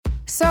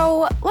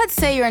So let's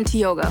say you're into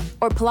yoga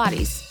or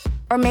Pilates,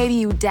 or maybe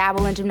you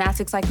dabble in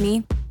gymnastics like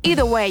me.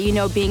 Either way, you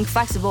know being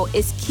flexible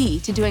is key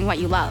to doing what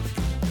you love.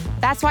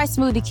 That's why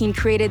Smoothie King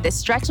created this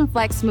Stretch and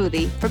Flex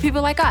smoothie for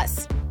people like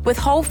us, with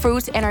whole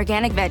fruits and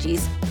organic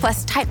veggies,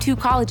 plus type 2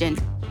 collagen.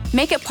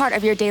 Make it part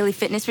of your daily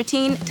fitness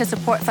routine to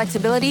support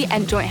flexibility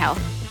and joint health.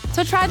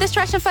 So try the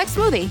Stretch and Flex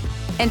smoothie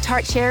in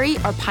tart cherry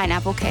or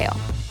pineapple kale.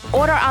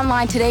 Order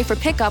online today for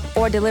pickup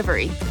or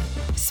delivery.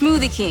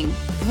 Smoothie King,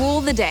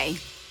 rule the day.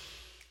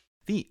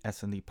 The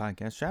S&D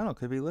Podcast channel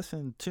could be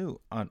listened to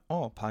on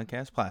all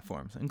podcast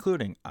platforms,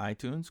 including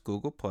iTunes,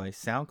 Google Play,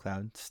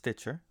 SoundCloud,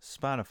 Stitcher,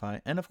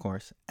 Spotify, and of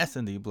course,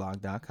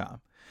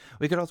 sndblog.com.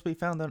 We could also be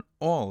found on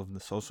all of the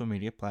social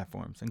media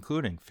platforms,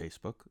 including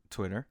Facebook,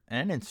 Twitter,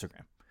 and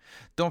Instagram.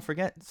 Don't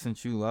forget,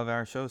 since you love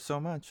our show so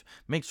much,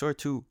 make sure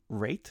to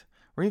rate,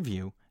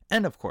 review,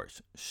 and of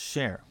course,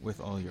 share with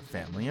all your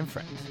family and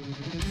friends.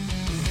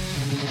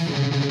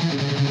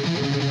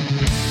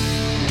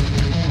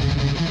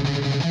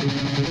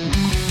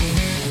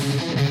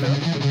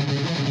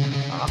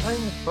 I'm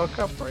the fuck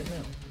up right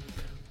now.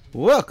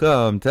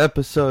 Welcome to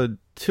episode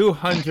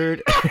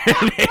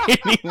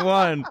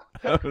 281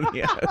 of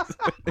the S&D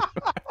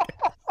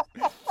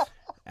Podcast.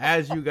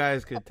 As you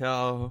guys could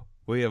tell,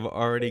 we have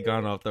already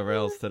gone off the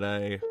rails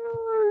today.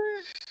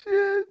 Oh,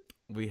 shit.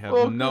 We have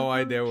Welcome no to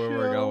idea the where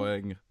we're show.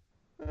 going.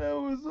 That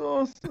was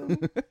awesome.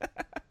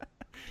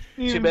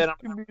 Too bad I'm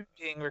not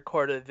being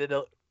recorded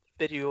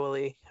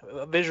visually,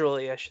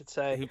 I should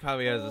say. He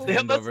probably has his Yeah,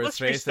 hand over his let's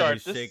face restart. and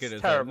he's This shaking is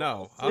his terrible. head.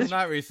 No, I'm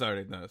not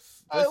restarting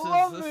this. I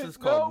love This it. is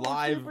called No, we're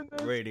live keeping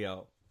this.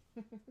 radio.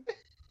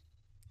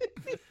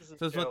 This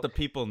This is what the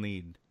people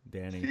need,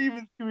 Danny.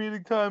 Steven's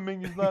comedic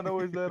timing is not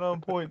always that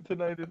on point.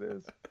 Tonight it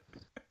is.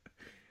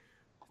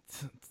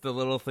 It's the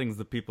little things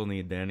the people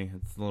need, Danny.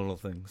 It's the little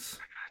things.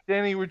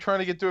 Danny, we're trying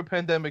to get through a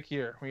pandemic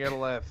here. We gotta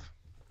laugh.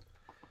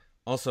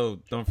 Also,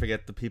 don't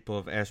forget the people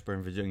of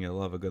Ashburn, Virginia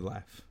love a good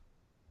laugh.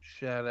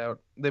 Shout out.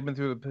 They've been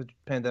through the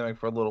pandemic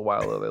for a little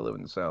while, though. They live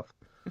in the South.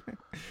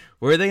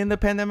 Were they in the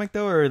pandemic,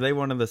 though, or are they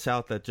one of the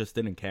South that just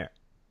didn't care?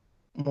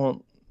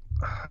 Well,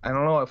 I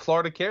don't know.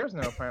 Florida cares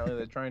now, apparently.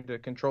 They're trying to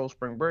control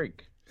spring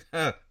break.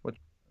 Which,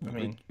 I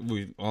mean,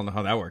 we all know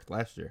how that worked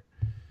last year.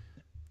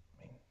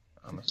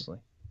 honestly.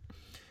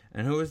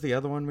 And who was the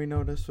other one we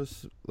noticed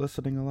was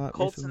listening a lot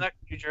Colts recently? Neck,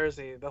 New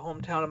Jersey, the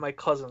hometown of my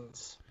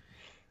cousins.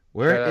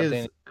 Where Shout out is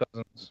Danny's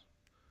cousins.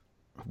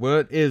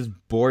 what is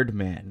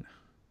Boardman?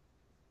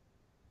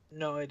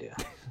 No idea.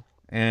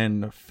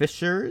 And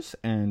Fishers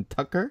and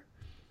Tucker?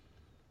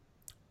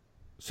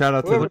 Shout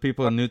out to Whoever- the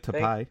people in New Thank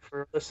Tapai. you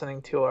for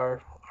listening to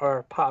our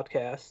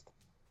podcast.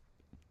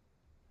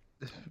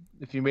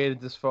 If you made it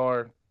this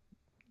far,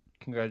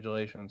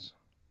 congratulations.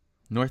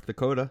 North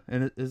Dakota.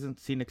 And isn't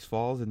Phoenix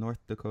Falls in North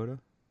Dakota?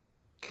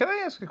 Can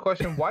I ask a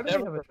question? Why do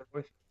we Never have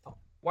heard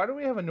why do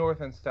we have a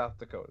North and South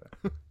Dakota?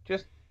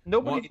 Just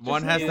nobody.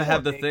 One just has to needs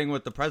have the one. thing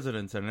with the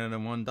presidents in it,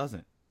 and one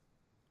doesn't.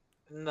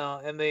 No,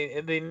 and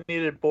they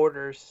needed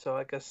borders, so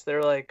I guess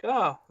they're like,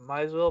 oh,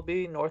 might as well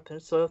be North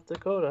and South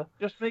Dakota.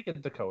 Just make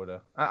it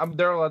Dakota.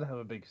 They're allowed to have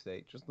a big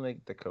state. Just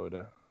make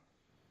Dakota.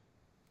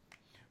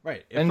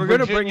 Right. If And we're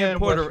gonna bring Virginia in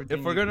and West Puerto, if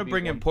Virginia we're gonna could be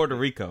bring in one Puerto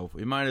state. Rico,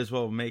 we might as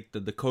well make the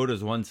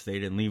Dakotas one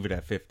state and leave it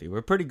at 50.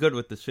 We're pretty good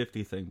with this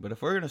 50 thing, but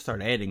if we're gonna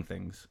start adding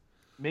things,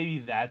 Maybe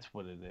that's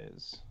what it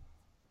is.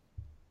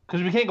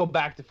 Because we can't go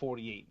back to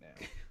 48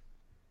 now.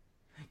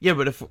 yeah.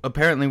 But if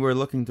apparently we're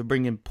looking to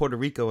bring in Puerto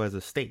Rico as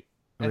a state,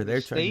 or As they're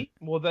a trying. state,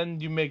 well then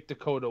you make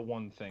Dakota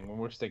one thing when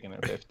we're sticking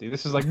at 50.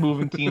 This is like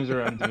moving teams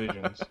around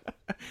divisions.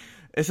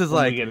 This is When we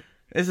like get-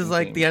 this is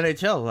like the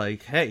NHL.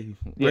 Like, hey,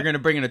 we're Yeah. gonna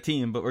bring in a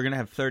team, but we're gonna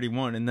have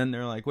 31, and then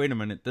they're like, wait a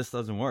minute, this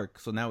doesn't work.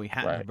 So now we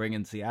have to Right. bring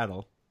in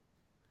Seattle,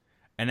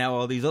 and now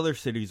all these other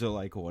cities are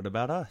like, what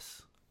about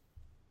us?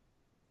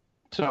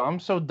 So I'm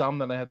so dumb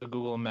that I have to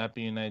Google a map of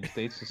the United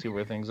States to see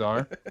where things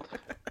are.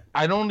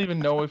 I don't even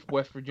know if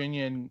West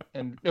Virginia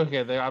and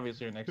okay, they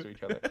obviously are next to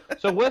each other.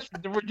 So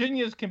the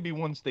Virginias can be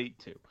one state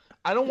too.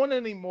 I don't want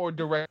any more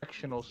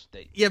directional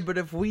states. Yeah, but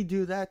if we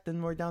do that,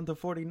 then we're down to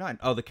 49.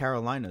 Oh, the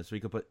Carolinas, we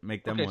could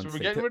make them Okay, one so we're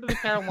state. getting rid of the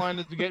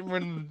Carolinas, we're getting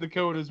rid of the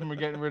Dakotas, and we're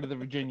getting rid of the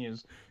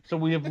Virginias. So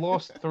we have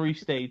lost 3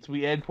 states.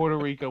 We add Puerto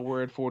Rico,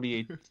 we're at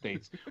 48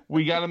 states.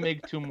 We got to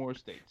make 2 more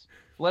states.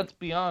 Let's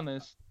be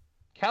honest.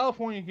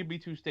 California can be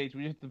 2 states.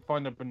 We have to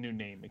find up a new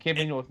name. It can't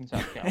be North and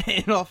South Carolina.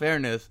 In all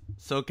fairness,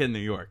 so can New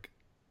York.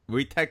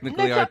 We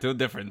technically That's are not- 2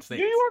 different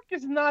states. New York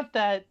is not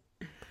that.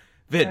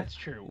 Vin, That's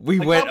true. we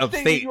went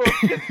upstate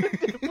upstate. New York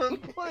is a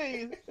different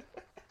place.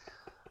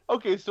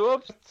 Okay, so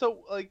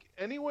like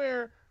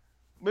anywhere,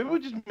 maybe we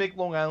just make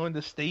Long Island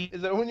a state.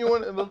 Is that when you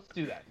want? Let's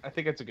do that. I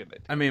think that's a good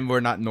idea. I mean,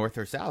 we're not north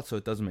or south, so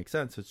it doesn't make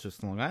sense. It's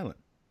just Long Island.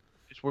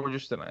 We're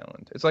just an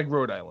island. It's like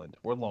Rhode Island.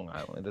 We're Long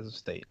Island as a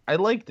state. I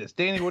like this.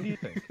 Danny, what do you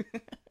think?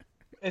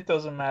 It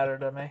doesn't matter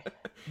to me.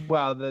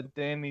 Wow, that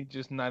Danny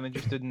just not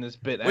interested in this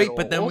bit Wait, at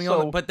but all. then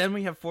Also,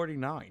 we have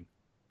 49.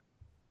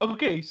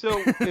 okay,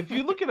 so if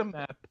you look at a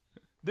map,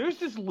 there's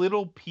this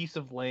little piece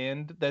of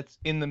land that's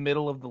in the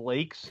middle of the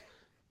lakes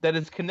that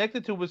is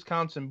connected to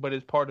Wisconsin but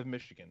is part of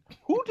Michigan.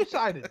 Who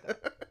decided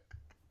that?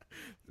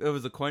 It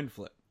was a coin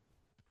flip.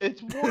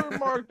 It's where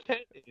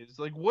Marquette is.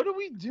 Like, what are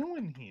we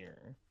doing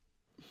here?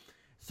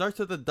 Starts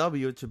with a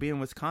W. It should be in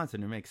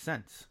Wisconsin. It makes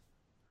sense.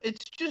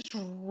 It's just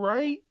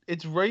right.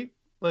 It's right,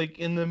 like,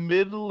 in the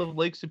middle of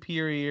Lake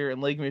Superior and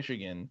Lake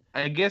Michigan.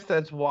 I guess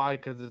that's why,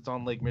 because it's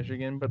on Lake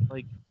Michigan. But,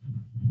 like,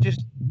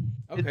 just...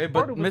 Okay,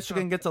 but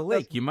Michigan gets a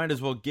lake. You might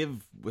as well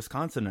give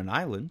Wisconsin an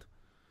island.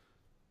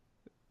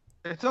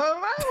 It's on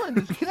an island.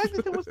 It's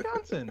connected to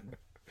Wisconsin.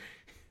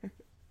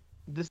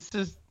 This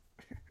is...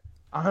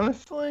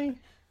 Honestly...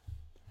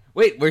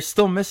 Wait, we're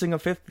still missing a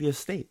 50th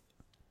state.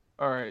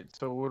 All right,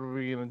 so what are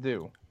we going to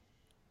do?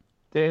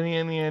 Danny,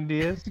 any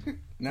ideas?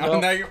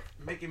 Now you're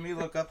making me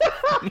look up.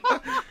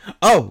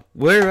 Oh,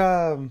 we're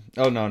oh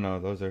no,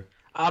 those are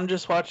I'm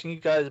just watching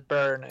you guys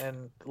burn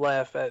and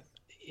laugh at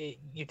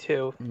you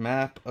two.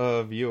 map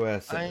of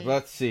USA.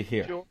 Let's see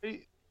here.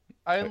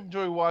 I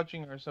enjoy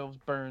watching ourselves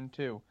burn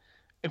too.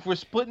 If we're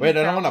splitting, Wait,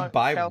 I don't want to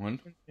buy one.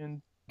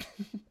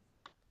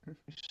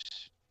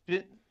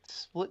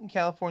 Splitting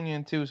California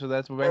in two, so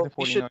that's back to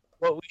 49.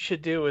 What we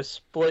should do is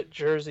split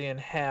Jersey in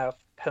half.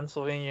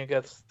 Pennsylvania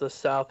gets the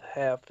south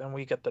half, and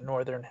we get the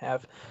northern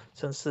half,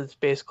 since it's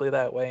basically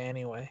that way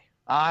anyway.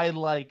 I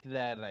like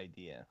that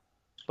idea,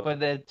 but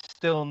that's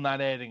still not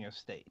adding a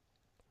state.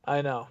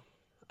 I know.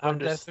 I'm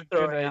That's just a good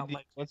throwing out idea.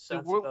 my Let's do-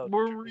 sense we're about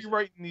we're Jersey.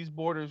 rewriting these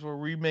borders. We're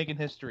remaking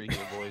history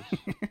here, boys.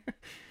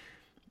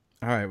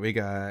 All right, we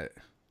got.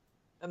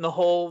 And the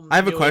whole. I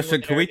have a New question.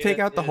 England Can we area take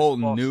out the is whole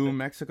Boston. New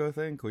Mexico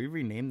thing? Can we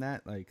rename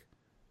that? Like,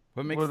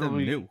 what makes What do them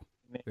we- new?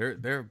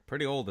 They're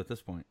pretty old at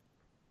this point.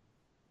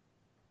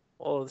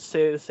 Well,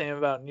 say the same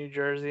about New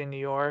Jersey, New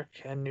York,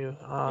 and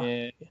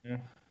Yeah.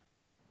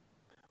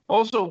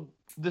 Also,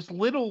 this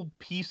little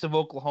piece of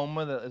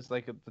Oklahoma that is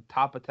like at the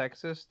top of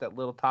Texas, that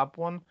little top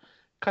one,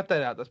 cut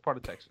that out. That's part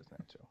of Texas now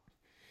too.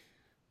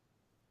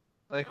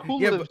 Like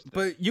who Yeah, lives?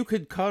 but you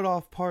could cut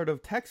off part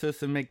of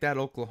Texas and make that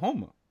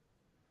Oklahoma.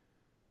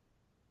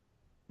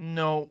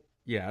 No,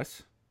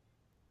 Yes.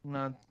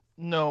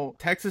 no.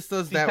 Texas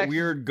does See, that Texas-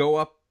 weird go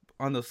up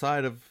on the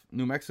side of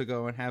New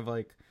Mexico and have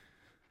like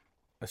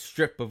a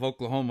strip of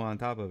Oklahoma on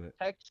top of it.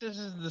 Texas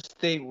is the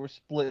state we're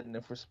splitting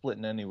if we're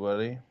splitting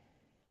anybody.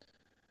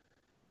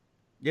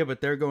 Yeah, but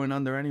they're going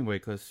under anyway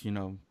because,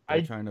 they're I-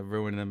 trying to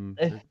ruin them.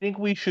 I think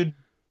we should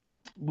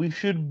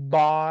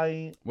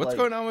buy. What's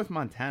going on with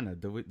Montana?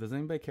 Does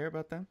anybody care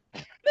about them?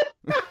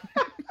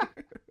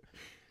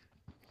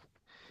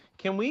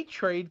 Can we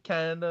trade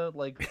Canada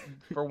like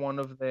for one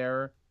of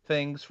their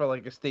things for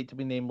like a state to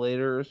be named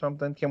later or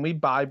something? Can we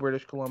buy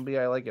British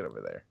Columbia? I like it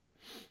over there.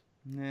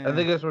 Yeah. I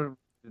think that's what we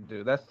should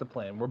do. That's the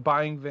plan. We're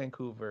buying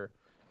Vancouver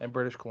and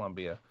British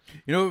Columbia.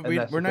 we're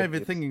that's not the even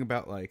big- thinking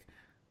about like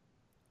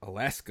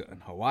Alaska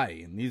and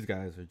Hawaii, and these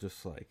guys are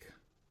just like.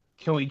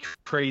 Can we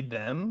trade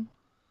them?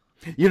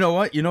 You know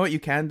what? You know what you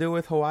can do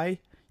with Hawaii?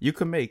 You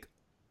can make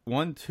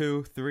 1,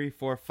 2, 3,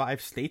 4,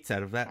 5 states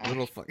out of that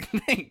little fucking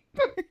thing.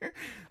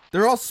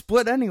 They're all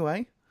split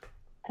anyway.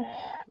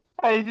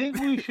 I think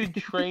we should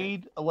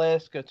trade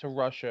Alaska to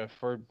Russia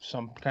for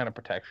some kind of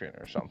protection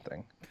or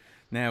something.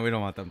 Nah, we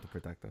don't want them to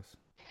protect us.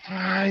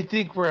 I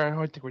think we're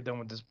done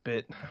with this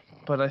bit,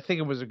 but I think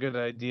it was a good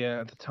idea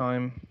at the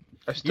time.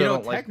 I still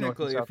don't like North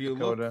and technically, South if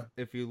Dakota.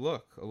 you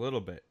look a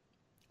little bit,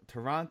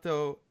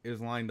 Toronto is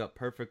lined up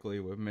perfectly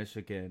with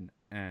Michigan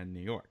and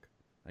New York,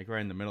 like right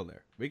in the middle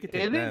there. We could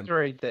take It them. is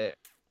right there.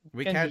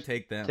 We can can just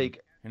take them.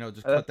 Take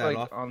just cut that's that like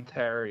off.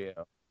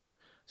 Ontario.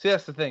 See,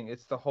 that's the thing.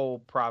 It's the whole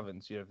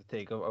province you have to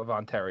take of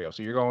Ontario.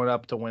 So you're going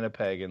up to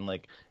Winnipeg, and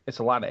like it's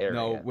a lot of area.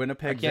 No,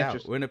 Winnipeg's can't out.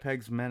 just-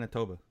 Winnipeg's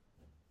Manitoba.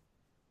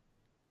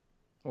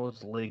 Well,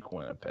 it's Lake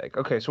Winnipeg.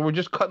 Okay, so we're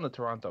just cutting the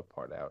Toronto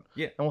part out.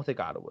 Yeah. And we'll take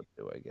Ottawa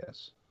too, I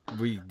guess.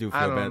 We do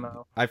I feel don't bad.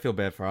 know. I feel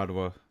bad for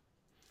Ottawa.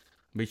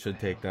 We should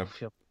take them.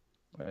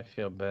 I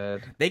feel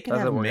bad. They can Not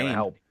have that we're gonna Maine.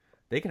 help.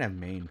 They can have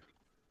Maine.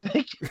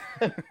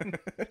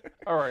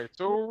 All right,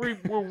 so we're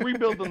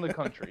rebuilding the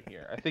country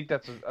here. I think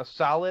that's a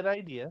solid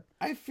idea.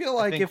 I feel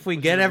like think if we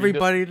we get should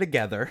rebuild- everybody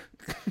together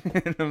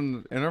in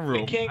a We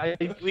room, can't, I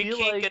we feel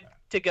can't like- get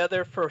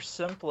together for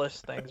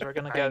simplest things. We're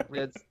gonna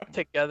get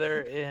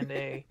together in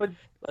a. But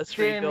Let's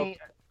rebuild. Danny,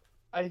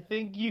 I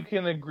think you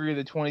can agree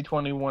that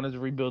 2021 is a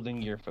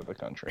rebuilding year for the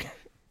country.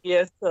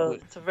 Yeah,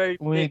 it's a very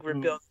big we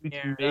rebuilding can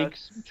year. make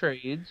some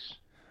trades.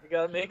 We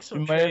gotta make some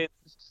We might have-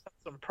 trades,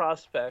 some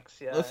prospects.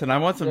 Yeah. listen, I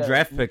want some Yeah,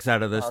 draft picks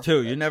out of this too.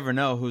 You prospects. never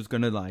know who's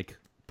gonna like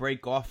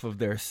break off of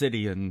their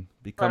city and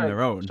become Right,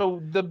 their own.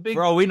 So the big,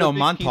 For all we the know, big piece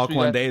Montauk we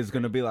one got- day is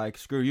gonna be like,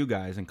 screw you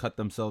guys, and cut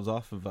themselves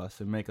off of us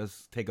and make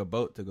us take a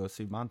boat to go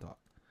see Montauk.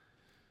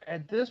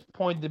 At this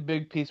point, the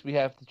big piece we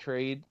have to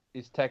trade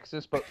is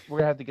Texas, but we're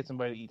gonna have to get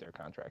somebody to eat their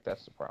contract.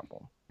 That's the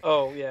problem.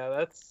 Oh yeah,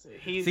 that's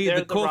he's. See, they're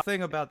the cool rock-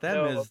 thing about them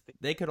no, is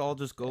they could all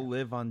just go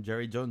live on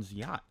Jerry Jones'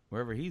 yacht,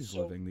 wherever he's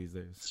So- living these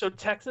days. So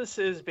Texas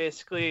is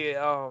basically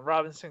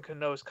Robinson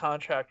Cano's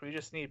contract. We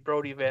just need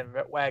Brody Van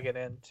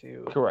Wagenen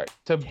to Correct.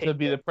 To Take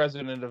be it. the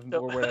president of So-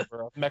 or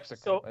whatever of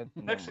Mexico.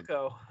 So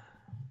Mexico.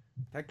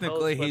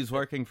 Technically, what- he's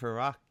working for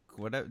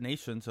whatever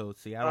nation, so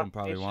Seattle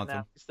probably Nation wants now.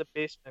 him. He's the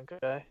basement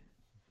guy.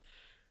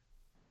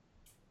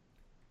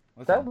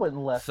 That went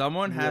left.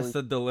 Someone has really-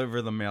 to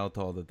deliver the mail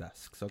to all the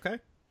desks, okay?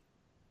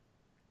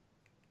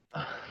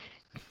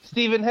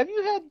 Steven, have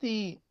you had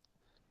the?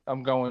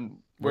 We're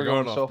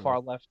going off so the far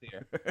road. left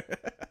here.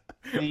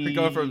 We're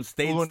going from Blue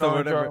states and to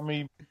Orange whatever.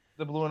 Army,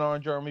 the Blue and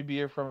Orange Army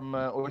beer from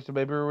Oyster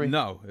Bay Brewery.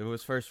 No, it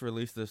was first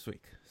released this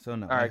week, so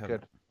no. All I right,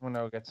 haven't. good. We'll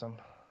now get some.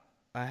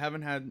 I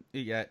haven't had it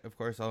yet. Of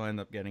course, I'll end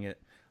up getting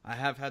it. I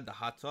have had the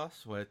hot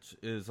sauce, which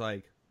is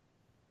like,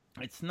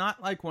 it's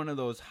not like one of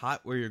those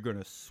hot where you're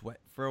gonna sweat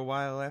for a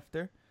while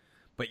after,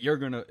 but you're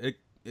gonna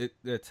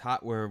it's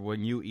hot where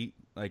when you eat,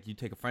 like you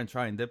take a French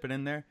fry and dip it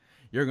in there,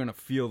 you're gonna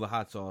feel the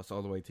hot sauce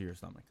all the way to your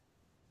stomach.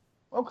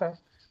 Okay.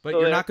 But So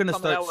you're they're not gonna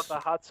coming start. out with a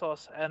hot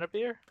sauce and a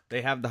beer.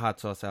 They have the hot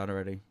sauce out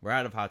already. We're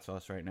out of hot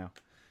sauce right now.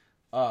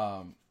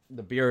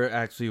 The beer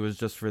actually was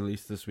just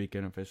released this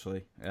weekend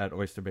officially at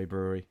Oyster Bay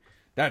Brewery.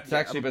 That's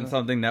actually been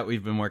something that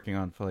we've been working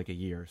on for like a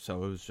year.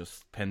 So it was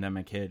just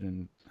pandemic hit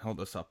and held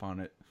us up on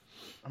it.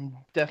 I'm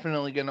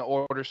definitely gonna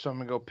order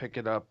some and go pick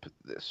it up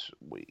this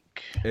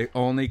week. It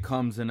only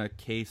comes in a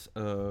case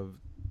of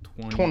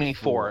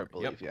 24, I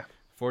believe. Yep. Yeah.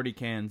 40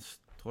 cans,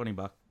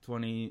 $20.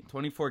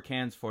 24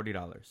 cans,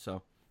 $40.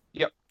 So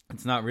Yep.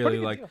 it's not Pretty really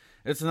good like deal.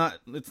 it's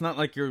not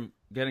like you're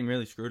getting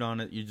really screwed on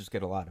it. You just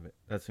get a lot of it.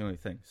 That's the only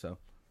thing. So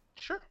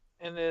Sure.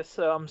 And it's,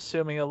 I'm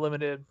assuming, a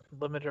limited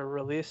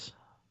release.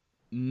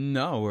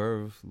 no,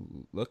 we're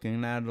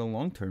looking at a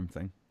long-term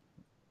thing.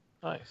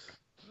 Nice.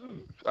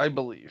 I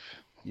believe.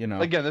 You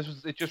know. Again,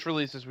 it just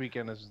released this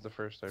weekend. This is the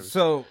first ever.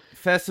 So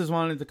Fest has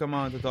wanted to come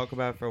on to talk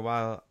about it for a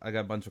while. I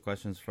got a bunch of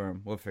questions for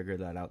him. We'll figure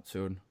that out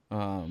soon.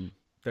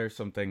 There's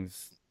some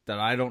things that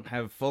I don't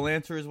have full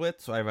answers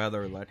with, so I'd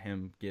rather let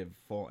him give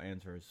full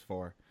answers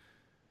for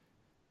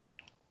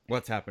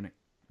what's happening.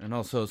 And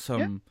also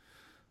some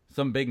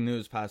big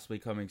news possibly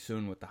coming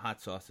soon with the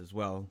hot sauce as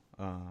well.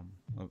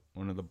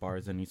 One of the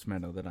bars in East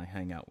Meadow that I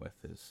hang out with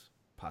is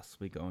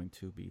possibly going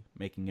to be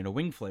making it a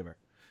wing flavor.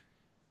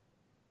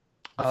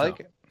 I like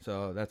it.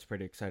 So that's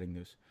pretty exciting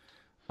news.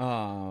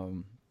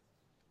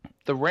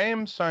 The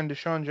Rams signed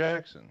Deshaun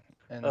Jackson,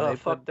 and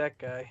Fuck that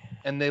guy.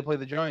 they play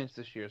the Giants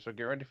this year. So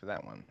get ready for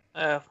that one.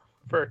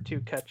 For 2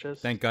 catches.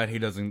 Thank God he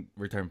doesn't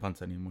return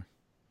punts anymore.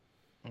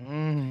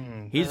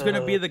 Mm. He's going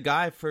to be the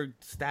guy for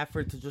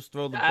Stafford to just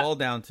throw the ball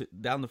down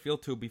the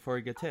field to before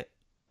he gets hit.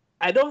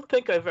 I don't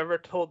think I've ever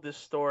told this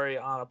story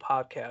on a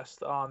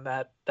podcast on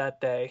that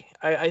day.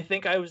 I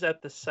think I was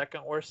at the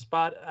second worst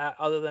spot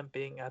other than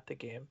being at the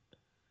game.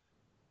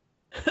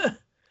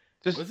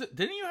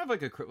 Didn't you have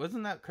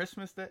wasn't that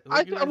Christmas day?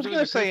 I was going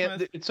to say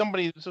it's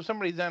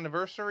somebody's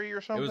anniversary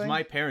or something. It was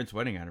my parents'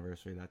 wedding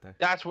anniversary that day.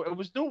 That's what it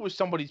was. No, it was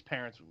somebody's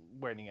parents'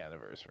 wedding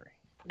anniversary.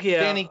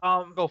 Yeah. Danny,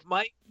 go.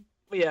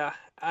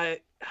 I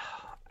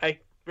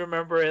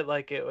remember it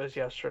like it was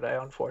yesterday,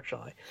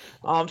 unfortunately.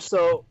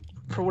 So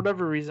for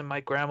whatever reason, my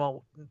grandma,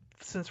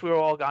 since we were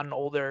all gotten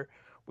older,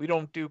 we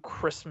don't do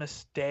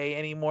Christmas Day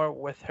anymore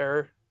with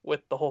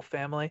the whole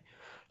family.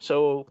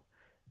 So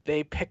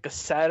they pick a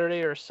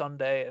Saturday or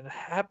Sunday, and it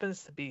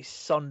happens to be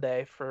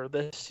Sunday for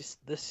this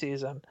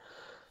season.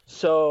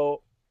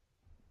 So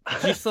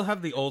Do you still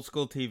have the old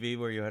school TV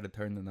where you had to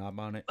turn the knob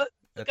on it?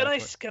 can I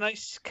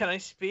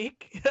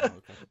speak?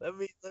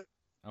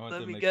 Oh, okay.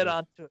 let me get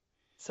on to it.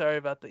 Sorry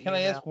about the Can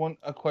I ask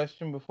a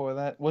question before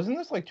that? Wasn't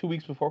this like 2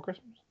 weeks before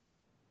Christmas?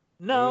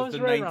 No, it was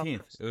the right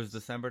 19th. It was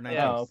December 19th.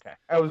 Yeah. Oh, okay.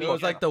 It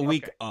was like the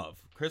week of.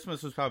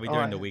 Christmas was probably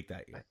during the week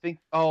that I year. think.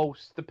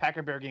 The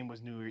Packer Bear game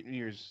was New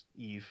Year's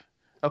Eve.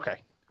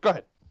 Okay, go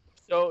ahead.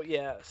 So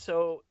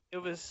it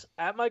was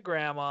at my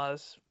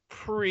grandma's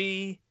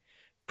we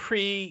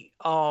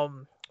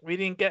don't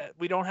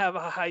have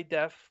a high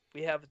def.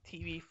 We have a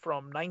TV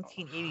from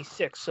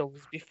 1986, so it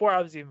was before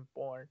I was even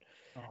born.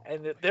 Oh.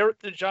 And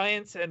the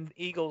Giants and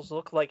Eagles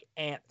look like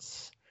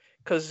ants,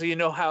 because you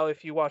know how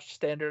if you watch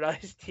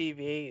standardized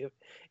TV,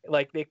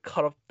 like they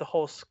cut up the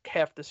whole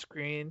half the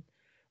screen,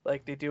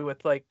 like they do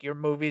with like your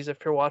movies if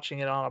you're watching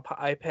it on an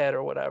iPad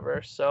or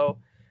whatever. So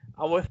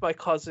I'm with my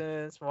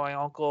cousins, my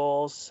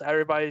uncles,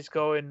 everybody's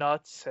going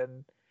nuts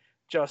and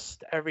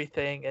just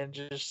everything, and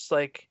just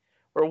like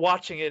we're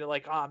watching it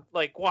like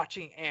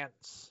watching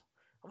ants.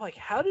 I'm like,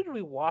 how did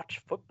we watch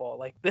football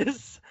like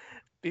this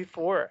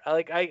before?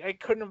 Like I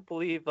couldn't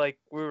believe like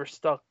we were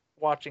stuck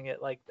watching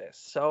it like this.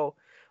 So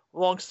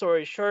long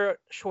story short,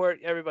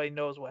 everybody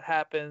knows what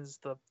happens.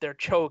 They're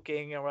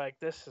choking, and we're like,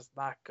 this is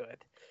not good.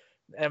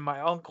 And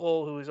my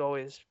uncle, who is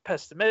always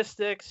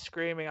pessimistic,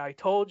 screaming, I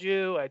told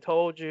you. And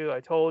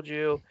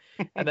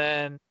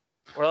then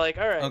we're like,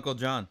 all right. Uncle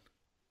John.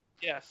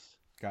 Yes.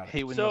 Got I it.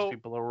 hate when those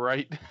people are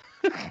right.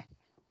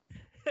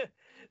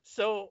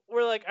 So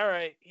we're like, all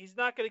right, he's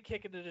not going to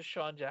kick it to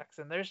Deshaun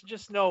Jackson. There's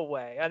just no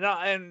way. And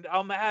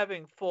I'm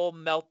having full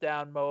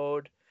meltdown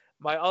mode.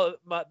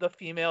 The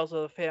females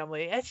of the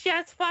family, it's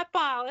just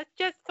football.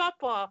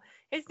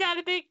 It's not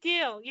a big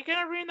deal. You're going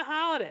to ruin the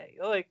holiday.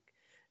 Like,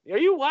 are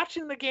you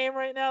watching the game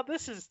right now?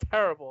 This is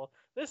terrible.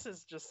 This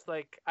is just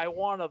like,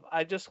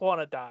 I just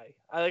want to die.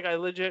 I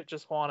legit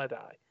just want to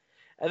die.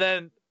 And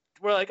then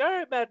we're like, all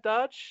right, Matt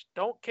Dodge,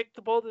 don't kick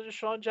the ball to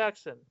Deshaun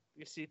Jackson.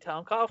 You see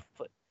town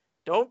conflict.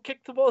 Don't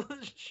kick the ball to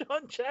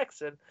Deshaun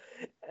Jackson.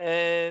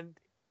 And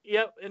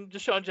yep, and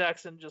Deshaun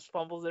Jackson just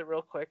fumbles it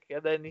real quick,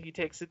 and then he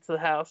takes it to the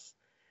house.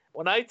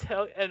 When I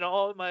tell, and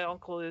all my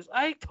uncle is,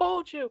 I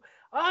told you,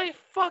 I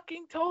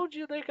fucking told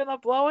you they're gonna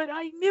blow it.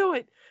 I knew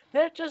it.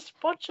 They're just a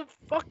bunch of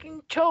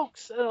fucking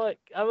jokes. And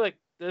I'm like,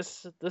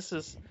 this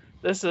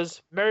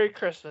is Merry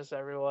Christmas,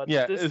 everyone.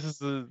 Yeah,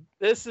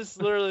 this is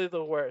literally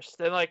the worst.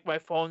 And like my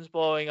phone's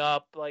blowing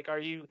up. Like, are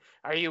you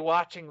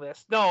watching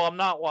this? No, I'm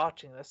not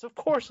watching this. Of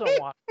course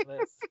I'm watching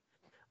this.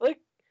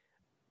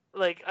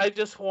 Like I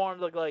just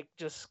wanted to like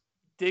just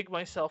dig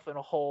myself in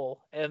a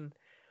hole. And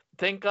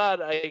thank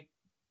God I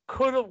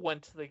could have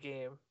went to the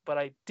game, but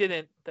I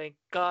didn't. Thank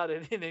God I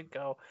didn't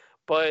go.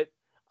 But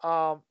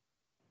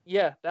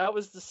yeah, that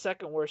was the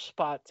second worst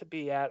spot to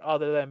be at,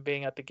 other than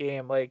being at the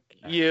game. Like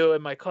you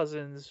and my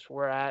cousins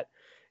were at.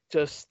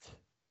 Just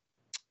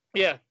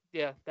yeah.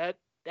 That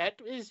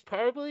is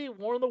probably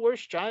one of the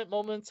worst Giant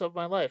moments of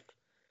my life.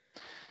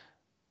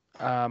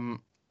 I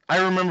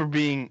remember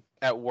being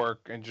at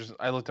work and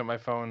I looked at my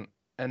phone,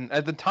 and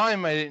at the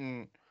time I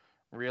didn't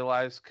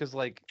realize, because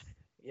like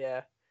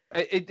yeah.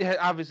 It had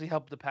obviously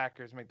helped the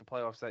Packers make the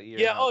playoffs that year.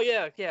 Yeah. Oh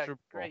yeah.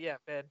 Great. Yeah,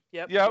 man.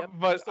 Yep. Yeah, yep.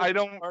 but I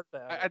don't.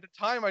 At the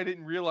time, I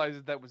didn't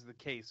realize that was the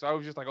case. So I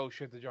was just like, "Oh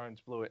shit, the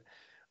Giants blew it."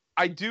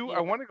 I do. Yeah.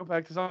 I want to go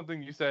back to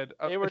something you said.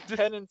 They were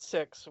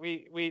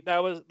 10-6.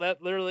 That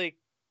literally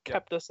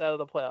kept us out of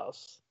the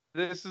playoffs.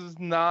 This is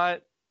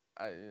not.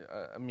 I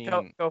mean,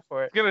 go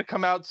for it. It's gonna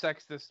come out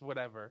sexist,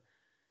 whatever.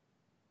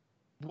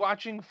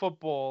 Watching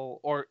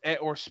football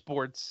or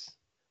sports.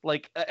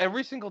 Like,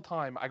 every single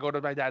time I go to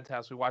my dad's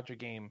house, we watch a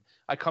game,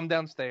 I come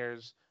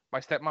downstairs,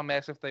 my stepmom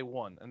asks if they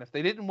won. And if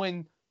they didn't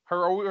win,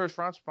 her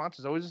response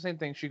is always the same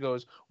thing. She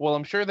goes, well,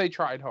 I'm sure they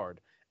tried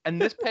hard.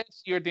 And this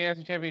past year at the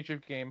NFC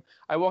Championship game,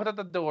 I walked out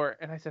the door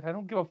and I said, I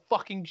don't give a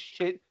fucking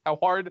shit how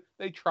hard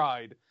they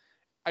tried.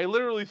 I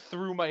literally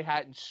threw my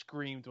hat and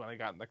screamed when I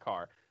got in the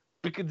car,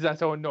 because that's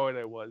how annoyed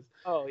I was.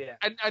 Oh, yeah.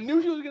 And I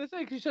knew she was going to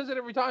say it, because she says it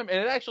every time. And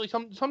it actually,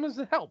 sometimes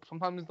it helps.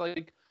 Sometimes,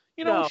 like...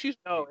 You know,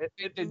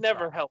 it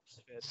never helps.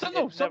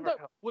 Sometimes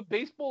with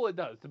baseball it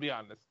does, to be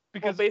honest,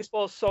 because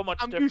baseball is so much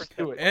different. Used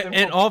to it.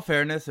 In all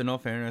fairness,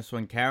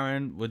 when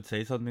Karen would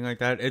say something like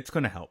that, it's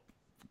gonna help,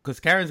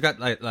 because Karen's got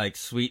like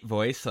sweet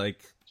voice,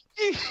 like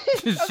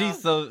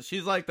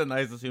she's like the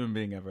nicest human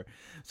being ever.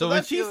 So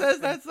when she says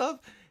that stuff,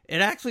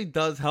 it actually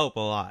does help a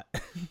lot.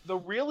 The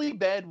really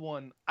bad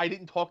one, I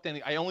didn't talk to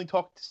any. I only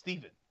talked to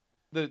Steven.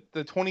 The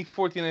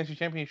 2014 NFC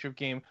Championship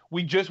game,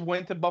 we just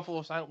went to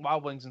Buffalo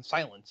Wild Wings in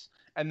silence,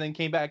 and then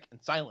came back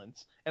in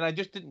silence, and I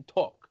just didn't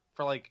talk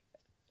for like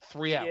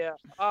 3 hours.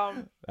 Yeah.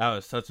 That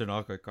was such an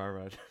awkward car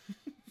ride.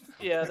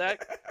 Yeah,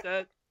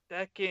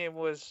 that game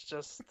was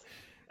just,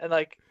 and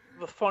like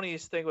the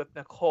funniest thing with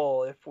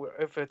Nicole,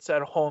 if it's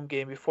at a home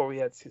game before we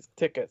had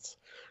tickets,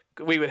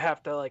 we would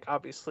have to like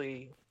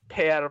obviously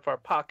pay out of our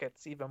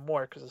pockets even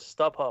more because of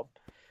StubHub.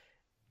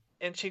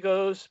 And she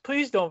goes,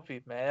 "Please don't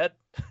be mad."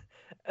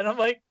 And I'm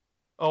like,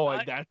 "Oh,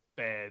 that's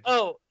bad."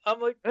 Oh,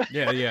 I'm like,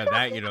 yeah, that's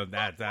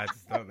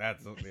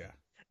yeah.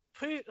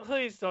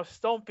 Please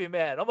don't be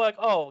mad. I'm like,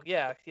 oh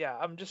yeah.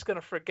 I'm just gonna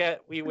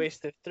forget we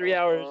wasted 3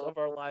 hours of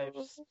our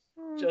lives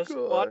just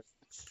watching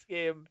this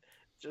game,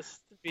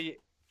 just to be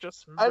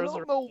just miserable. I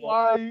don't know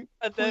why.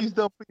 And Please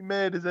don't be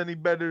mad is any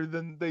better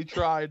than they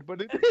tried,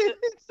 but it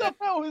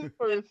somehow is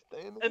first.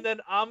 And then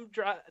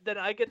then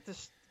I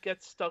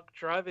get stuck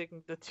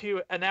driving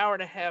an hour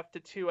and a half to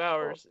 2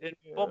 hours in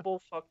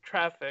bumblefuck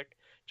traffic,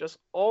 just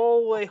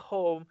all the way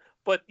home.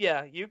 But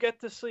yeah, you get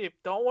to sleep.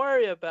 Don't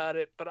worry about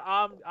it. But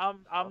I'm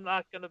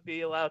not gonna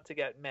be allowed to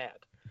get mad.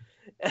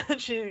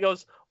 And she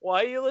goes,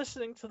 "Why are you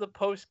listening to the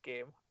post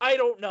game?" I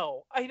don't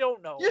know. I'm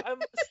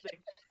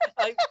listening.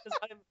 Because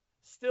I'm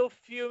still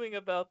fuming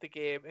about the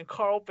game. And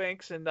Carl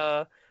Banks and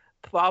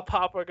Bob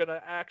Pop are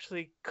gonna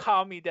actually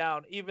calm me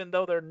down, even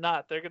though they're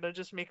not. They're gonna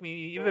just make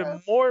me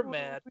even more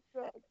mad.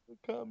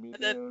 And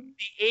then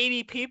the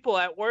 80 people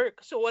at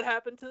work. So what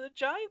happened to the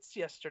Giants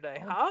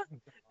yesterday, huh?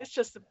 It's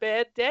just a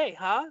bad day,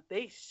 huh?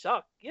 They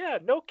suck. Yeah,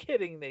 no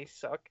kidding, they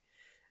suck.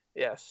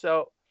 Yeah,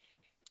 so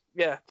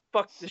yeah,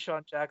 fuck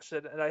Deshaun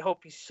Jackson, and I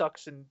hope he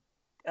sucks in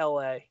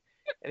LA.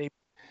 And he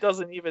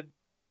doesn't even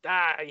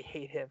I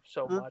hate him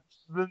so much.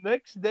 The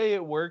next day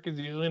at work is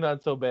usually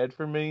not so bad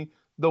for me.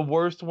 The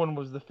worst one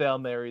was the Hail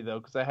Mary, though,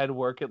 because I had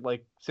work at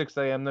like 6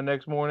 a.m. the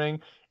next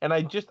morning, and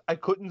I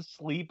couldn't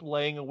sleep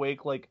laying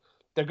awake. Like,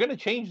 they're going to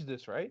change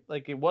this, right?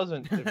 Like, it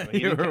wasn't.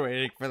 You were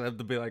waiting for them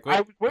to be like,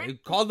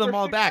 wait, call them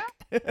all back.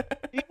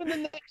 Even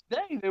the next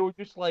day, they were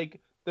just like,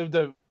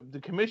 the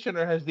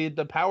commissioner has the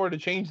power to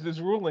change this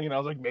ruling, and I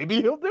was like,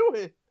 maybe he'll do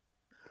it.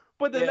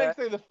 But the next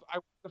day,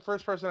 the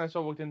first person I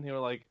saw walked in here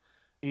like,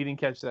 he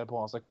didn't catch that ball.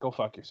 I was like, go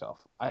fuck yourself.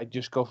 I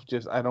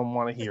don't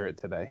want to hear it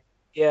today.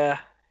 Yeah.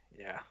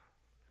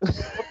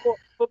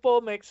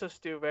 Football makes us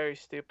do very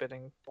stupid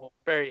and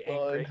very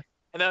angry,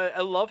 and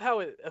I love how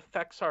it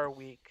affects our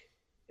week.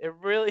 It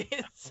really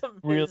is amazing.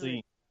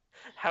 Really,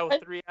 how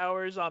 3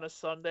 hours on a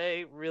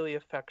Sunday really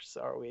affects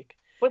our week.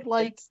 But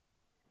like, It's-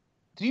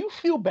 do you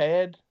feel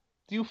bad?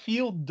 Do you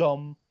feel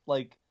dumb?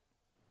 Like,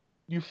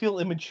 do you feel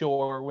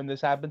immature when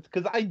this happens?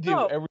 Because I do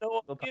no, every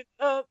no, single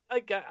time.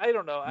 I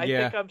don't know. I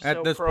yeah, think I'm so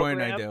at this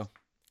programmed. point I do.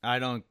 I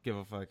don't give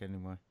a fuck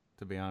anymore,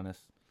 to be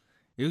honest.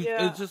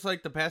 Yeah. It's just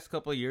like the past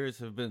couple of years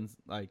have been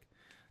like,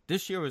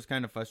 this year was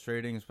kind of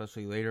frustrating,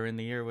 especially later in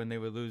the year when they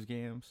would lose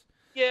games.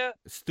 Yeah,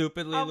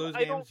 Stupidly lose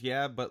I don't- games,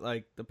 yeah, but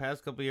like the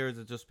past couple of years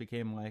it just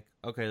became like,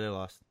 okay, they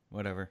lost.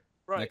 Whatever.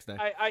 right. Next day.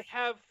 I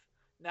have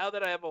now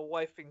that I have a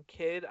wife and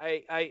kid.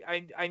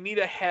 I need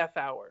a half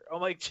hour.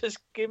 I'm like, just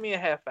give me a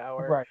half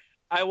hour. Right.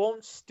 I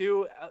won't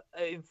stew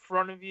in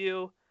front of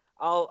you.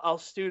 I'll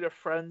stew to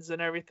friends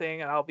and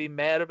everything, and I'll be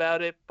mad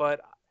about it.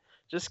 But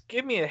just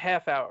give me a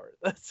half hour.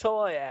 That's all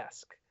I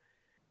ask.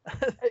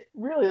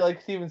 Really,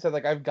 like Steven said,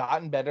 like I've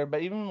gotten better,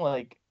 but even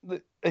like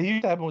it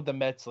used to happen with the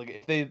Mets.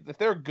 Like if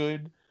they're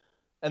good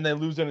and they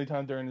lose any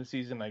time during the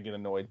season, I get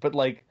annoyed. But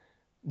like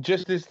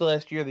just this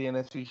last year, the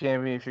NFC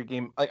Championship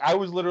game, like I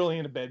was literally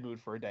in a bad mood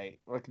for a day,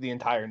 like the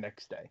entire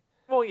next day.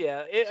 Well,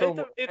 yeah, it When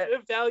you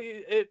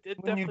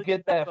definitely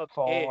get depends that on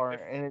the game. far, If,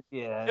 and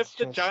if it's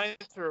the just,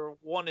 Giants are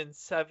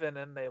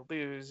 1-7 and they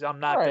lose, I'm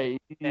not right,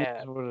 gonna it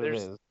mad. is what it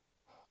There's- is.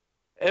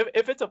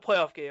 If it's a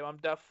playoff game, I'm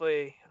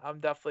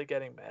definitely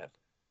getting mad.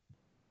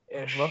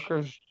 Ish.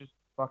 Rutgers just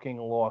fucking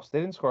lost. They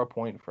didn't score a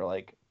point for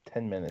like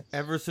 10 minutes.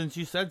 Ever since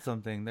you said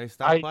something, they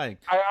stopped playing.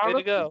 I Way to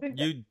honestly go. think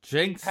You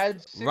jinxed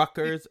had 60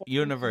 Rutgers points since they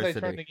turned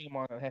University. the game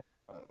on at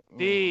halftime.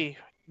 The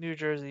New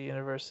Jersey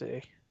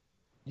University.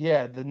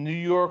 Yeah, the New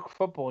York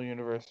Football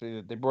University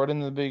that they brought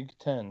into the Big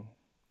Ten.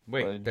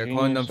 Wait, But they're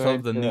calling genius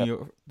themselves the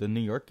idea. New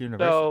York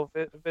University. No,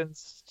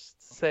 Vince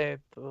saying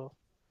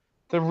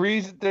The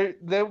reason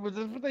that's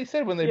what they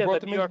said when they Yeah,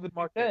 brought the them New into York the Big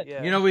market, Ten.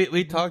 yeah. You know,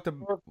 we talked.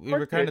 York We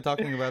were kind of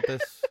market. talking about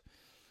this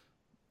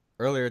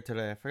earlier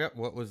today. I forgot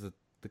what was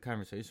the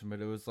conversation,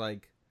 but it was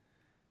like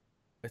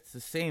it's the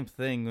same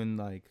thing when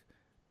like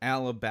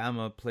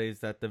Alabama plays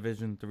that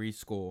Division III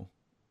school.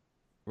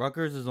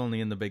 Rutgers is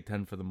only in the Big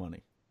Ten for the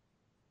money.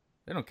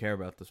 They don't care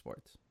about the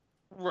sports.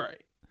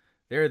 Right.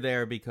 They're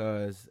there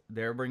because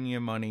they're bringing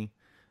in money.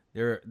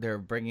 They're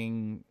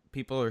bringing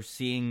people are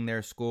seeing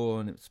their school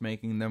and it's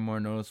making them more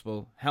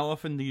noticeable. How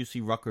often do you see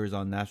Rutgers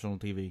on national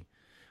TV,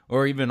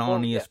 or even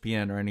on Well, yeah.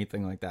 ESPN or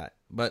anything like that?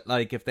 But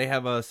like if they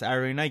have a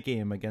Saturday night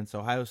game against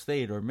Ohio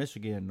State or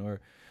Michigan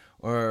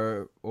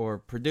or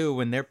Purdue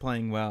when they're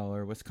playing well,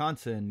 or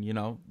Wisconsin, you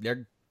know,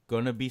 they're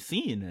gonna be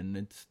seen,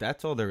 and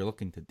that's all they're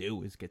looking to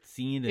do is get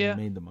seen and Yeah.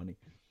 made the money.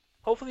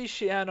 hopefully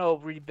Shiano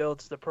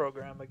rebuilds the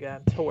program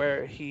again to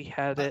where he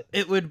had it.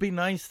 It would be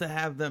nice to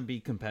have them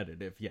be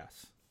competitive,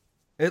 yes.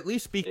 At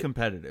least be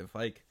competitive.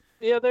 Like,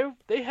 Yeah,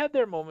 they had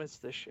their moments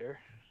this year.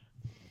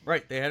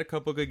 right, they had a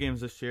couple good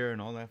games this year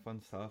and all that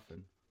fun stuff,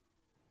 and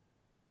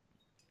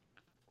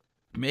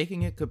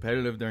making it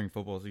competitive during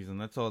football season,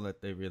 that's all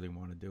that they really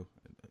want to do.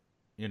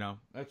 You know,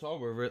 that's all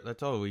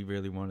we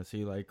really want to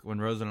see. Like when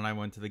Rosen and I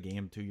went to the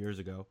game 2 years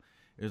ago,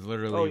 it was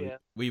literally Oh, yeah.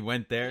 we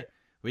went there,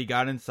 we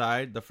got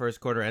inside, the first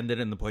quarter ended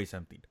and the place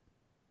emptied.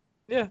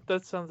 Yeah,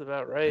 that sounds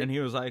about right. And he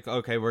was like,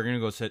 "Okay, we're going to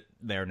go sit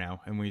there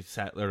now." And we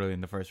sat literally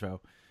in the first row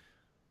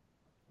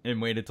and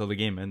waited till the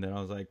game ended. I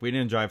was like, "We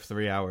didn't drive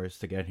 3 hours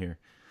to get here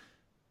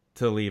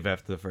to leave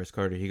after the first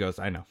quarter." He goes,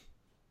 "I know."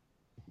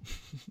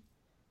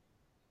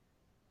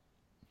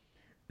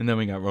 And then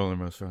we got roller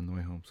roaster on the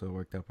way home, so it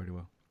worked out pretty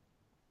well.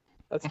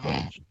 That's cool.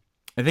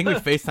 I think we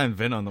FaceTimed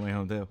Vin on the way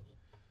home too.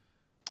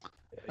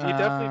 You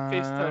definitely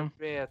FaceTimed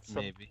me at some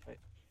maybe. point.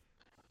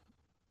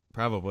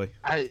 Probably.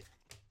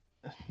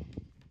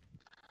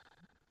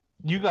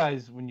 You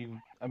guys,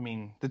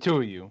 the two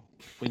of you,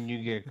 when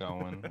you get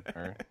going,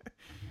 are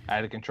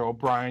out of control.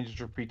 Brian just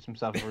repeats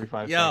himself every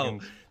 5 Yo,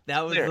 seconds.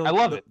 that was I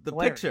love it. the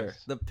Hilarious. picture.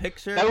 The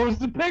picture. That was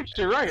the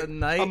picture, right? The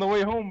night on the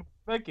way home.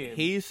 That game.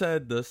 he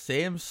said the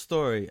same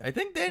story. I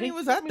think Danny He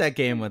was told at me that to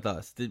game see. with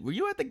us. Were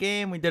you at the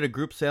game? We did a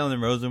group sale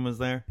and Rosen was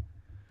there.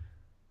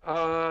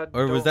 Or was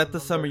Don't that the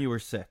summer remember. you were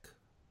sick?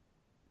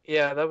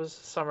 Yeah, that was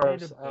the summer I Might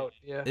was have been. out.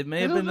 Yeah. It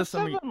may have been the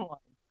summer. Seven line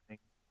thing.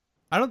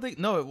 I don't think.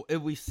 No,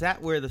 we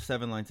sat where the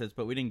 7 line sits,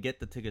 but we didn't get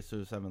the tickets to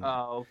the 7 line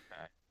Oh, okay.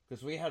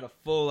 because we had a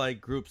full like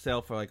group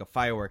sale for like a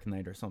firework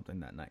night or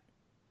something that night.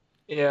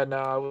 Yeah, no,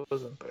 I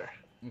wasn't there.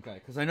 Okay,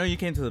 because I know you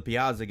came to the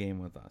Piazza game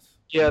with us. I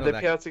Yeah, know the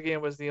that- Piazza game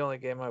was the only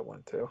game I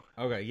went to.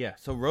 Okay, yeah.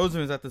 So Rosen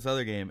was at this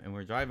other game, and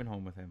we're driving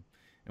home with him,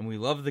 and we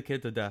love the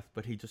kid to death,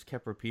 but he just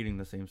kept repeating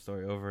the same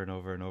story over and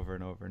over and over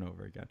and over and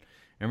over again.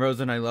 And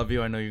Rosen, I love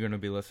you. I know you're going to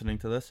be listening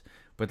to this,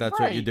 but that's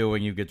what you Right. do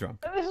when you get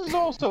drunk. And this is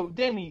also,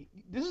 Danny,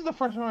 this is the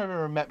first time I've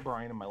ever met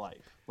Brian in my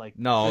life. Like,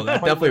 No, to the that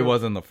point definitely where-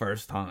 wasn't the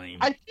first time.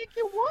 I think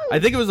it was. I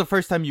think it was the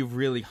first time you've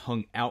really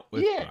hung out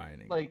with yeah,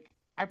 Brian. like,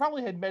 I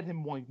probably had met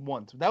him like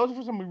once. That was the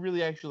first time we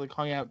really actually like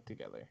hung out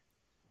together.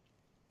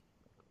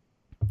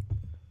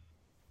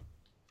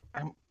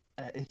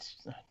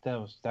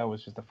 That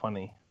was just a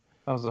funny.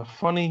 That was a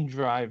funny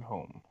drive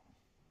home.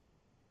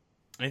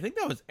 I think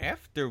that was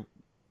after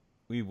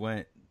we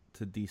went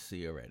to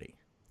DC already.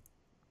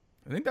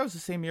 I think that was the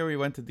same year we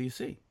went to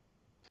DC.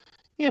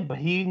 Yeah, but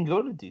he can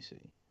go to DC.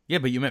 Yeah,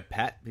 but you met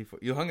Pat before.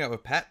 You hung out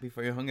with Pat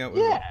before you hung out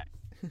with. Yeah,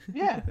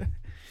 yeah.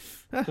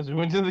 Because we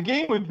went to the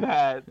game with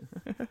Pat.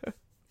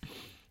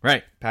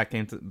 Right, Pat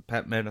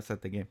met us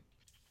at the game.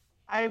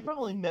 I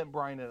probably met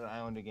Brian at an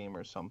Islander game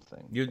or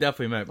something. You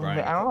definitely met Brian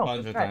I don't know. a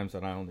bunch of times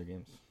at Islander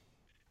games.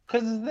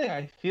 Because the thing,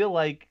 I feel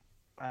like,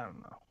 I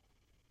don't know.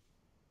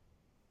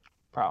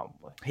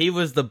 Probably. He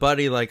was the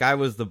buddy, like I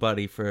was the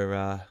buddy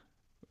for.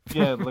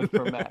 Yeah, like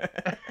for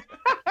Matt.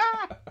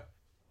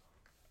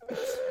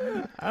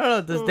 I don't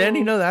know. Does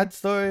Danny know that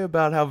story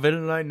about how Vin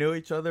and I knew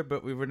each other,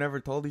 but we were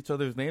never told each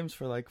other's names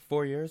for like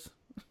 4 years?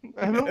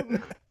 I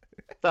don't.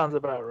 Sounds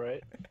about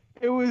right.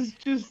 It was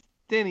just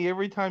Danny.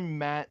 Every time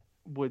Matt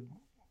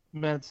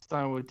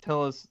Stein would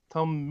tell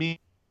me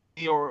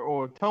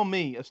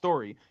a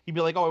story, he'd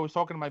be like, "Oh, I was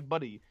talking to my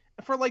buddy."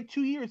 For like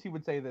 2 years, he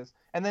would say this,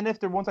 and then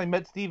once I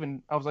met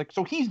Steven, I was like,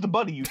 "So he's the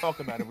buddy you talk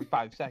about every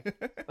 5 seconds?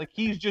 Like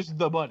he's just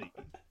the buddy?"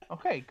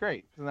 Okay,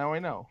 great. So now I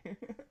know.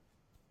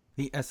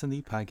 The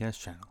S&D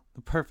Podcast Channel,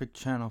 the perfect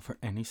channel for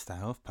any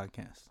style of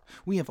podcast.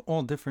 We have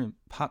all different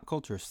pop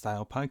culture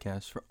style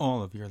podcasts for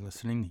all of your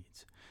listening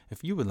needs.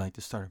 If you would like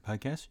to start a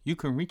podcast, you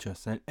can reach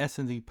us at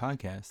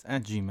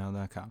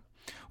sndpodcast@gmail.com.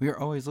 We are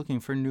always looking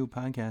for new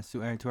podcasts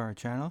to add to our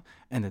channel,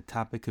 and the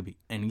topic could be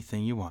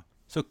anything you want.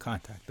 So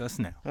contact us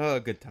now. Oh,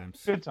 good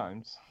times. Good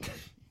times.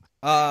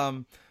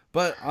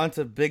 But on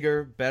to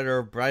bigger,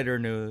 better, brighter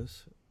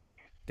news.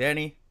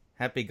 Danny,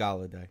 happy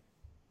Gala Day.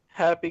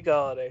 Happy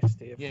Holiday,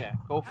 Steve. Yeah,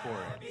 go for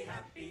it.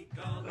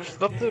 There's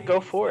nothing to go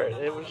for it.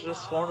 It was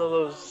just one of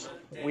those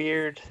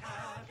weird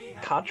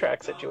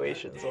contract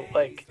situations of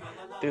like,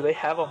 do they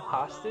have him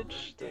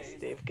hostage? Does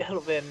Dave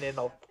Gettleman in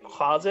a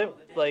closet?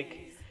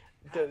 Like,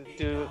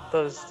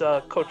 does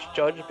Coach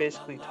Judge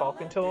basically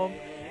talking to him,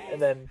 and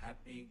then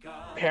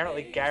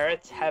apparently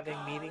Garrett's having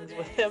meetings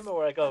with him?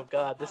 We're like, oh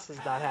god, this is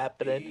not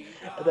happening.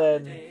 And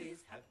then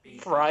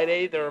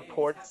Friday, the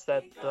reports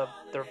that the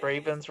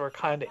Ravens were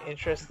kind of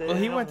interested. Well,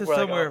 he in went to him. We're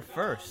somewhere like,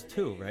 first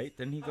too, right?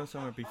 Didn't he go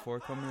somewhere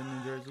before coming to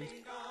New Jersey?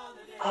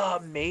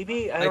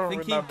 Maybe I don't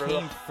think remember. he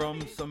came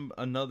from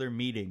another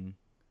meeting.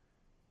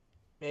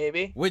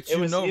 Maybe Which It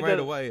you was know either- right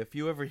away. If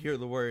you ever hear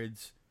the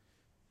words,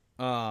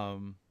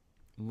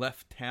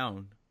 left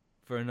town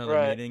for another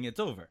Right. meeting, it's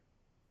over.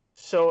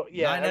 So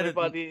yeah, 8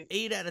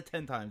 out of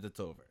 10 times it's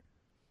over.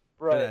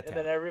 right, that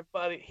and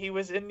then he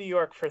was in New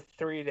York for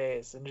 3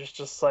 days, and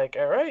just like,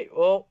 all right,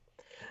 well,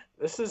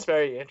 this is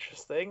very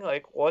interesting.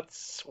 Like,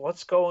 what's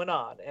going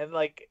on? And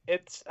like,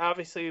 it's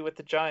obviously with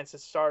the Giants, it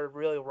started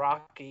really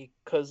rocky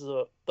because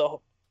the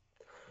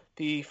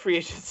free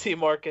agency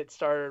market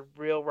started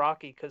real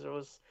rocky because it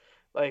was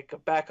like a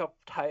backup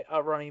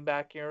running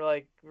back. You're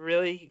like,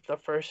 really? The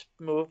first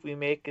move we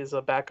make is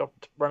a backup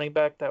running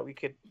back that we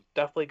could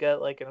definitely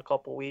get like in a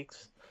couple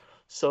weeks.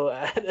 So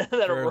and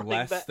then For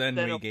less than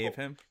we gave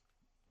him.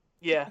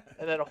 Yeah,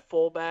 and then a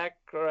fullback.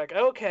 We're like,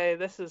 okay,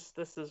 this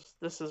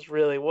is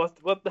really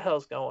what the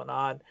hell's going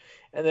on?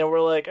 And then we're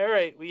like, all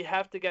right, we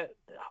have to get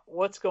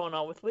what's going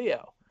on with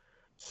Leo.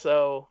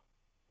 So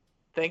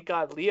thank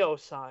God Leo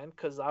signed,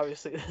 because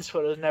obviously this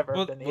would have never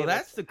been able. Well,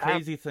 that's to the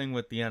crazy thing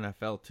with the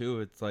NFL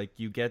too. It's like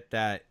you get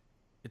that.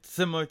 It's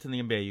similar to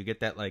the NBA. You get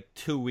that like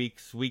 2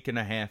 weeks, week and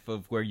a half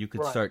of where you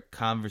could start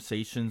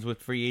conversations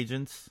with free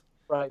agents.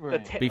 Right.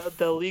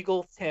 The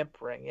legal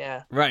tampering,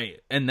 yeah. Right,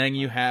 and then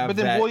you have. But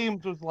then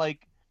Williams was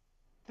like,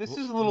 "This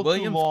is a little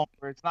too long,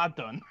 where it's not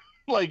done."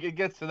 Like it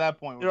gets to that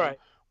point. Right.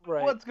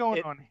 Right. What's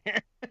going on here?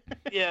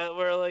 Yeah,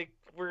 we're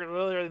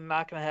literally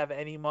not going to have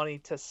any money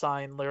to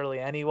sign literally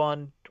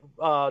anyone.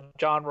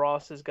 John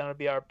Ross is going to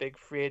be our big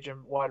free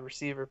agent wide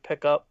receiver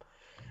pickup.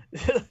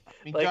 I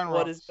mean, like, John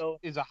what Ross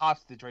is a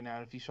hostage right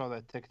now. If you saw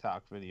that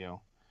TikTok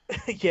video.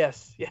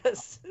 Yes.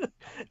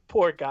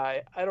 Poor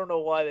guy. I don't know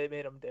why they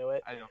made him do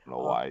it. I don't know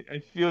why. I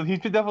feel he's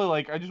definitely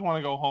like, I just want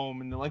to go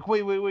home, and they're like,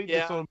 wait.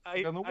 Yeah,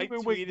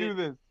 wait, do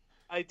this.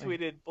 I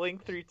tweeted,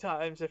 blink 3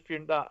 times if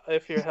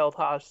you're held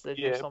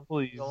hostage or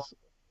something.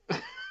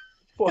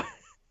 Please.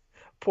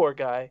 Poor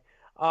guy.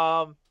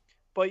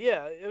 But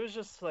yeah, it was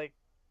just like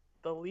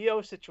the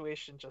Leo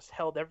situation just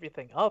held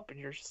everything up, and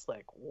you're just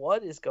like,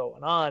 what is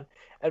going on?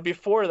 And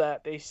before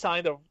that, they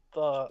signed a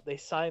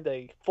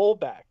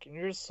fullback, and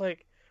you're just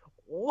like,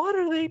 what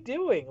are they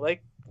doing?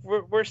 Like,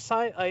 we're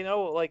signed. I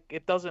know, like,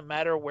 it doesn't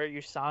matter where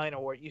you sign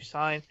or what you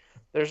sign.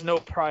 There's no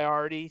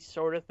priority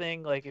sort of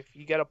thing. Like, if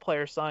you get a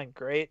player signed,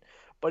 great.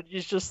 But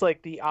it's just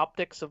like the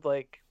optics of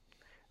like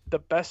the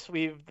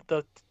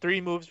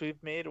 3 moves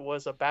we've made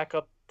was a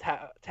backup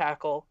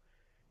tackle,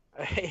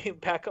 a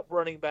backup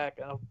running back,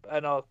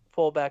 and a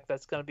fullback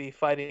that's going to be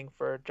fighting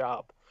for a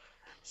job.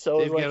 So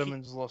Dave like,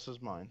 Gettleman's lost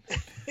his mind.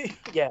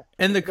 Yeah.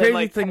 And the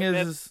crazy thing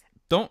is,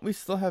 don't we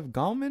still have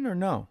Gallman or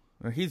no?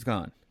 Or he's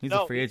gone. He's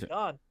a free agent. He's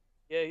gone.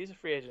 Yeah, he's a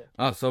free agent.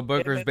 Oh, so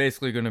Booker's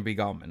basically going to be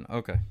Gallman.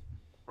 Okay.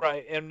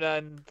 Right, and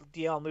then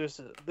Dion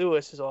Lewis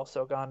is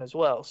also gone as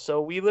well.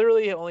 So we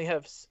literally only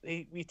have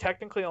we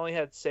technically only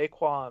had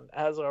Saquon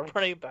as our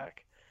running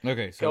back.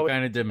 Okay, so it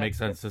kind of did make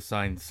sense to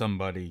sign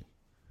somebody.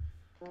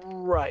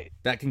 Right.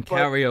 that can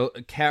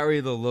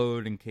carry the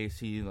load in case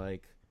he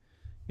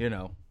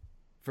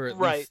for at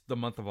least the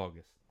month of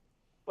August.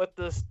 But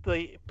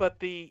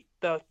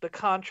the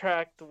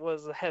contract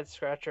was a head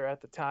scratcher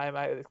at the time.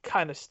 It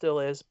kind of still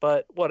is,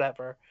 but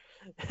whatever.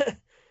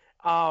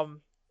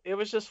 It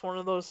was just one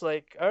of those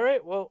like, all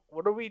right, well,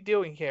 what are we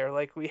doing here?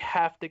 Like, we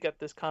have to get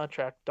this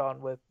contract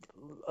done with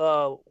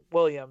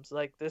Williams.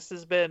 Like, this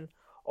has been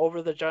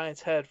over the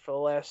Giants' head for the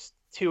last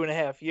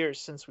 2.5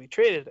 years since we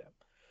traded him.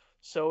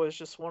 So it's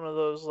just one of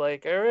those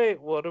like, all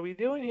right, what are we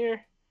doing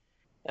here?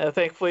 And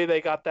thankfully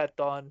they got that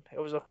done. It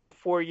was a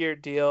 4-year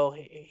deal.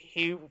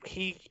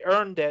 He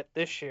earned it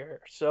this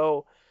year.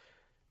 So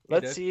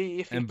let's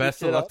see if he and best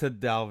keeps of it luck up. to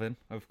Dalvin,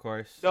 of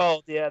course.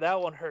 Oh yeah,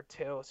 that one hurt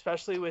too,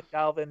 especially with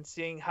Dalvin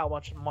seeing how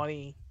much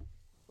money.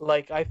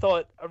 Like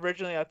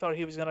originally I thought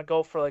he was gonna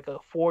go for like a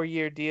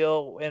 4-year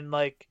deal and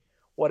like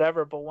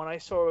whatever, but when I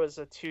saw it was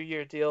a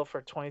 2-year deal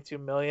for $22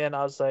 million,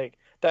 I was like,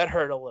 that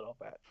hurt a little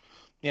bit.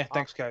 Yeah,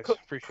 thanks guys,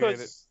 appreciate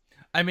it.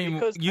 I mean,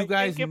 you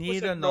guys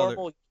need another.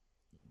 Normal...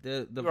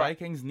 The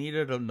Vikings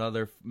needed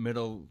another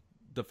middle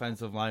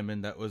defensive lineman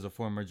that was a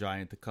former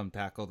Giant to come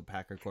tackle the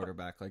Packer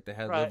quarterback. Like they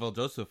had Linval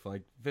Joseph for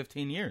like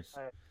 15 years.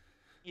 Right.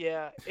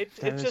 Yeah, it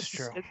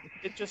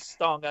just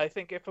stung. I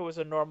think if it was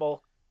a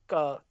normal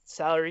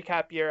salary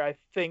cap year, I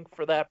think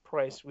for that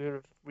price we would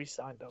have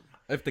re-signed him.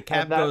 If the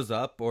cap goes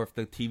up, or if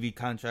the TV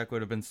contract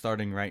would have been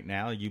starting right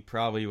now, you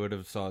probably would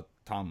have saw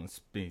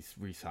Thomas be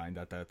re-signed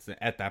at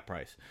that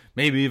price.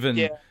 Maybe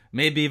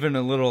even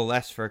a little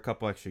less for a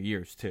couple extra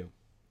years too.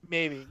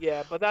 Maybe,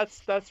 yeah, but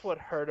that's what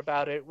hurt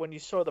about it. When you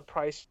saw the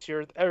price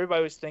here,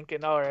 everybody was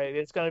thinking, all right,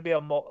 it's going to be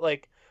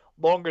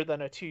longer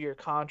than a 2-year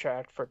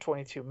contract for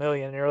 $22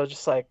 million. And you're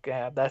just like,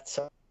 yeah, that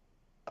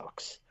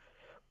sucks.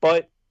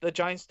 But the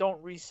Giants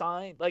don't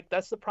re-sign. Like,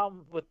 that's the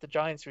problem with the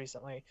Giants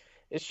recently.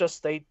 It's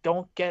just they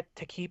don't get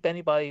to keep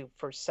anybody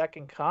for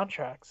second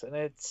contracts,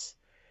 and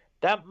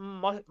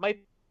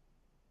might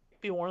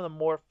be one of the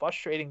more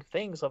frustrating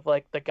things of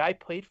like the guy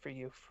played for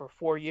you for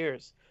 4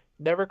 years,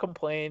 never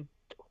complained,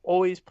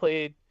 always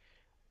played,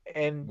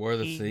 and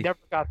he never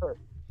got hurt.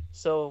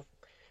 So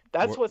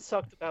that's what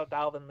sucked about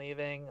Dalvin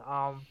leaving.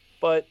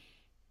 But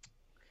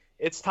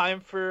it's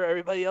time for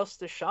everybody else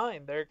to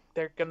shine.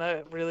 They're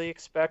gonna really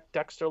expect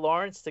Dexter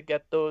Lawrence to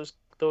get those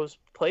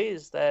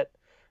plays that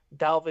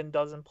Dalvin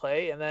doesn't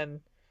play, and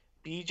then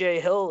BJ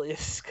Hill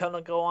is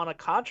gonna go on a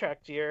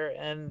contract year,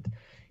 and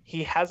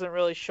he hasn't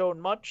really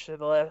shown much in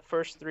the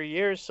first 3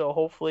 years. So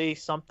hopefully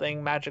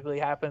something magically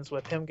happens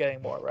with him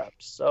getting more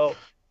reps. So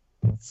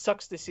it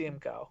sucks to see him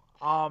go.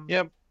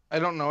 Yep. I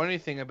don't know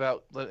anything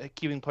about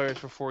keeping players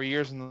for 4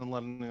 years and then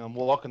letting them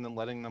walk, and then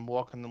letting them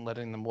walk, and then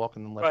letting them walk,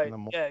 and then letting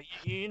them walk. Yeah,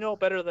 you know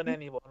better than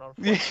anyone,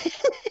 unfortunately.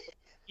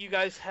 You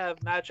guys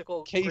have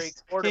magical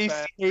great quarterbacks.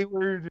 Case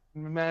Hayward,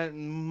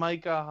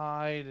 Micah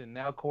Hyde, and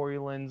now Corey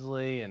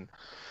Linsley, and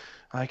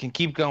I can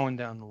keep going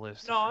down the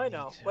list. No, I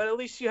know, but at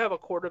least you have a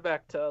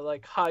quarterback to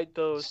like hide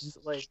those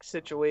like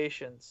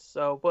situations.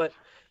 So, but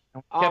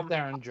kept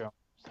Aaron Jones,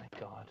 thank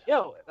God.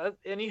 Yeah,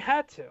 and you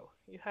had to.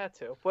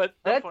 But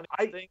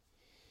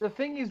the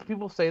thing is,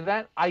 people say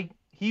that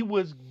he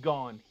was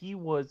gone. It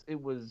was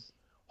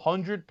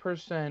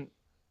 100%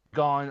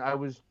 gone. I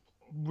was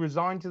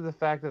resigned to the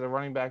fact that the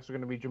running backs were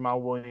going to be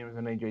Jamal Williams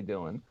and AJ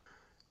Dillon.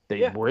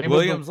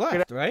 Williams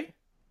left, right?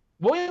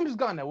 Williams is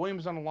gone now.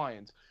 Williams is on the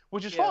Lions,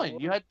 which is fine.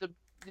 You had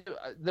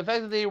the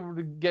fact that they were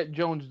to get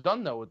Jones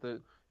done though.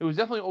 It was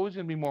definitely always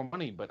going to be more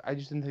money, but I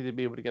just didn't think they'd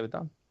be able to get it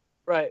done.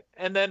 Right,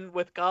 and then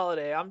with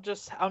Golladay, I'm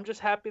just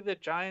happy the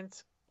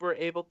Giants were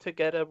able to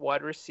get a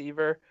wide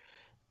receiver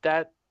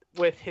that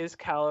with his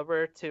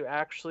caliber to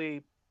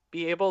actually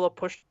be able to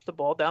push the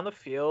ball down the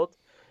field,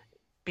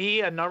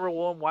 be a number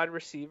one wide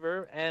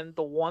receiver, and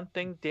the one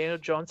thing Daniel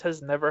Jones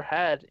has never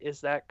had is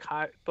that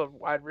kind of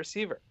wide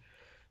receiver.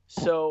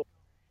 So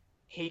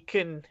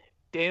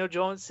Daniel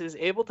Jones is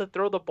able to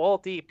throw the ball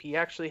deep. He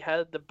actually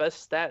had the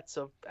best stats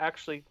of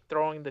actually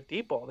throwing the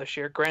deep ball this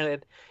year.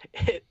 Granted,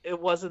 it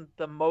wasn't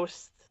the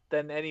most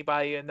than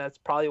anybody, and that's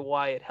probably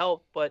why it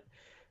helped, but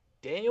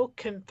Daniel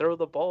can throw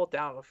the ball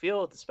down the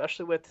field,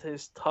 especially with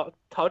his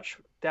touch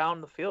down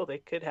the field.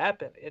 It could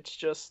happen. It's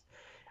just,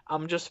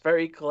 I'm just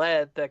very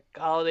glad that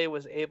Golladay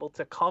was able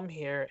to come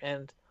here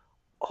and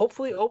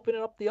hopefully open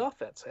up the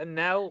offense. And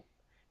now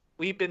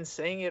we've been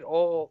saying it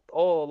all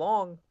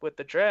along with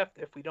the draft.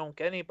 If we don't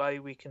get anybody,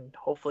 we can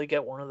hopefully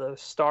get one of the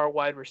star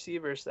wide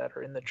receivers that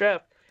are in the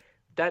draft.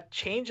 That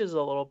changes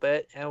a little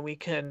bit, and we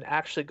can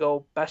actually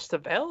go best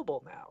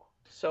available now.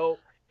 So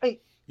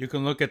you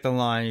can look at the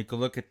line, you can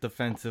look at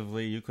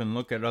defensively, you can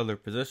look at other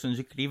positions,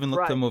 you could even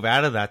look to move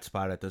out of that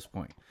spot at this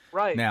point.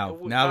 Right. Now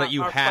that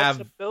you have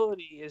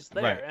flexibility is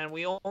there, and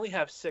we only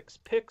have 6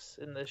 picks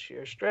in this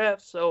year's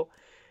draft. So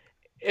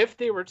if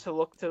they were to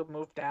look to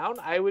move down,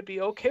 I would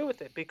be okay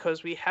with it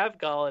because we have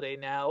Golladay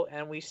now,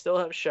 and we still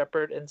have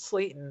Shepard and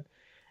Slayton,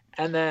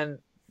 and then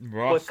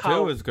Ross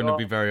too is going to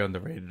be very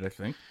underrated, I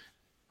think.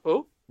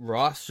 Who?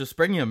 Ross, just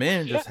bringing him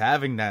in, just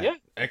having that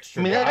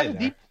extra guy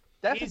there.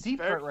 That's a deep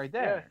threat right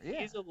there.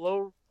 Yeah. He's a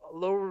low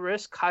low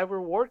risk, high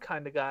reward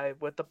kind of guy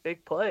with a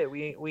big play.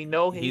 We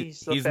know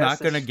he's not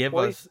going to give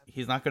poison. us.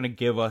 He's not going to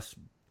give us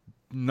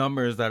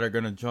numbers that are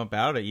going to jump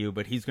out at you,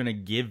 but he's going to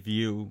give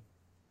you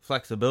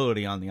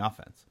flexibility on the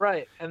offense.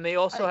 Right, and they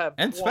also have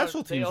and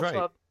special teams,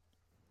 right?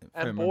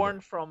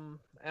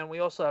 And we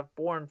also have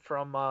Bourne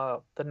from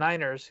the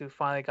Niners, who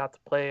finally got to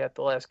play at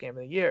the last game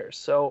of the year.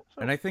 So,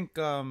 and I think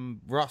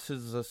Ross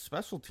is a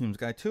special teams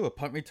guy too, a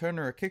punt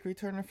returner, a kick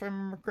returner, if I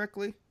remember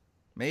correctly.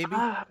 Maybe.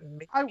 I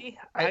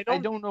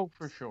don't know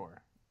for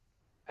sure.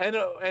 I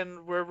know,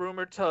 and we're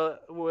rumored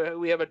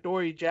we have a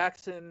Dory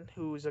Jackson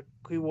who was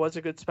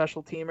a good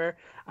special teamer.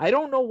 I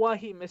don't know why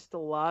he missed a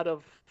lot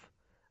of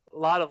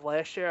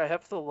last year. I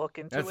have to look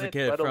into That's it. That's the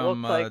kid but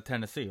from like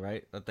Tennessee,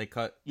 right? That they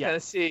cut.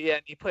 Tennessee, yeah.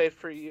 And he played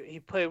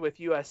with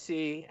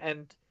USC,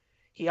 and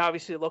he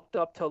obviously looked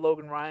up to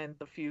Logan Ryan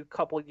the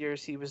couple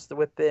years he was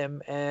with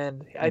them,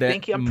 and I'm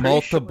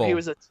pretty sure he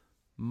was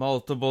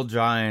multiple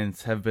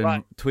Giants have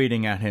been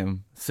tweeting at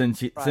him since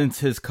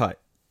his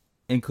cut,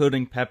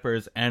 including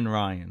Peppers and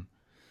Ryan.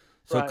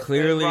 So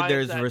clearly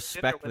there's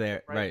respect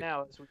there right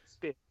now as we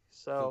speak.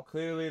 So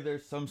clearly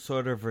there's some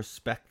sort of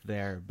respect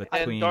there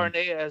between. And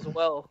Darnay as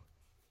well.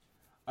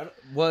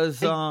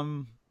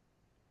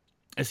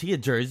 Is he a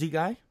Jersey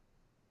guy?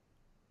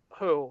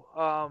 Who?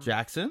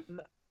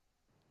 Jackson?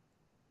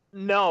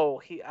 No,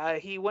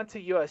 he went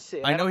to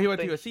USC. I know he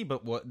went to USC,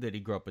 but what did he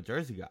grow up a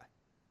Jersey guy?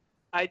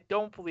 I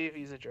don't believe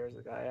he's a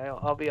Jersey guy.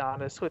 I'll be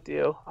honest with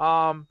you.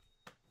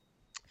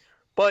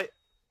 But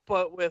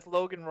with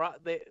Logan,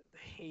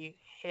 he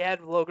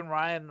had Logan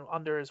Ryan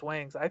under his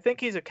wings. I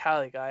think he's a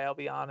Cali guy. I'll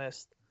be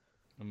honest.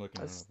 I'm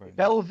looking at it right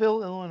now.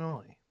 Belleville,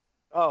 Illinois.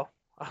 Oh,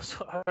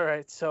 all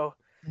right. So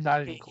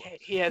not even close.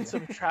 He had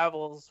some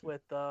travels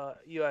with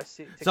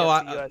USC.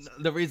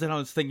 The reason I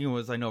was thinking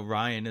was I know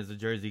Ryan is a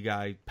Jersey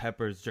guy,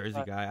 Pepper's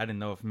Jersey guy. I didn't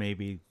know if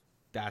maybe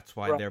that's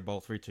why they're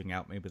both reaching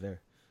out. Maybe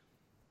they're,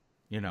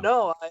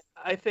 No,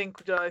 I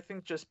think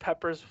just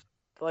Pepper's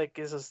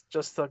is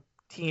just a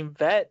team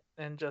vet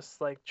and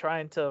just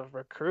trying to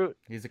recruit.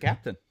 He's a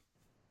captain.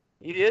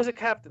 He is a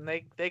captain.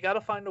 They got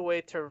to find a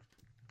way to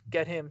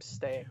get him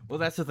staying. Well,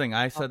 that's the thing.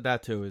 I said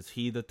that too. Is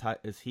he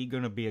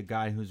going to be a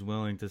guy who's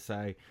willing to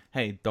say,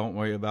 "Hey, don't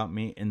worry about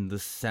me. In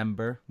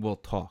December, we'll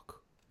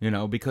talk."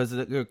 Because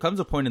there comes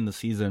a point in the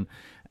season,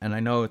 and I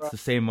know it's the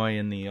same way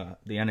in the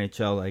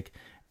NHL. Like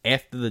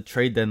after the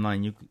trade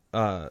deadline,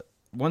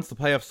 once the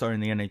playoffs start in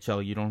the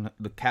NHL,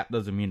 the cap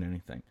doesn't mean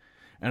anything.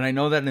 And I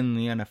know that in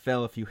the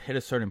NFL, if you hit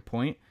a certain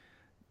point,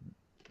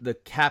 the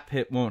cap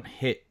hit won't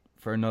hit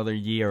for another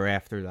year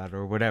after that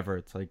or whatever.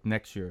 It's like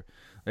next year.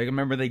 Like I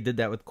remember they did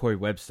that with Corey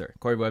Webster.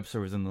 Corey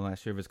Webster was in the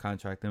last year of his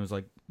contract, and it was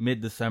like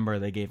mid-December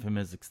they gave him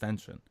his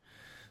extension.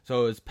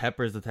 So is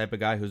Peppers the type of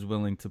guy who's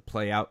willing to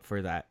play out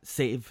for that,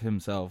 save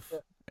himself,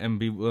 and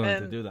be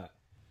willing to do that?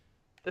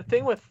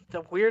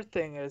 The weird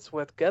thing is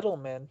with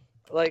Gettleman,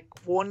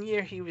 one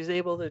year he was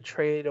able to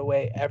trade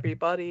away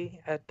everybody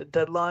at the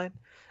deadline,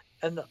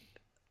 and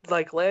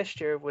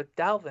last year with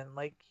Dalvin,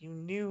 you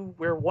knew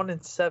we're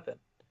 1-7.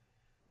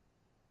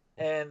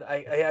 And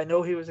I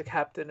know he was a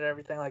captain and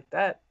everything like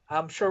that.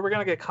 I'm sure we're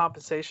going to get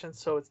compensation,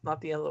 so it's not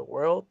the end of the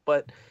world.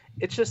 But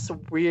it's just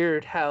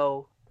weird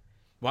how...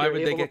 Why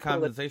would they get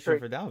compensation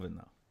for Dalvin,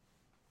 though?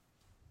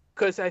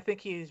 Because I think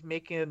he's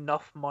making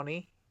enough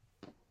money.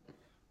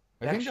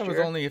 I think that was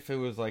only if it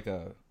was like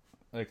a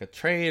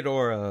trade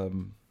or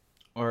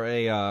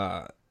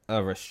a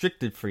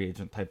restricted free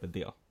agent type of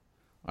deal.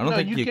 I don't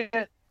think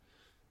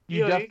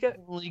you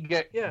definitely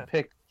get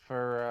picked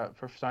for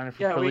signing for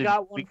Philly. We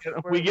got one.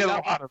 We get a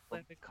lot of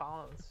Landon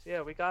Collins.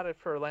 Yeah, we got it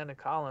for Landon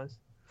Collins.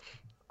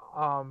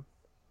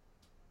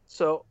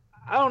 So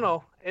I don't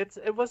know.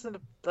 It wasn't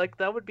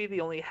that would be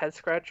the only head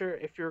scratcher.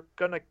 If you're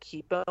gonna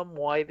keep him,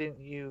 why didn't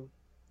you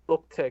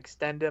look to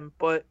extend him?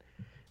 But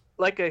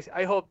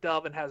I hope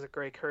Dalvin has a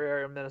great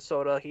career in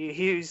Minnesota.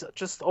 He's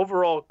just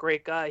overall a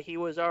great guy. He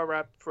was our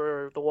rep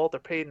for the Walter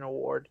Payton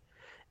Award,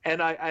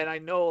 and I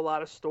know a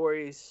lot of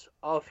stories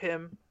of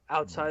him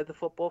outside the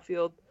football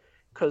field,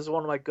 because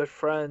one of my good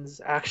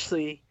friends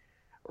actually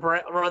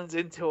runs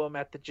into him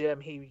at the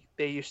gym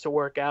they used to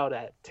work out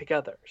at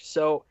together.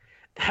 So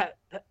that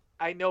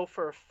I know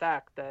for a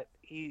fact that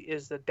he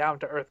is a down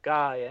to earth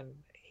guy,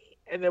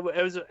 and it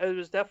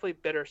was definitely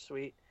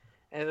bittersweet,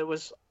 and it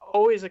was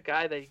always a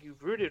guy that you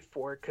rooted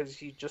for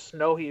because you just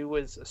know he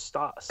was a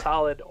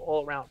solid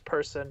all around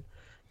person,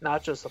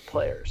 not just a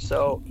player.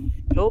 So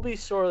he'll be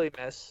sorely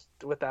missed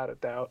without a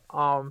doubt.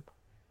 I'm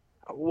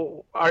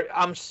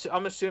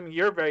assuming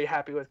you're very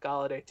happy with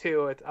Golladay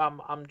too.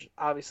 I'm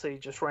obviously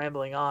just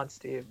rambling on,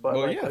 Steve. But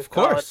of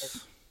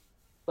course.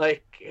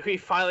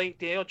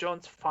 Daniel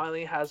Jones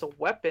finally has a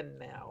weapon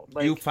now.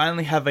 You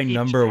finally have a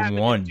number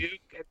one.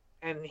 Duke,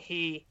 and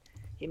he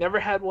never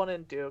had one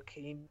in Duke.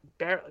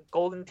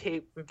 Golden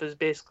Tate was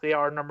basically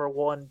our number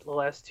one the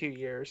last 2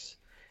 years,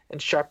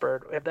 and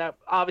Shepard. That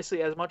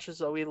obviously, as much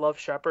as we love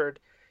Shepard,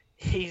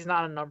 he's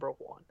not a number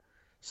one.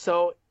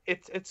 So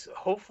it's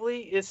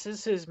hopefully this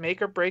is his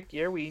make or break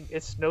year.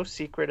 It's no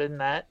secret in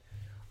that.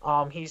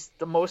 He's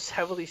the most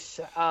heavily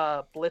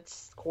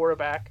blitzed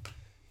quarterback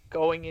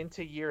going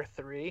into year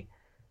 3.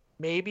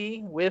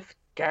 Maybe with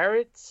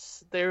Garrett,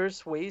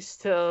 there's ways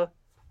to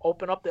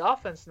open up the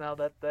offense now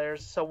that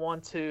there's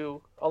someone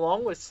to,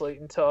 along with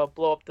Slayton, to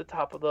blow up the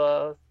top of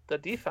the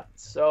defense.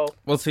 So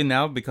Well, see,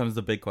 now it becomes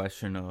the big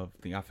question of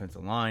the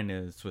offensive line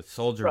is with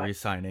Soldier Right.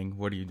 re-signing,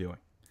 what are you doing?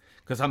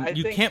 Because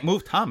you think- can't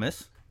move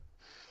Thomas.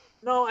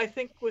 No, I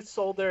think with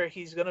Solder,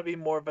 he's going to be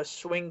more of a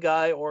swing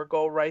guy or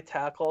go right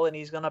tackle, and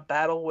he's going to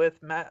battle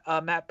with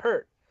Matt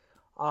Pert.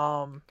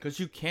 Because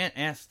you can't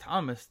ask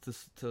Thomas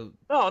to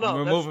No,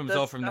 remove that's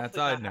himself from that definitely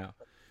side not now.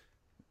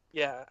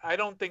 Yeah, I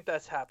don't think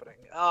that's happening.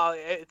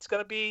 It's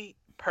going to be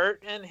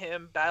Pert and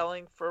him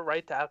battling for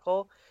right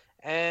tackle,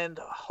 and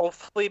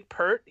hopefully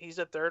Pert, he's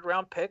a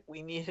 3rd-round pick.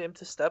 We need him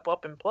to step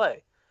up and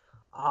play.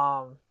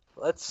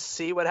 Let's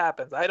see what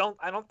happens.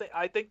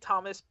 I think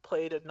Thomas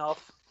played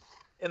enough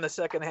in the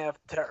second half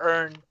to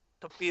earn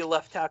to be a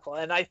left tackle,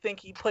 and I think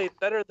he played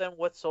better than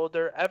what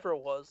Solder ever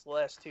was the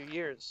last 2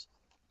 years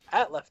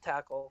at left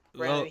tackle.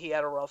 Granted, Well- he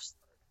had a rough start.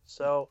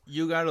 So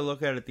You got to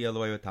look at it the other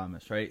way with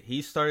Thomas, right?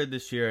 He started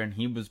this year and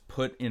he was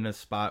put in a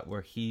spot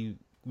where he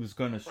was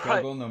going to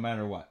struggle no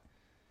matter what.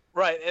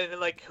 right, and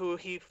like who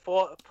he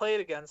played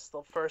against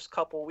the first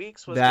couple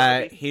weeks was That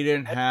gonna be- he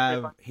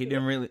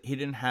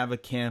didn't have a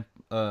camp,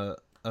 a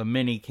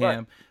mini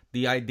camp.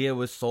 The idea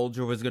was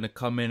Soldier was going to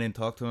come in and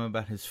talk to him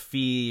about his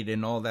feed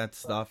and all that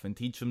stuff and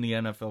teach him the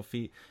NFL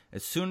feed.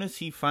 As soon as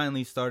he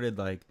finally started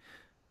like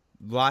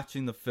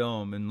watching the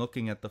film and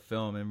looking at the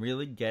film and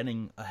really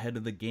getting ahead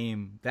of the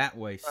game that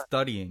way,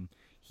 studying,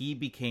 he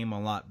became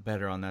a lot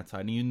better on that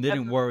side. And you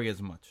didn't worry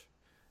as much.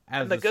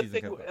 As And the good season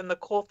thing, kept going. and the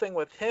cool thing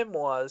with him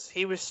was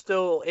he was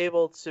still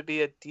able to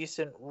be a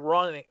decent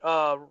run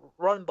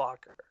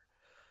blocker.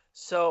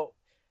 So,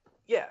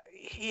 yeah,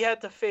 he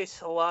had to face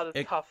a lot of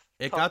tough.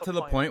 It tough got to the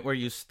opponents. point where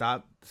you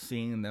stopped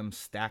seeing them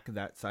stack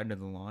that side of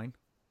the line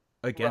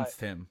against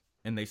him,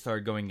 and they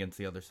started going against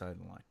the other side of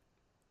the line.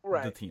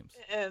 right? The teams.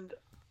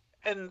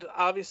 And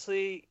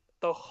obviously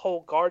the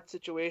whole guard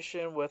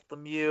situation with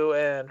Lemieux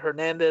and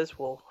Hernandez.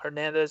 Will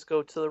Hernandez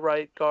go to the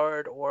right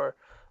guard or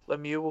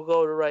Lemieux will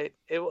go to right?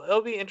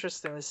 It'll be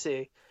interesting to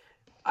see.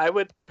 I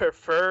would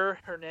prefer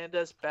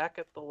Hernandez back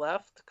at the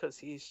left because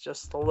he's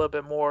just a little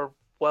bit more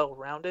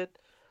well-rounded.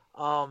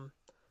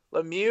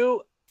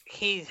 Lemieux,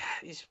 he's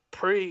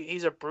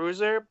a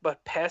bruiser,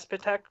 but pass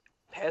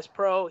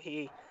pro,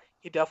 he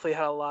definitely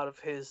had a lot of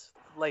his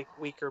like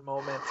weaker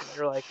moments, and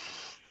you're like,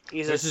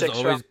 he's a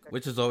 6-round pick.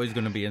 Which is always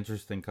going to be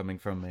interesting coming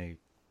from a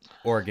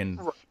Oregon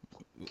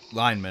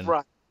lineman.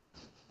 Right.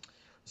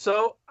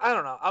 So I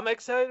don't know. I'm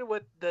excited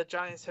what the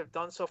Giants have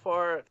done so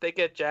far. If they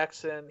get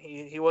Jackson,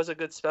 he was a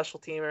good special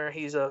teamer.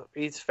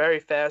 He's very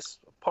fast,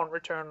 punt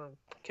return,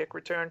 kick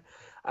return.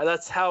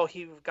 That's how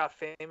he got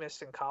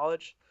famous in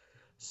college.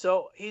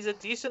 So he's a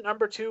decent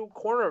number 2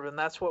 corner, and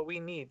that's what we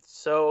need.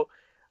 So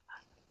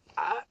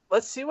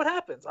let's see what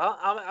happens.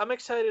 I'm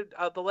excited.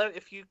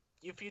 If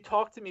you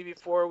talked to me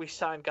before we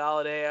signed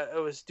Galladay, it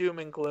was doom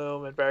and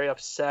gloom and very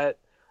upset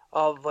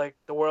of like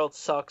the world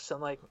sucks and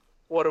like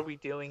what are we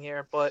doing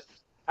here? But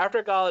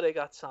after Galladay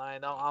got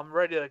signed, I'm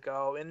ready to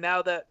go. And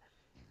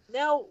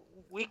now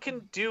we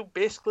can do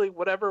basically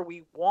whatever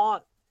we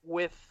want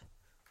with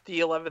the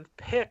 11th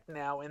pick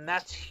now, and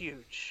that's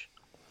huge.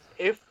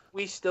 If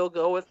we still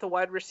go with the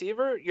wide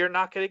receiver, you're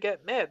not going to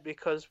get mad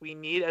because we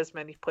need as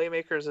many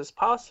playmakers as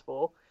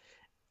possible.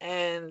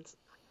 And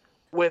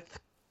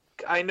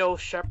I know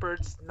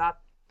Shepard's not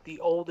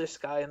the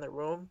oldest guy in the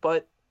room,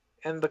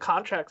 and the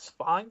contract's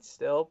fine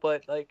still,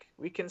 but like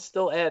we can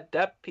still add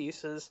depth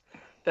pieces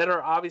that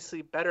are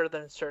obviously better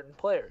than certain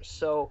players.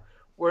 So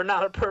we're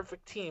not a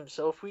perfect team.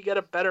 So if we get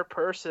a better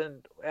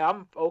person,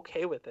 I'm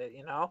okay with it,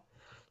 you know?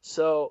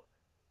 So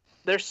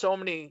there's so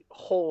many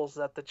holes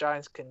that the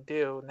Giants can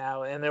do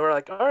now. And they were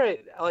like, all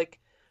right, like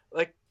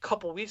a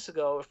couple weeks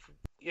ago,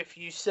 if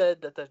you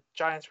said that the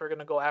Giants were going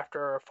to go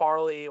after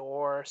Farley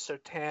or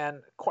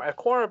Surtain at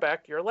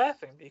cornerback, you're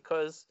laughing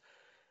because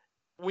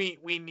we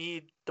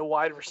need the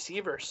wide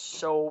receiver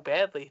so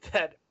badly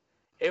that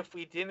if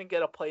we didn't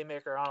get a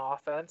playmaker on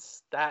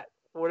offense, that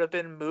would have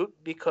been moot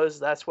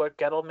because that's what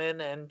Gettleman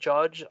and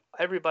Judge,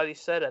 everybody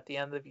said at the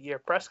end of the year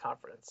press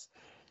conference.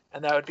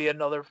 And that would be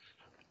another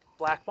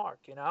black mark,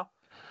 you know?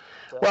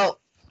 So, Well,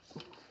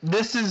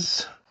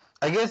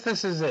 I guess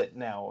this is it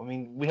now. I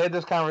mean, we had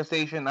this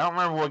conversation. I don't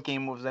remember what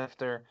game it was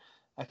after.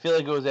 I feel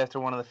like it was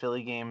after one of the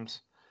Philly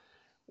games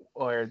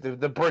or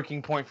the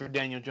breaking point for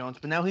Daniel Jones.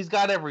 But now he's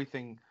got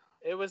everything.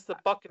 it was the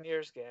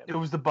Buccaneers game. It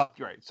was the Buck,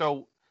 right?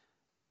 So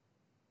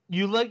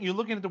you're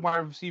looking at the wide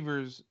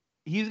receivers.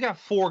 He's got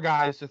 4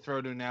 guys to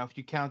throw to now if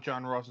you count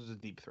John Ross as a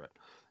deep threat.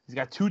 He's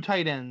got 2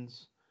 tight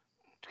ends.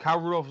 Kyle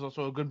Rudolph is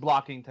also a good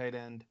blocking tight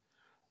end.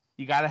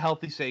 You got a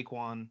healthy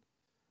Saquon.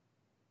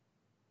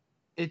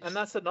 And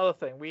that's another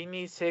thing. We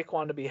need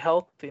Saquon to be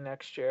healthy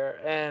next year,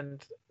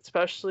 and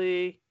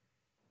especially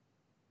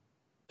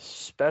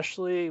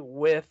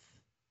with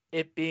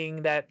it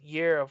being that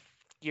year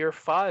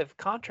 5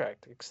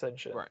 contract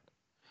extension. Right.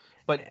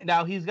 But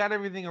now he's got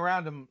everything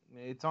around him.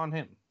 It's on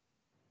him.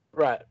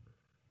 Right.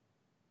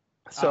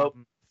 So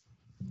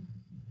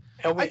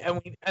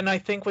Um, and I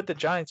think with the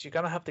Giants, you're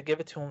gonna have to give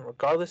it to him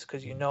regardless,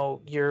 because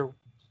year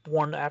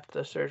one after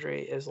the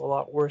surgery is a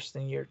lot worse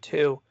than year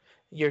two.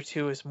 Year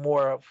two is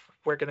more of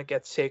we're gonna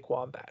get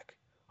Saquon back,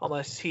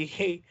 unless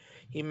he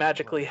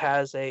magically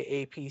has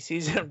a AP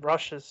season,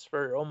 rushes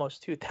for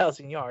almost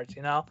 2,000 yards.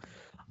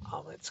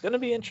 It's gonna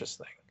be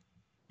interesting.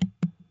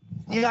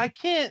 yeah, I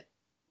can't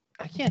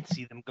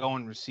see them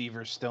going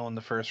receivers still in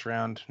the first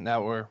round.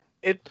 Now we're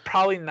It's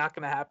probably not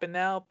going to happen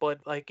now, but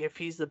like if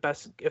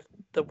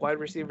the wide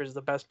receiver is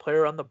the best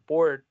player on the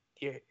board,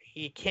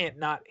 he can't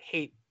not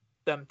hate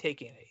them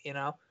taking it,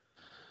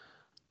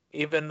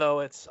 even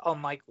though it's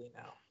unlikely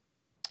now.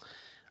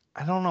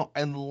 I don't know.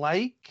 I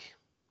like.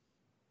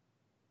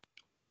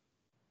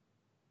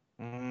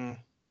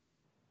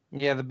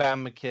 Yeah, the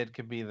Bama kid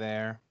could be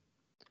there.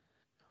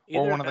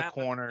 Or one of the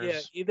corners.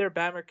 Yeah, either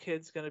Bama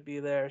kid's going to be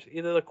there,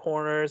 either the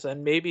corners,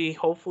 and maybe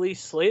hopefully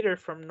Slater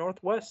from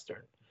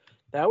Northwestern.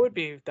 That would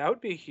be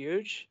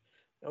huge.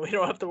 And we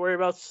don't have to worry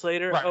about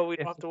Slater. Right. Oh, we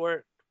don't have to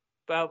worry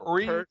about Or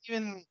Kurt.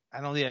 even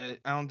I don't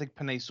think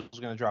Penei Sewell's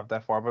going to drop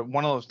that far, but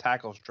one of those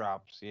tackles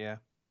drops. Yeah.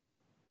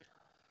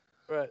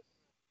 Right.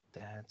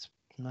 That's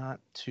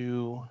not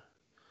too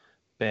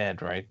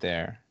bad right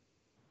there.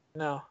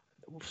 No.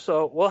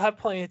 So we'll have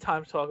plenty of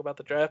time to talk about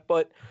the draft,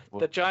 but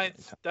the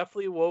Giants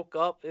definitely woke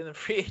up in the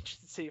free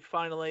agency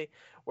finally.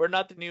 We're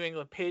not the New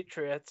England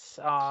Patriots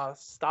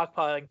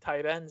stockpiling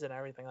tight ends and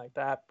everything like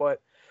that, but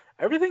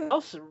everything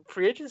else,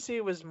 free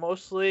agency was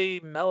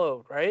mostly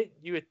mellowed, right?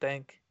 You would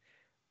think,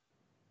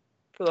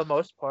 for the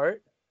most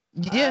part.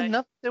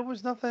 Yeah, there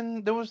was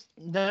nothing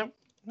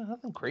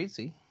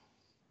crazy.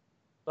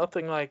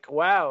 Nothing like,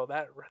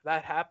 wow,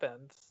 that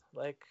happened.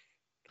 Like,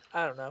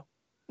 I don't know.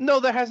 No,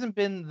 there hasn't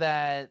been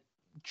that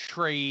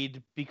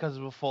trade because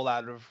of a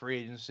fallout of free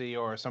agency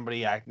or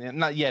somebody acting.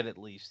 Not yet, at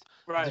least.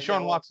 Right.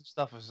 Deshaun Watson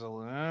stuff is a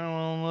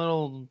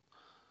little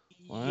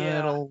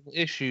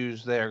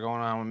issues there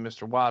going on with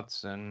Mr.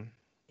 Watson.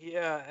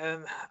 Yeah,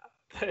 and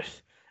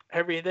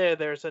every day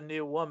there's a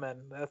new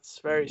woman. That's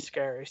very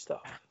scary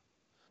stuff.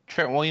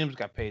 Trent Williams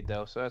got paid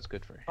though, so that's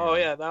good for him. Oh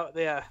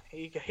yeah,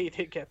 he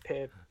did get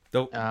paid.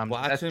 Though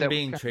Watson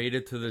being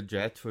traded to the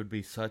Jets would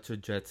be such a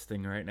Jets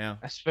thing right now.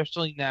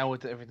 Especially now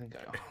with everything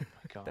going on. Oh my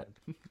god.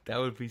 That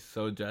would be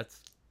so Jets.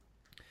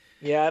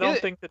 Yeah, I don't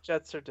think the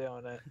Jets are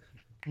doing it.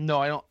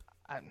 No, I don't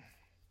know.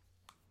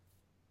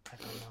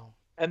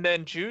 And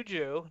then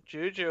Juju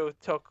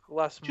took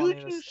less money.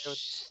 Juju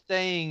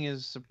staying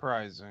is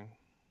surprising.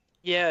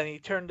 Yeah, and he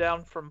turned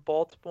down from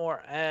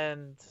Baltimore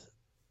and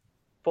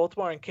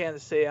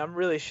Kansas City. I'm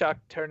really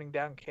shocked turning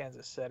down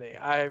Kansas City.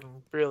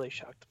 I'm really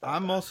shocked about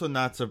I'm that. also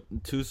not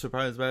too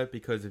surprised by it,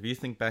 because if you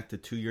think back to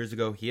 2 years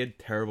ago, he had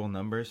terrible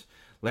numbers.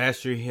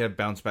 Last year, he had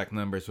bounce back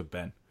numbers with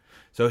Ben.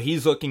 So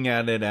he's looking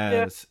at it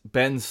as,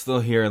 Ben's still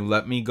here.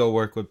 Let me go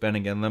work with Ben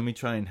again. Let me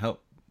try and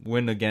help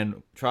win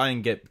again. Try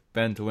and get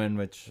Ben to win,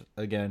 which,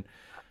 again,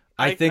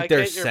 I think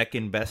they're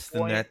second best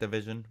in that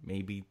division.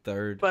 Maybe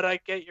third. But I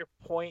get your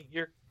point.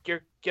 You're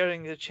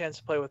getting the chance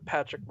to play with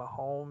Patrick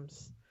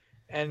Mahomes.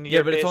 And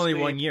yeah, but it's only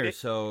 1 year,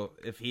 so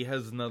if he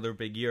has another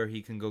big year,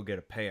 he can go get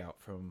a payout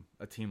from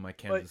a team like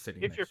Kansas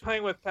City. If you're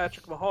playing with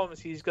Patrick Mahomes,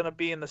 he's going to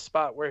be in the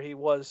spot where he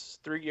was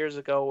 3 years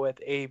ago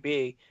with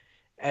AB,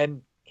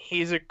 and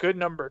he's a good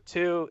number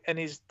 2, and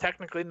he's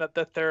technically not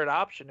the third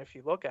option if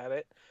you look at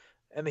it.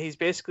 And he's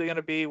basically going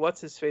to be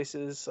what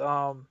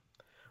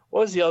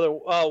was the other?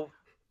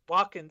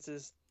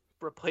 Watkins'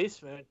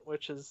 replacement,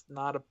 which is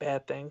not a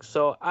bad thing.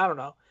 So I don't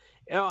know.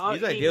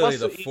 He's ideally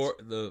if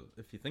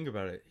you think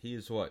about it,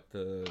 he's would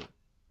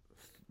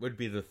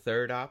be the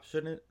third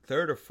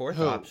or fourth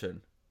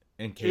option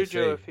in KC.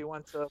 Juju, if he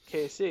went to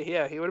KC,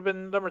 yeah, he would have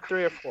been number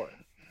 3 or 4.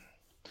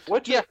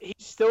 He's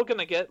still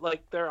gonna get,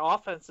 like, their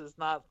offense is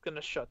not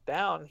gonna shut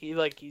down.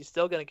 He's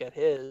still gonna get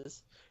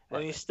his,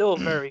 and he's still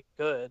very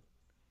good.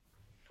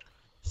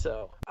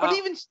 So, but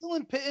even still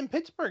in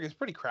Pittsburgh, it's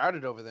pretty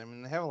crowded over there. I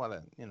mean, they have a lot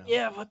of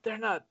Yeah, but they're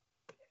not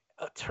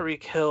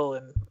Tariq Hill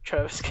and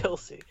Travis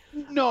Kelce.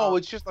 No,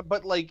 it's just,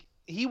 but like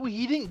he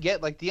didn't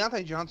get, like,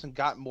 Deontay Johnson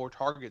got more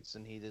targets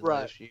than he did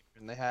last year,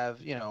 and they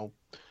have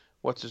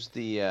what's this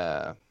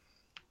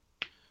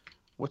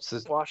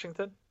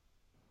Washington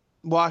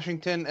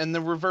and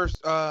the reverse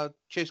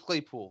Chase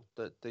Claypool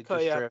that they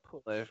just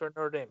drafted for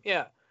Notre Dame.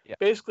 Yeah,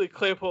 basically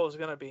Claypool is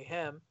gonna be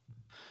him.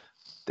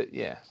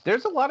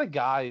 There's a lot of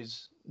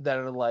guys that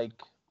are like,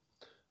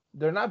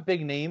 they're not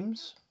big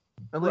names,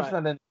 at least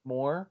not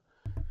anymore.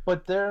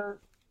 But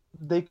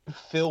they can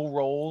fill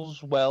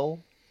roles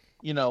well,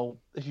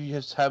 if you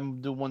just have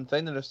them do one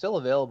thing, then they're still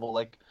available.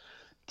 Like,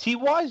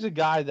 T.Y. is a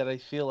guy that I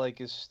feel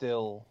like is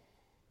still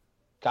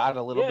got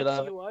a little bit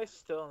of. Yeah, T.Y.'s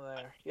still in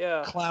there.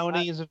 Yeah.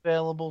 Clowney is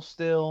available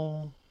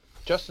still.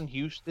 Justin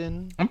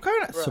Houston. I'm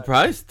kind of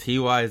surprised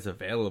T.Y. is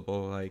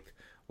available. Like,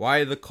 why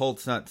are the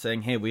Colts not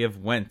saying, "Hey, we have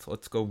Wentz.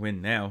 Let's go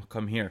win now.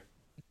 Come here."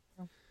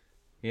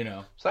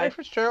 Cy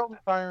Fitzgerald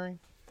firing.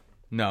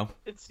 No.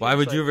 Why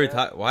would you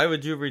retire? Why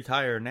would you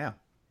retire now?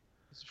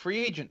 He's a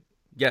free agent.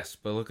 Yes,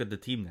 but look at the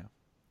team now.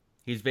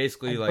 He's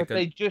basically like but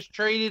they just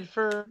traded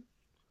for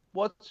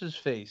what's his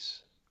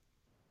face?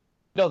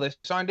 No, they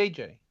signed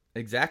AJ.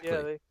 Exactly.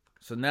 Yeah,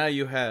 So now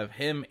you have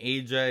him,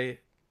 AJ,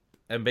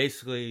 and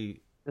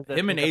basically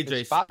him and Pick up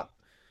his AJ. spot.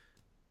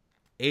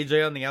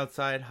 AJ on the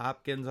outside,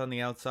 Hopkins on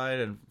the outside,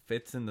 and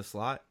Fitz in the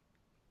slot.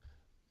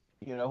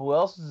 You know who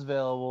else is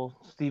available?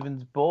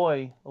 Steven's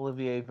boy,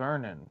 Olivier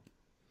Vernon.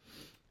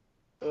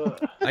 ugh.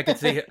 I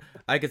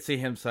could see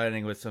him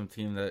signing with some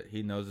team that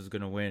he knows is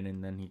going to win,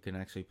 and then he can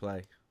actually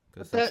play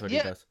because that's what he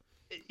does.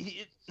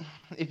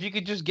 If you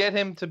could just get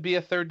him to be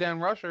a third down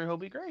rusher, he'll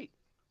be great.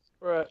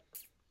 Right.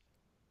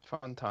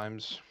 Fun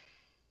times.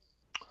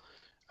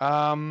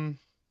 Do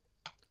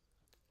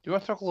you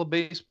want to talk a little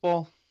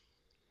baseball?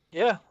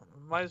 Yeah,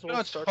 might as You well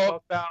want to start talk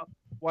talking. about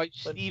why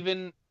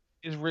Steven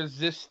is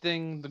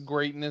resisting the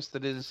greatness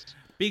that is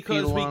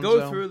Because Pete we Alonso.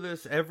 go through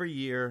this every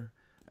year,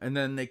 and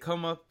then they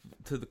come up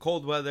to the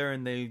cold weather,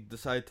 and they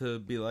decide to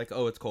be like,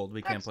 "Oh, it's cold.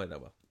 We can't play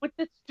that well." But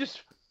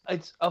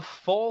it's a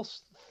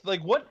false.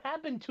 Like, what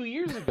happened 2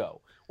 years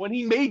ago when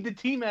he made the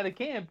team out of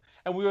camp,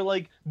 and we were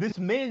like, this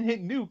man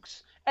hit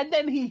nukes, and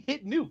then he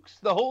hit nukes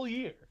the whole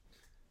year.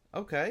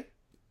 Okay.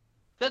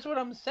 That's what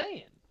I'm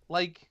saying.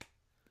 Like,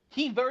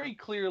 he very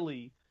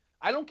clearly.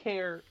 I don't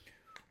care.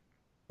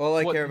 All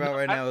I What- care about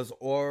right I- now is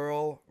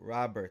Oral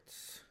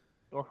Roberts.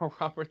 Or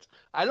Roberts.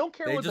 I don't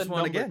care They what just the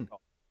won numbers again. are.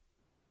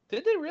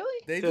 Did they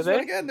really? They Did just they?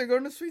 won again. They're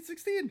going to Sweet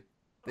 16.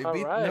 They All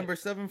beat right. number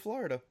 7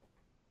 Florida.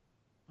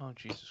 Oh,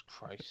 Jesus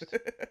Christ.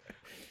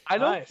 I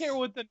don't Nice. care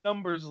what the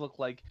numbers look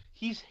like.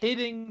 He's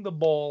hitting the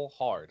ball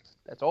hard.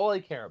 That's all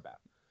I care about.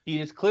 He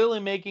is clearly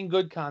making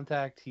good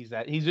contact. He's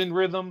in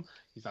rhythm.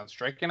 He's not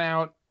striking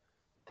out.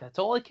 That's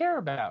all I care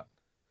about.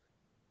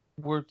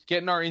 We're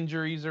getting our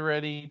injuries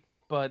already,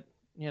 but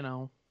you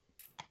know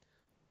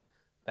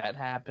that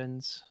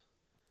happens.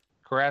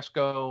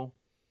 Carrasco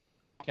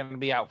going to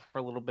be out for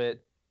a little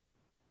bit.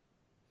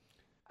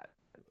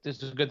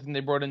 This is a good thing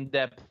they brought in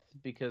depth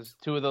because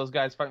two of those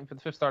guys fighting for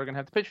the fifth start are going to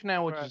have to pitch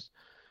now, which Right. is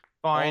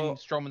fine. Oh.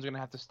 Stroman's going to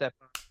have to step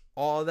up.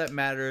 All that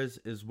matters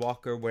is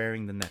Walker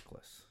wearing the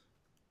necklace.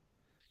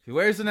 If he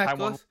wears the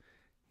necklace,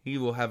 he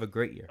will have a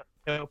great year.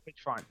 He'll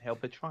pitch fine.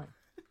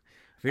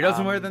 If he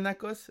doesn't wear Um, the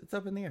necklace, it's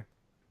up in the air.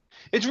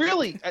 It's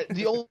really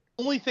the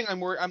only thing I'm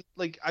worried. I'm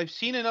like, I've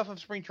seen enough of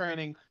spring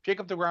training.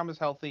 Jacob deGrom is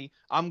healthy.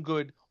 I'm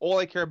good. All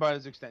I care about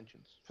is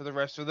extensions for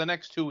the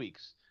next 2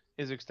 weeks.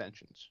 Is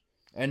extensions.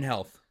 And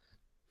health.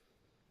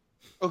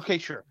 Okay,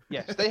 sure.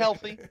 Yeah, stay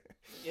healthy.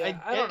 Yeah,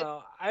 I don't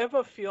know. I have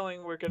a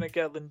feeling we're gonna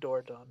get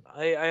Lindor done.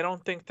 I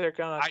don't think they're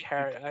gonna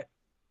carry.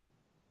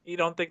 You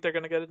don't think they're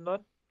gonna get it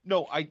done?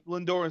 No,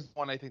 Lindor is the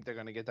one I think they're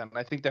going to get done.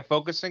 I think they're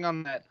focusing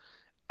on that.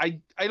 I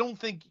don't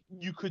think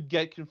you could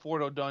get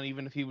Conforto done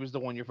even if he was the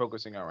one you're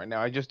focusing on right now.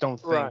 I just don't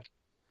think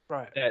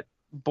Right. that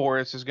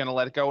Boris is going to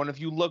let it go. And if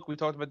you look, we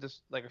talked about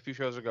this like a few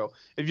shows ago.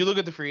 If you look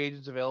at the free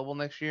agents available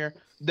next year,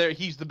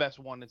 he's the best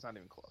one. It's not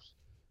even close.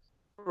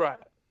 Right.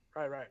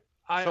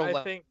 I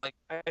So, think like-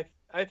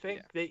 I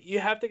think that you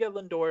have to get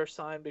Lindor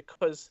signed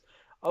because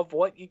of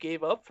what you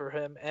gave up for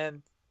him,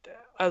 and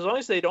as long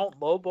as they don't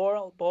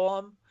lowball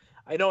him.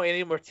 I know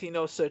Andy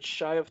Martino said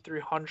shy of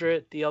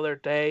 300 the other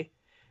day,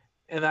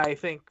 and I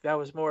think that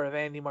was more of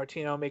Andy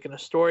Martino making a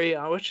story,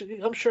 which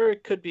I'm sure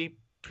it could be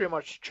pretty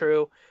much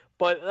true.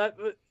 But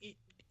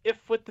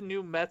if with the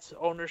new Mets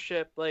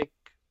ownership, like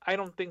I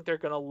don't think they're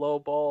gonna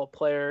lowball a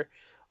player.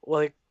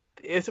 Like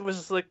it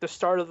was like the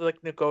start of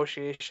like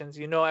negotiations.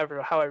 You know,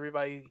 how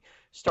everybody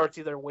starts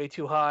either way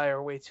too high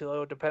or way too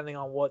low, depending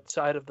on what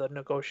side of the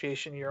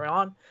negotiation you're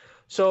on.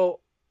 So.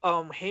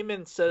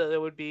 Heyman said that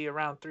it would be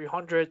around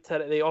 300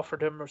 today. They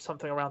offered him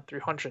something around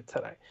 300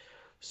 today.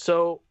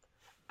 So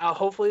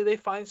hopefully they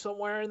find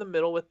somewhere in the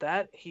middle with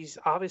that. He's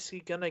obviously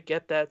going to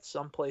get that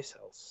someplace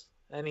else.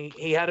 And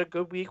he had a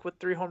good week with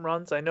 3 home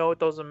runs. I know it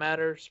doesn't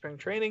matter spring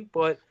training,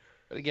 but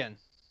again,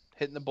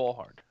 hitting the ball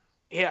hard.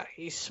 yeah,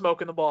 he's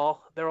smoking the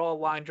ball. They're all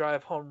line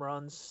drive home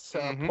runs,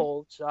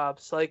 pull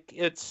jobs. Like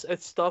it's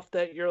stuff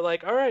that you're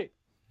like, all right,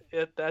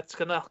 that's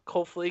going to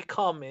hopefully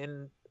come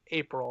in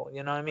April.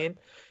 You know what I mean?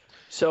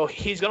 So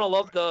he's gonna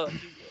love the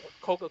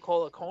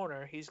Coca-Cola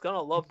corner. He's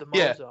gonna love the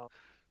Yeah. Mozone.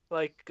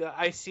 Like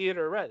I see it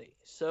already.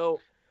 So,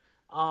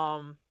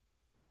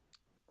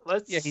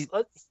 let's. Yeah, he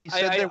I-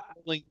 said I- they're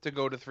willing to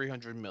go to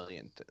 300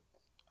 million.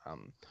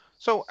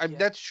 So Yeah.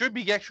 that should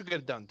be actually get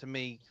it done. To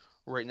me,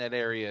 right in that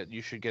area,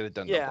 you should get it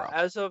done. no yeah, problem.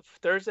 as of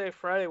Thursday,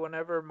 Friday,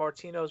 whenever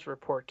Martino's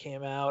report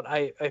came out,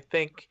 I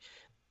think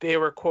they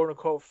were quote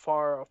unquote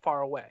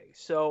far away.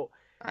 So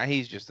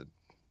He's just a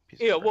piece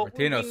yeah, of well, crap.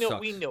 Martino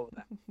we sucks. know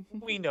that.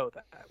 We know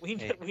that. We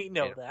Hate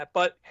know him. that.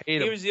 But Hate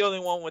he him. was the only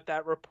one with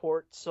that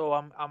report, so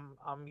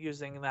I'm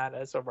using that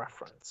as a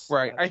reference.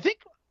 Right. I think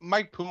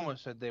Mike Puma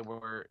said they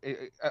were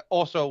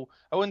also.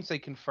 I wouldn't say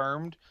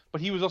confirmed, but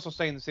he was also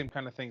saying the same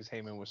kind of things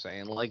Heyman was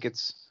saying. Like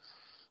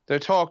they're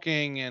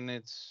talking and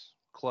it's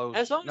close.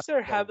 As long as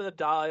they're having a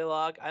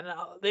dialogue, and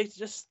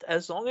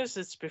as long as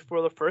it's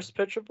before the first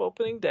pitch of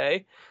opening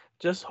day,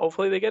 just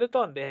hopefully they get it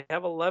done. They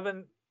have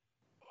 11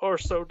 or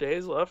so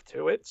days left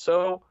to it,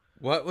 so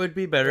What would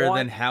be better One-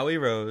 than Howie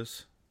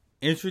Rose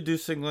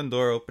introducing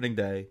Lindor opening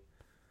day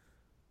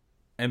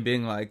and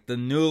being like the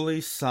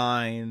newly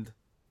signed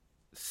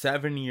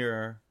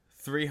 7-year,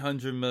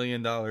 $300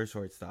 million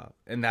shortstop,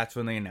 and that's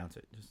when they announce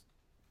it, just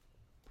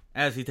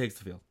as he takes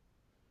the field.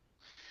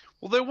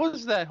 Well, there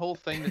was that whole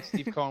thing that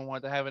Steve Cohen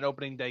wanted to have an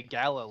opening day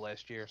gala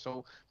last year,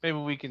 so maybe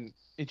we can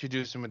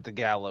introduce him at the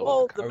gala.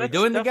 Well, the Are we Mets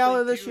doing the gala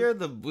definitely this do- year?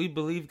 We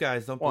believe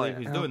guys don't believe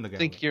he's doing the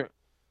gala.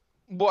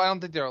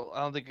 I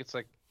don't think it's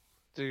like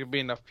there could be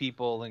enough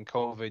people in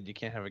COVID. You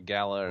can't have a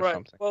gala or Right.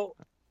 something. Well,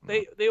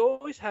 they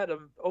always had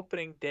an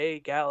opening day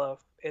gala.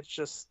 It's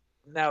just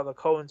now the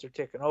Cohens are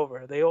taking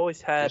over. They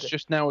always had. It's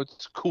just now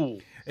it's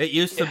cool. It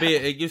used to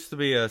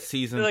be a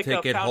season Like a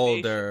ticket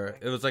foundation holder.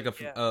 thing. It was like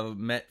Yeah. a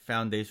Met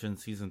Foundation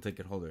season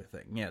ticket holder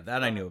thing. Yeah,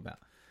 that I knew about.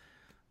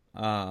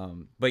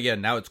 But yeah,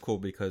 now it's cool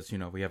because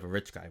we have a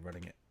rich guy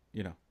running it.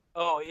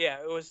 Oh yeah,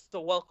 it was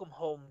the welcome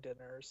home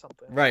dinner or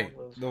something. Right,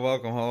 along those the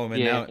welcome home,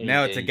 and Yeah,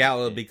 now it's a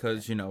gala yeah.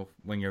 because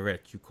when you're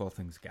rich, you call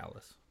things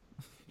galas.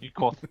 You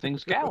call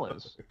things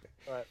galas.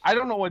 Right. I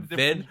don't know what the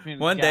difference Vin, between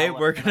one a day gala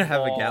we're and gonna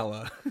have a ball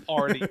gala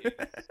party.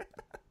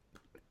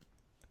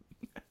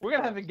 We're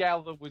gonna have a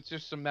gala with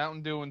just some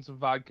Mountain Dew and some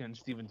vodka in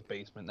Steven's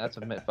basement. That's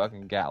a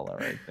fucking gala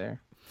right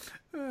there.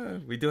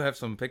 We do have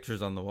some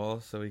pictures on the wall,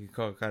 so we can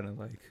call it kind of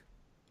like.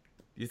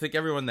 You think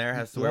everyone there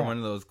has to wear one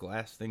of those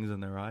glass things in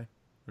their eye?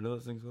 What are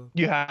those things called?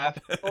 You have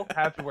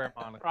to wear a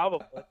monocle.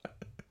 Probably.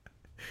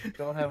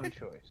 Don't have a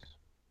choice.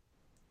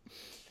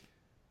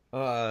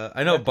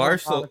 I know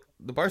That's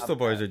the Barstool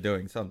Boys are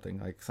doing something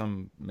like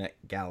some Met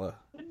Gala.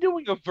 They're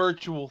doing a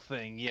virtual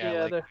thing,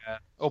 Yeah, like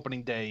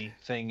opening day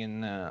thing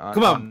in.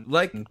 Come on,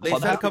 like in they said a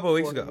Clubhouse. couple of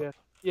weeks ago. Yeah,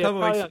 yeah Couple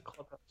probably weeks- on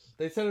Clubhouse.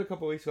 They said a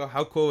couple of weeks ago,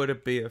 how cool would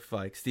it be if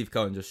like Steve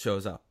Cohen just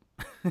shows up,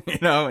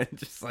 and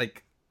just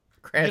like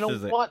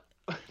crashes it. What?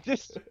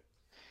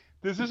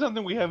 This is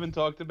something we haven't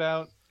talked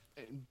about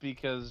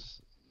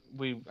because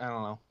I don't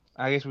know.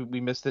 I guess we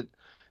missed it.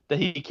 That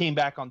he came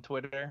back on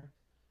Twitter,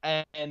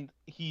 and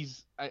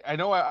he's. I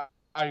know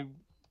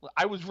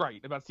I was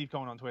right about Steve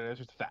Cohen on Twitter. That's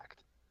just a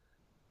fact.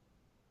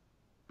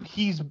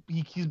 He's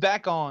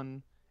back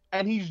on,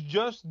 and he's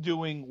just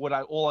doing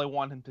all I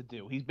want him to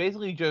do. He's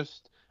basically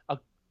just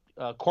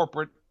a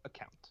corporate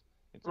account.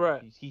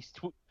 Right.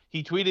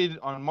 He tweeted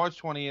on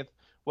March 20th.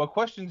 What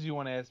questions do you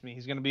want to ask me?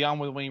 He's going to be on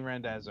with Wayne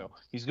Randazzo.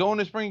 He's going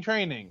to spring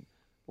training.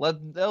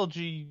 Let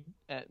LG,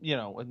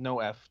 with no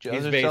F,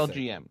 just basic.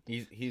 LGM.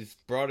 He's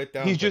brought it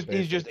down. He's to just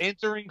basics.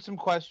 answering some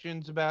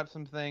questions about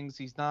some things.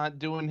 He's not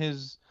doing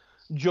his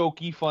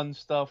jokey fun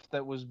stuff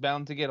that was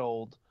bound to get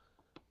old.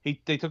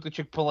 They took the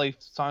Chick-fil-A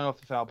sign off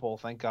the foul pole,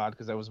 thank God,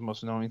 because that was the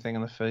most annoying thing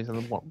on the face of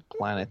the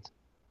planet.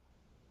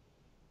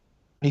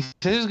 He says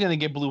he's going to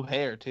get blue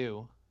hair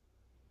too.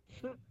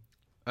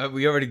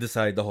 We already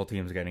decided the whole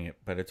team's getting it,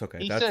 but it's okay.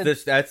 He That's said-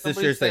 this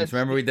somebody year's thing. said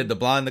Remember we Steve- did the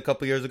blonde a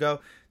couple years ago?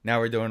 Now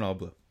we're doing all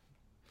blue.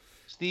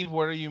 Steve,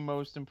 what are you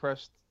most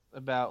impressed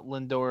about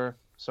Lindor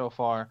so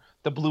far?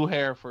 The blue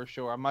hair for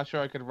sure. I'm not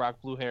sure I could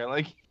rock blue hair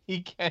like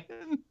he can.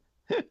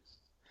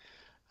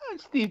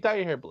 Steve, dye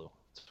your hair blue.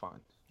 It's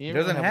fine. He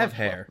doesn't really have much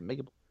hair. left. Make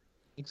it.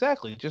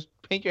 Exactly. Just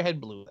paint your head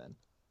blue then.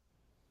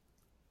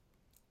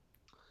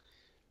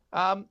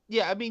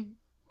 Yeah, I mean,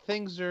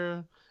 things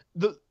are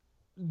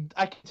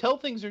I can tell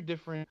things are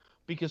different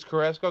because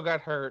Carrasco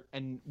got hurt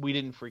and we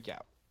didn't freak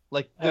out.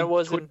 Like It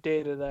wasn't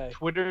day to day.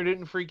 Twitter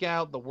didn't freak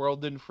out. The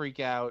world didn't freak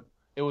out.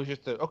 It was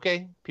just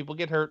okay, people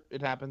get hurt.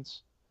 It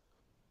happens.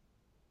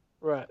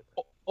 Right.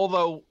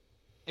 Although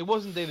it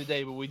wasn't day to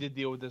day, but we did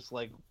deal with this.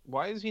 Like,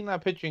 why is he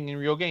not pitching in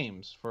real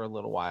games for a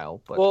little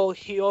while? But Well,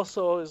 he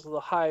also is the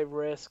high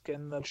risk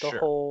and the Sure.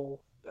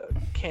 whole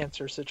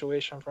cancer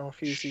situation from a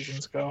few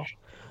seasons ago.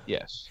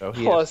 yes, so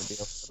he has to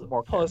Plus, deal with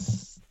more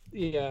careful.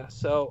 yeah.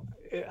 So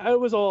it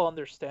was all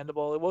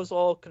understandable. It was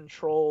all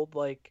controlled.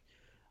 Like,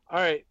 all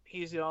right,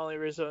 he's the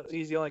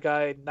only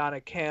guy not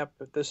at camp,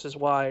 but this is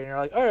why. And you're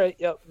like, all right,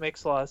 yep,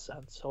 makes a lot of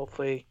sense.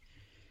 Hopefully,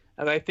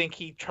 and I think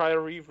he tried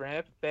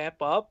to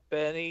vamp up,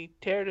 and he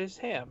teared his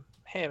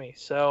hammy.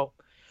 So,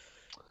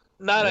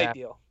 not Yeah.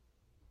 ideal.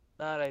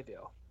 Not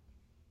ideal.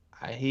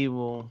 He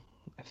will.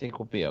 I think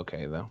we'll be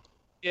okay though.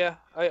 Yeah,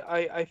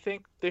 I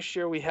think this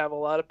year we have a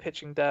lot of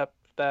pitching depth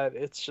that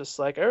it's just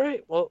like, all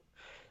right, well,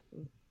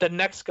 the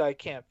next guy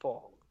can't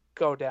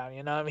go down.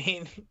 You know what I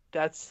mean?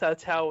 That's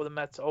how the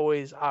Mets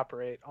always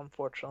operate,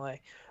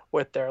 unfortunately,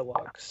 with their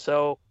luck.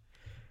 So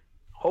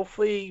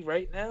hopefully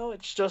right now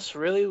it's just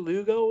really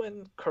Lugo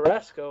and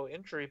Carrasco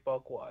injury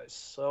bug wise.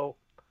 So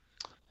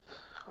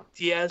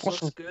Diaz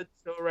looks good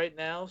still right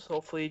now. So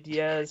hopefully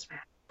Diaz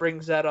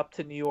brings that up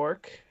to New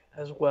York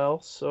as well.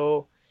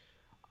 So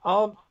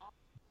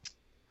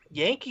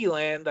Yankee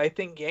Land, I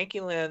think Yankee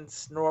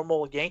Land's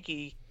normal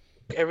Yankee,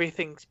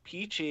 everything's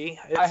peachy.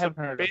 I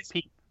haven't heard of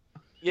Pete.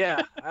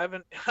 Yeah, I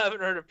haven't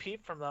heard a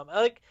peep from them.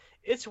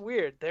 It's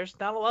weird. There's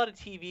not a lot of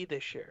TV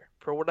this year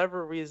for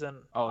whatever reason.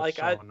 Oh, like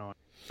so annoying.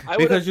 I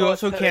would Because have you thought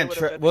also today can't. would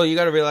have been- Well, you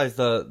got to realize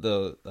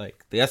the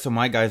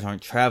SMY guys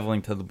aren't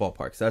traveling to the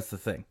ballparks. That's the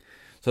thing.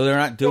 So they're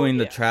not doing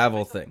the yeah, travel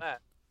I know thing.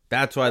 that.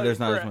 That's why Oh, there's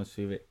not correct. as much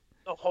TV.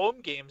 the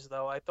home games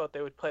though. I thought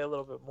they would play a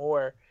little bit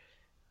more.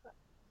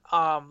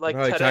 Like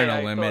Probably today, trying to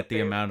I limit thought the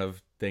amount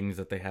of things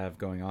that they have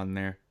going on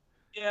there.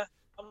 Yeah,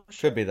 I'm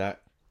sure. Could be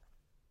that.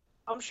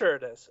 I'm sure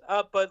it is.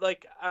 But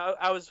like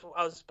I was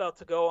about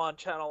to go on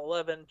channel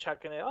 11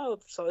 checking it. Oh,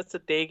 so it's a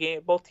day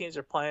game. Both teams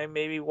are playing.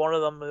 Maybe one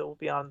of them will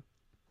be on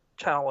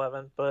channel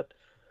 11, but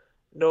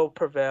no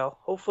prevail.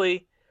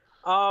 Hopefully.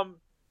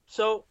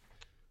 So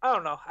I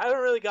don't know. I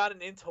haven't really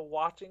gotten into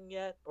watching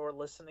yet or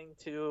listening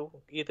to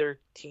either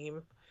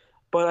team,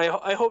 but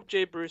I hope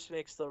Jay Bruce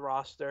makes the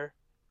roster.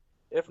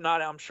 If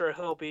not, I'm sure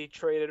he'll be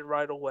traded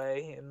right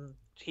away, and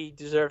he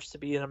deserves to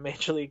be in a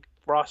major league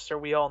roster.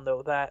 We all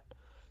know that.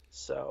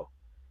 So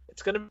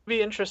it's going to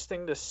be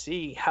interesting to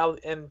see how.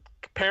 And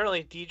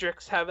apparently,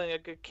 Diedrich's having a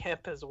good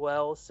camp as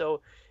well.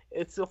 So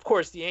it's, of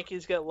course, the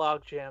Yankees get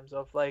log jams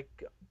of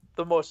like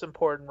the most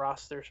important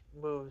roster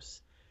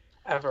moves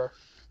ever.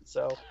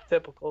 So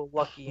typical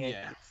lucky Yankees.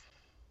 Yeah.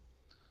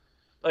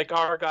 Like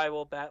our guy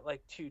will bat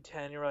like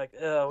 210. You're like,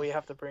 oh, we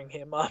have to bring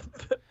him up.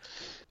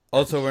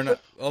 Also, we're not.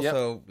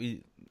 Also,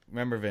 we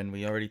remember Vin.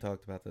 We already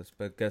talked about this,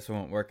 but guess it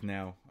won't work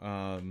now.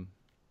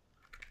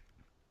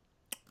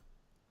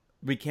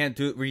 We can't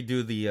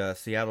redo the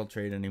Seattle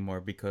trade anymore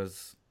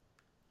because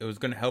it was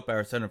going to help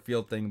our center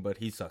field thing, but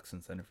he sucks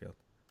in center field.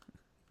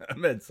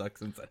 Ahmed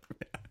sucks in center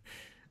field.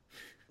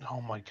 Oh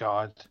my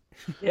god.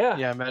 Yeah.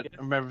 Yeah, I met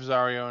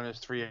Rosario and his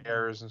 3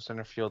 errors in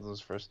center field in his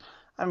first.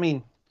 I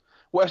mean,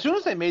 well, as soon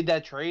as they made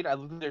that trade, I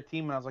looked at their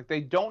team and I was like,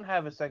 they don't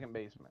have a second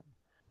baseman.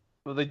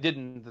 Well, they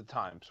didn't at the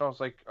time. So I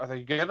was like, are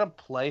they going to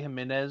play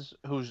Jimenez,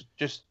 who's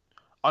just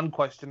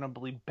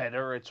unquestionably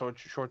better at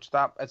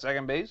shortstop at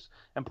second base,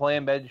 and play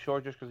him bed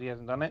short just because he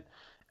hasn't done it?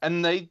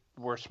 And they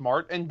were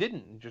smart and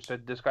didn't. Just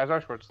said, this guy's our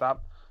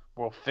shortstop.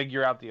 We'll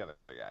figure out the other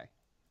guy.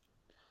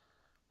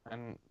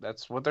 And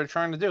that's what they're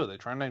trying to do. They're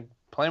trying to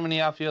play him in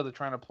the outfield. They're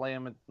trying to play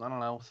him at, I don't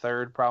know,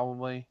 third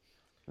probably.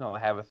 No,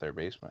 they have a third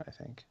baseman, I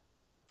think.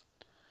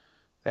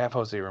 They have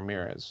Jose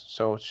Ramirez.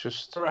 So it's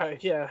just...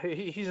 Right, yeah.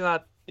 He's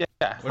not...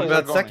 Yeah. What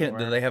about second?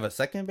 Do they have a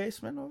second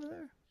baseman over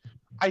there?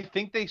 I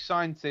think they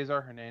signed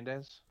Cesar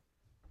Hernandez,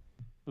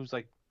 who's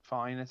like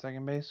fine at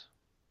second base.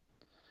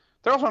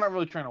 They're also not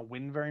really trying to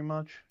win very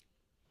much.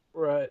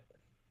 Right.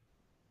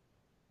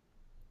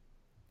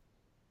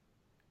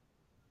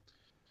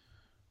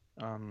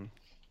 Well,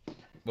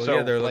 So,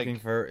 yeah, they're like- looking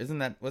for. Wasn't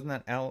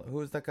that Al? Who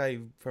was that guy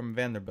from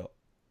Vanderbilt?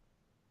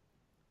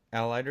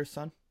 Al Leiter's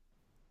son.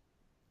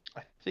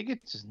 I think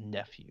it's his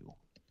nephew.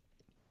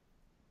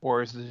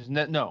 Or is his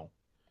no?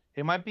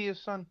 It might be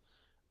his son.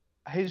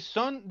 His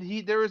son.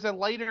 There is a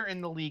Leiter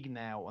in the league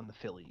now on the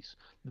Phillies.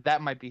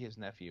 That might be his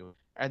nephew,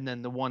 and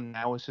then the one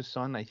now is his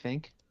son. I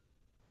think.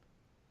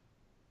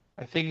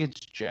 I think it's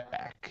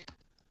Jack.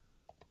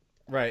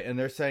 Right, and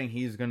they're saying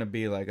he's gonna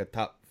be like a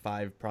top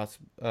 5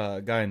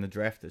 guy in the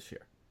draft this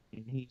year.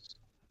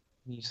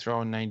 He's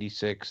throwing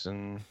 96,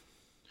 and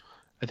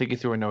I think he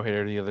threw a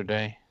no-hitter the other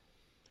day.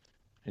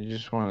 I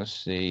just want to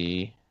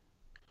see.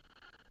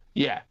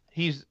 Yeah,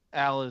 this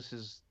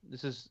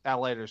is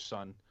Al Leiter's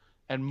son,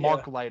 and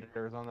Mark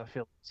Leiter is on the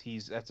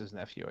Phillies. That's his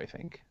nephew, I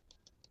think.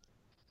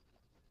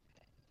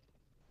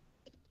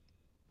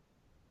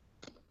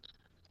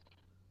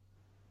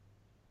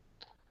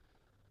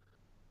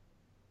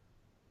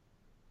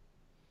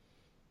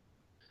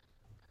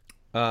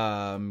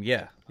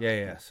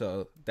 Yeah.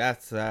 So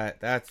that's that.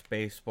 That's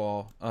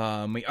baseball.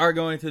 We are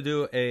going to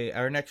do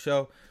our next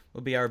show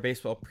will be our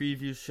baseball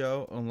preview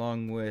show,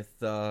 along with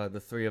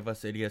the 3 of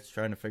us idiots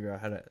trying to figure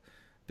out how to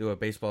do a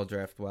baseball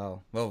draft.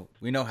 Well,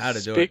 we know how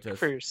to do it. Speak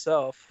for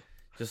yourself.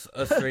 Just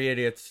us 3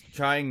 idiots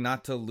trying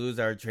not to lose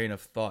our train of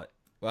thought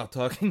while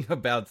talking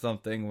about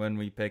something when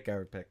we make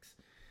our picks.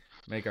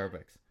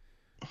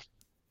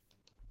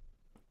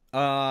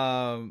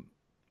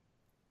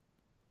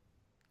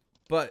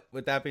 But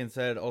with that being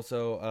said,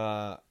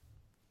 also,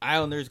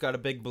 Islanders got a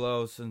big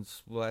blow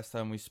since last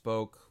time we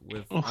spoke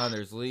with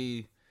Anders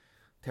Lee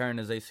tearing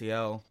his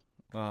ACL,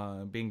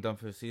 being done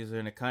for the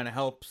season. It kind of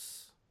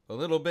helps a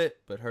little bit,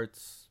 but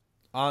hurts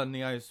on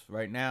the ice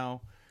right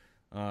now.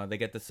 They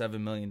get the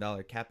 $7 million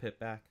cap hit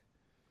back.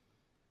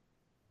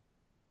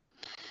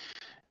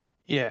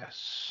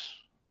 Yes.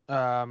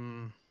 Yeah,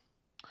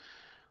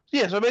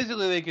 so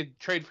basically they could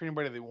trade for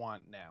anybody they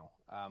want now.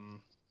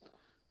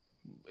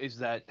 Is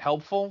that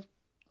helpful?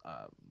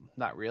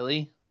 Not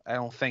really. I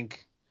don't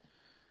think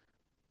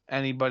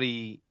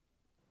anybody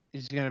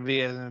is going to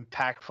be as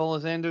impactful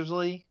as Anders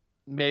Lee.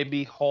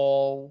 Maybe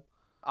Hall,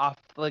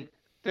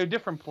 they're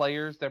different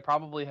players. They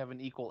probably have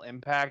an equal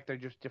impact. They're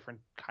just different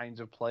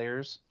kinds of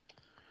players.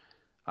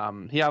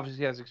 He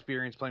obviously has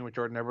experience playing with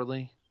Jordan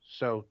Eberle,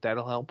 so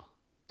that'll help.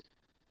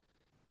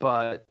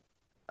 But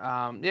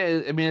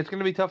yeah, I mean, it's going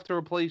to be tough to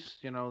replace,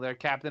 their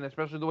captain,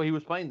 especially the way he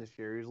was playing this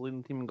year. He was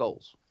leading the team in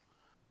goals.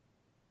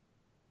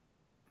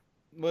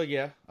 Well,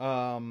 yeah.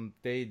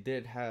 They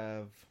did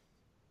have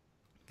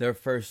their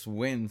first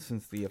win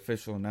since the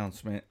official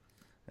announcement,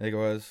 I think it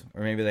was.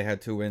 Or maybe they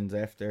had 2 wins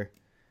after.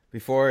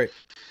 Before it.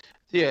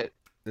 Yeah.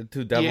 The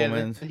two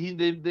Devilmans.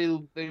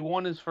 They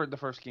won the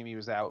first game he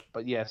was out,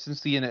 but yeah,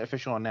 since the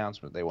official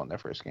announcement, they won their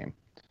first game.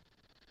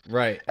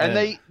 Right,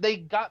 and they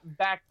got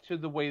back to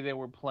the way they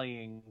were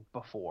playing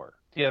before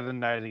the other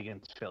night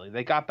against Philly.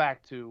 They got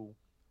back to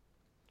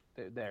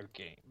their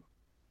game.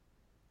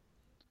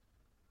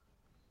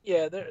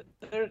 Yeah,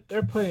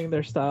 they're playing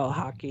their style of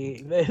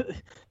hockey.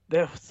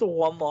 It's the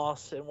one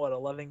loss in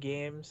 11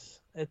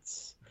 games.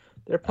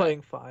 They're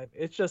playing fine.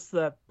 It's just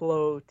that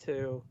blow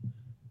to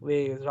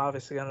Lee is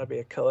obviously going to be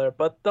a killer,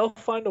 but they'll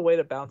find a way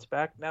to bounce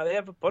back. Now they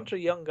have a bunch of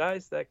young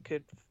guys that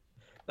could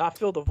not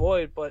fill the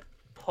void, but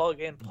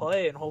plug and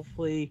play, and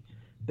hopefully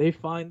they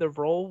find the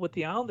role with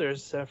the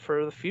Islanders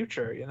for the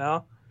future.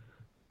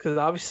 Because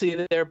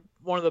obviously they're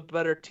one of the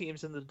better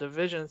teams in the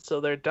division,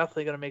 so they're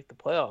definitely going to make the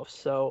playoffs.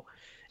 So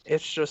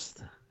it's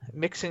just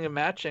mixing and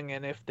matching,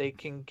 and if they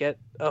can get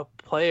a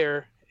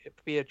player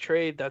via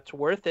trade that's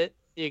worth it,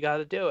 you got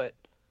to do it.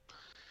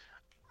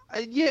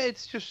 Yeah,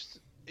 it's just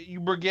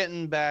you were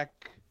getting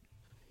back.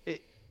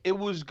 It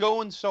was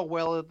going so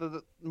well.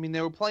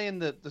 They were playing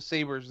the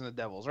Sabres and the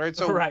Devils, right?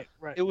 So right.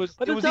 It was.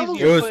 But it was Devils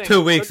easier. It was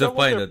 2 weeks of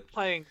playing it.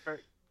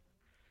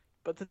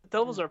 But the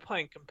Devils are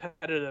playing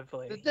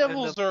competitively. The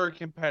Devils are a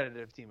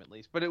competitive team, at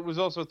least. But it was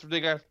also they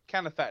got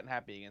kind of fat and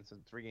happy against the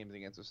 3 games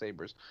against the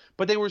Sabres.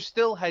 But they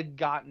had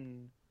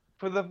gotten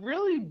for the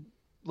really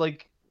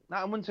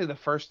I wouldn't say the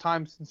first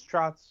time since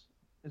Trotz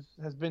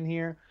has been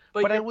here.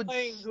 But you're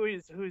playing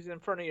who's in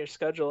front of your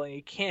schedule, and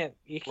you can't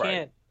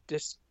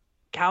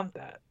discount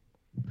that.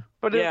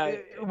 But yeah,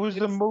 it was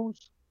the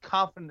most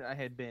confident I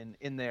had been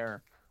in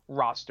their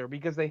roster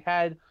because they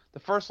had the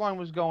first line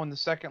was going, the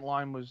second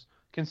line was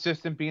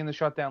consistent being the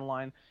shutdown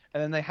line,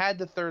 and then they had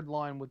the third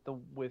line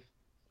with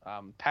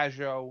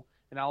Pajot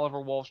and Oliver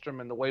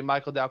Wahlstrom and the way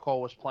Michael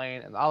Dalcol was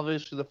playing, and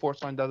obviously the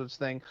fourth line does its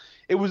thing.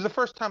 It was the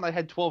first time I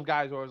had 12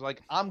 guys where I was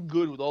like, I'm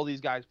good with all these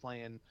guys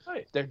playing.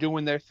 Right. They're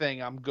doing their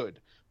thing. I'm good.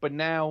 But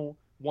now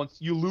once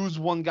you lose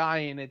one guy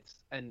and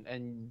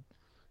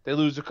they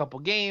lose a couple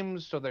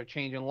games, so they're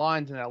changing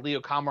lines, and now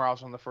Leo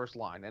Komarov's on the first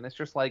line, and it's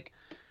just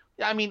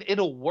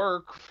it'll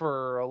work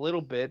for a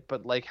little bit,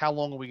 but how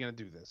long are we gonna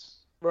do this?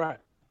 Right.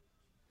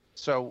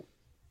 So,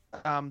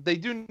 they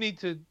do need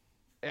to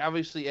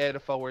obviously add a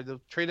forward.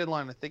 The trade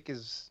deadline, I think,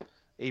 is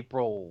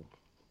April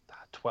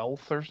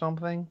 12th or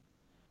something.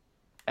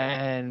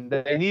 And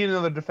they need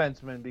another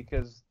defenseman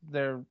because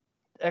their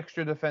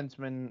extra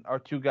defensemen are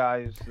 2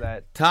 guys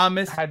that...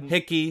 Thomas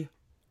Hickey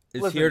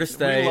is here to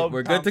stay.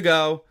 We're good to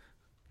go.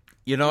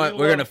 You know what?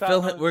 We're gonna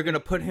fill him. We're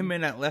gonna put him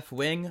in at left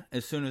wing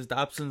as soon as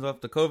Dobson's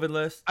off the COVID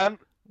list.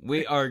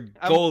 We are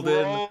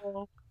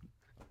golden.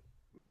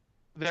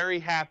 Very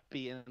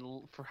happy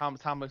for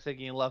Thomas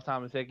Hickey and love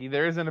Thomas Hickey.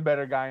 There isn't a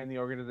better guy in the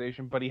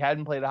organization, but he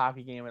hadn't played a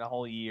hockey game in a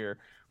whole year.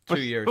 2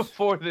 years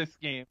before this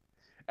game,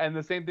 and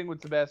the same thing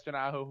with Sebastian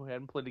Aho, who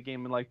hadn't played a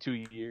game in 2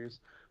 years.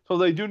 So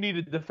they do need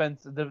a depth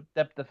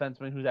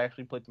defenseman who's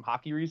actually played some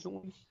hockey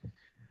recently.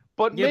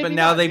 But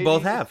now they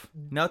both have.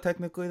 Now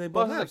technically they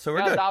both have, so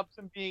we're good.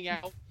 Dobson being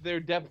out, their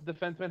depth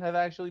defensemen have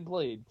actually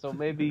played, so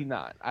maybe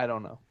not. I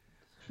don't know.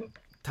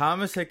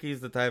 Thomas Hickey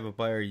is the type of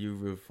player you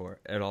root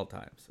for at all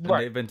times. And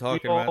right. They've been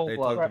talking about. They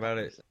talked about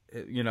it.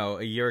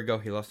 A year ago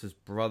he lost his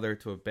brother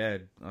to a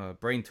bad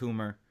brain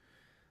tumor.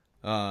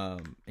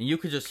 And you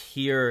could just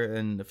hear,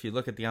 and if you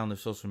look at the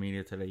Islanders' social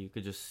media today, you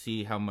could just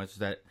see how much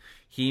that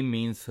he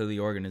means to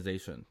the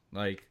organization.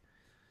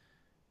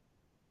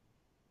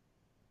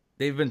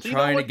 They've been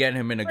trying to get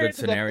him in a good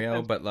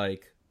scenario, but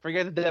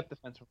forget the depth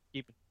defense.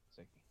 Keep it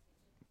Hickey.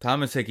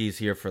 Thomas Hickey's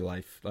here for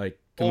life.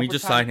 Can we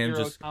just sign him?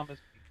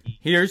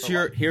 Here's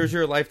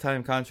your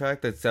lifetime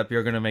contract, except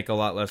you're gonna make a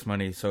lot less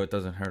money, so it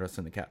doesn't hurt us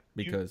in the cap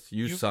because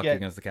you suck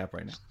against the cap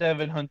right now.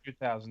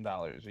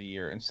 $700,000 a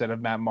year instead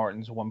of Matt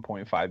Martin's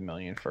 $1.5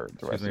 million for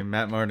the rest.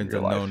 Matt Martin's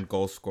a known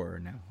goal scorer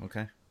now.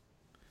 Okay,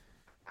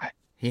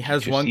 he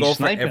has 1 goal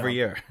for every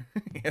year.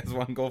 He has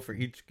 1 goal for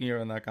each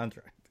year on that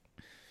contract.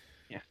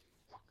 Yeah,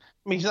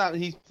 he's not.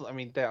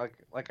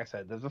 Like I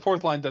said, the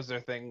fourth line does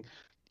their thing.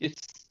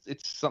 It's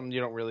something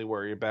you don't really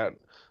worry about.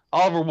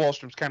 Oliver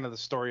Wahlstrom's kind of the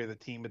story of the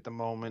team at the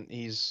moment.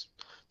 I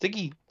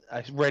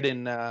read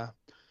in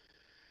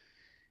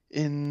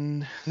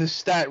the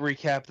stat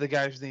recap, the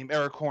guy's name,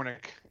 Eric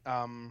Hornick.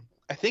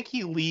 I think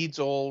he leads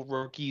all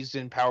rookies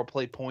in power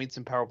play points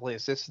and power play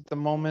assists at the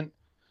moment.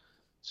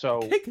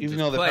 So even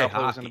though the power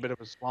play was in a bit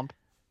of a slump.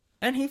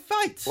 And he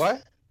fights.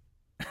 What?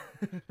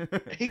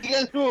 He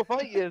got into a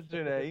fight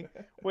yesterday,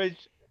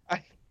 which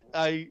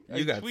I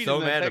got so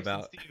mad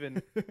about.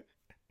 Steven,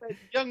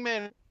 young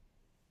man.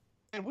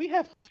 And we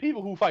have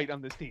people who fight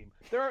on this team.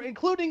 There are,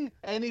 including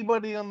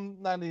anybody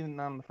not even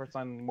on the first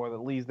line anymore that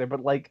leaves there,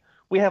 but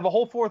we have a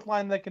whole fourth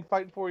line that can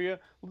fight for you.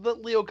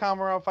 Let Leo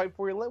Komarov fight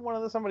for you.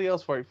 Let somebody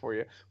else fight for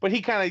you. But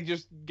he kind of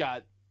just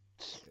got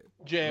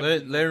jammed.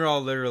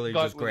 Lindros literally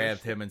just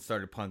grabbed him and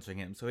started punching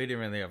him, so he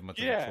didn't really have much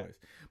of a choice.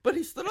 But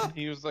he stood up. And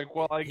he was like,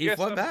 "Well, I guess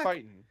I'm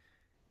fighting."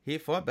 He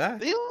fought back.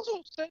 They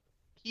also said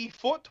he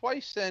fought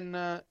twice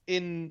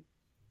in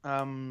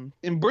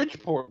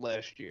Bridgeport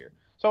last year.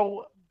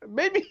 So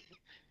maybe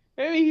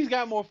Maybe he's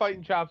got more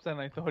fighting chops than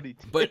I thought he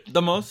did. But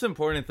the most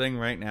important thing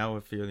right now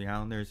if you're the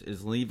Islanders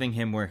is leaving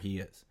him where he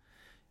is.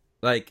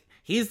 Like,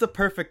 he's the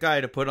perfect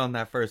guy to put on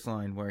that first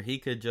line where he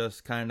could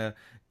just kind of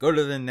go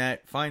to the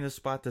net, find a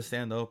spot to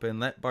stand open,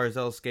 let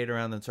Barzal skate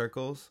around in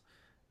circles,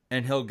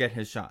 and he'll get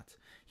his shots.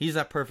 He's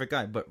that perfect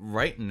guy. But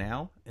right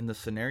now, in the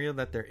scenario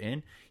that they're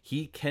in,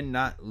 he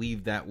cannot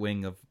leave that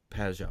wing of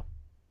Pajot.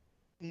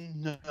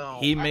 No.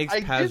 He makes I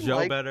did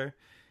Pajot better.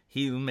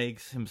 He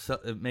makes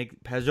himself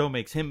Pajot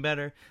makes him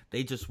better.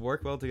 They just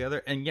work well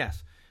together. And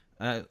yes,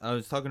 I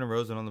was talking to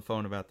Rosen on the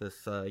phone about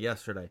this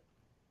yesterday.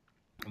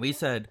 We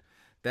said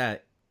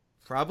that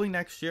probably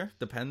next year,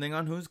 depending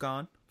on who's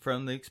gone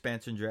from the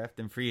expansion draft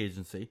and free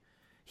agency,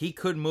 he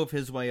could move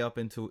his way up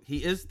into.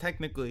 He is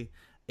technically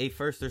a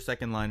first or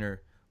second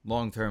liner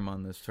long term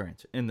on this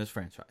in this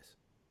franchise.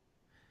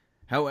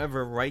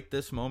 However, right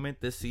this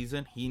moment, this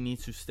season, he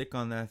needs to stick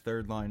on that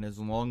third line as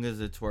long as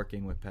it's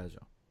working with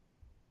Pajot.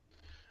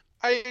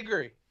 I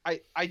agree.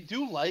 I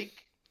do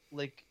like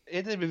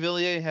Anthony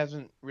Beauvillier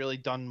hasn't really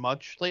done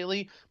much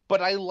lately,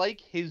 but I like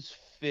his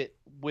fit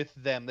with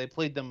them. They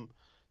played them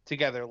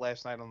together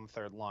last night on the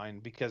third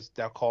line because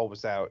Dalcol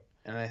was out,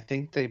 and I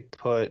think they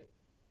put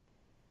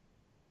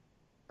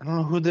I don't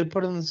know who they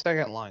put in the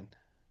second line.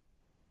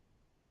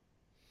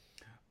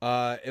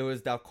 It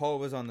was Dalcol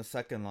was on the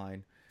second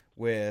line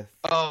with.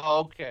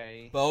 Oh,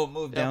 okay. Bo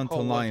moved down to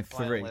Dalcol line was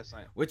playing 3, last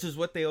night. which is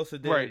what they also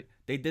did. Right.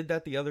 They did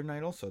that the other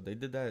night also. They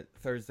did that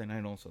Thursday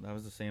night also. That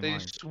was the same They line.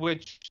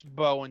 switched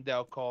Bo and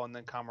Dalcol, and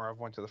then Komarov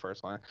went to the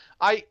first line.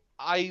 I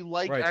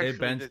like Right, actually they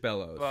benched that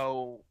Bellows.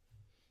 Bo.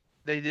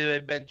 They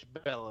did a bench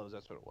Bellows.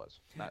 That's what it was.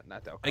 Not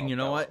Dalcol. And you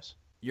know what? Bellows.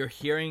 You're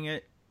hearing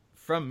it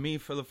from me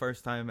for the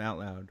first time out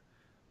loud.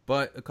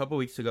 But a couple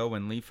weeks ago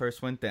when Lee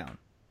first went down,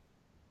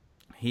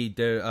 he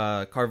did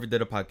Carver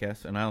did a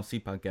podcast, an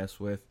ILC podcast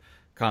with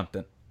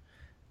Compton.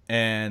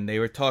 And they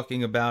were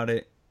talking about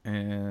it,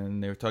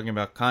 and they were talking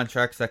about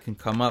contracts that can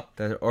come up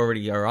that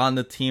already are on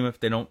the team if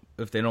they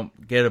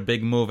don't get a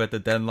big move at the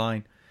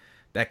deadline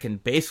that can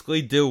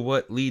basically do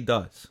what Lee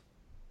does.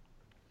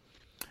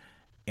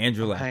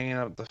 Andrew Ladd. Hanging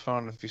up the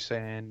phone if you're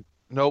saying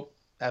nope,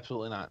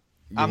 absolutely not.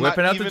 You're I'm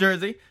whipping not out the even-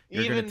 jersey.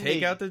 You're going even to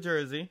take me. out the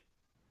jersey,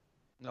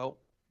 Nope.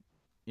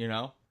 you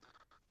know?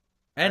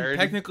 I And already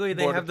technically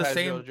they bought a have the Pajot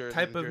same jersey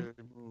type in of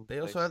Jersey they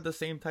also place. have the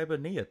same type of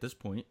knee at this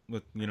point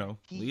with,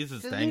 Lee's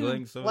is doesn't dangling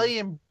even so play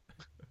in...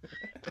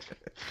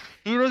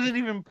 He doesn't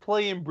even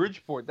play in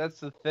Bridgeport. That's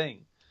the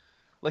thing.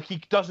 Like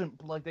he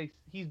doesn't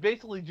he's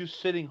basically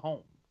just sitting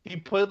home. He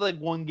played like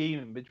one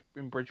game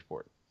in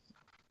Bridgeport.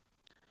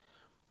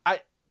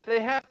 They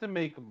have to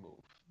make a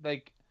move.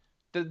 Like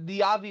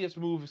the obvious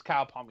move is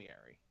Kyle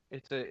Palmieri.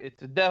 It's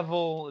a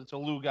devil. It's a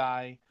Lou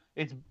guy.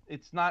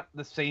 It's not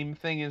the same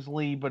thing as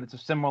Lee, but it's a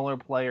similar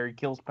player. He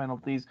kills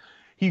penalties.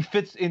 He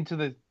fits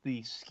into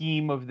the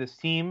scheme of this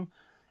team,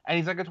 and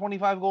he's like a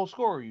 25-goal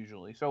scorer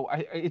usually. So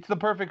it's the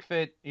perfect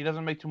fit. He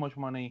doesn't make too much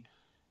money.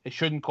 It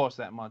shouldn't cost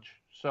that much.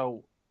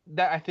 So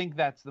I think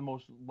that's the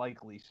most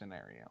likely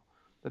scenario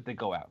that they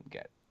go out and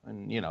get.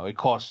 And it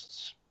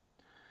costs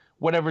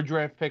whatever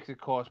draft picks it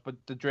costs, but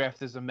the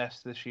draft is a mess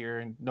this year,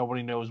 and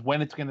nobody knows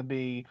when it's going to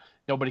be.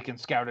 Nobody can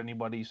scout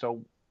anybody,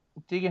 so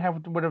they can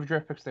have whatever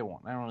draft picks they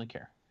want. I don't really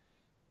care.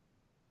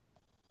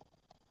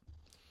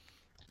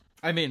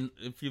 I mean,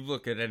 if you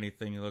look at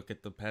anything, you look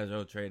at the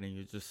Pajot trade and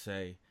you just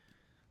say,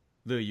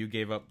 Lou, you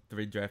gave up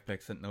 3 draft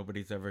picks that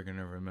nobody's ever going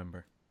to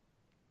remember.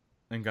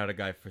 And got a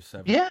guy for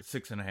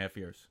 6.5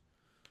 years.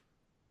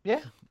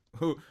 Yeah.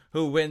 Who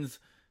wins,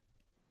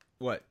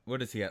 what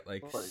is he at,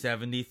 like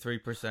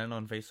 73%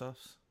 on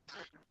faceoffs?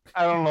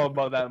 I don't know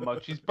about that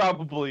much. He's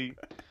probably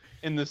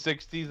in the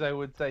 60s, I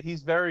would say.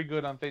 He's very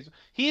good on face.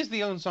 He's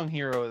the unsung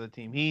hero of the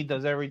team. He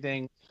does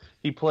everything.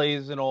 He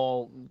plays in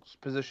all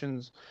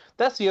positions.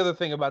 That's the other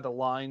thing about the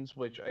lines,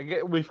 which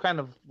we've kind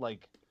of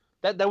like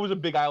that was a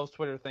big Isles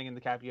Twitter thing in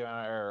the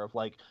Capuano era of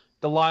like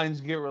the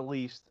lines get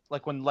released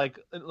like when like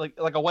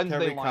a Wednesday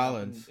Terry line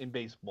Collins. in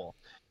baseball,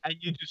 and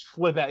you just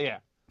flip out. Yeah,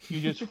 you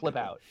just flip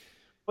out.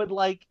 But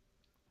like,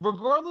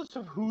 regardless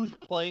of who's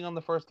playing on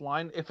the first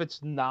line, if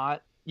it's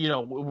not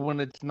when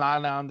it's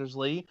not Anders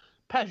Lee,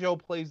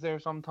 Pajot plays there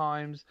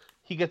sometimes.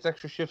 He gets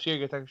extra shifts here,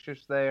 gets extra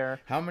shifts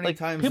there. How many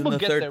times in people the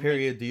get third there,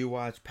 period do you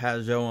watch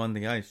Pajot on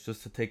the ice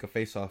just to take a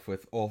face-off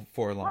with all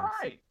 4 lines?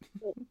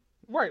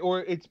 Right. Or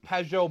it's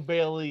Pajot,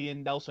 Bailey,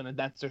 and Nelson, and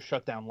that's their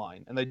shutdown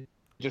line, and they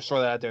just throw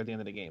that out there at the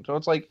end of the game. So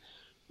it's like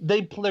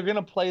they're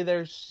gonna play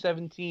their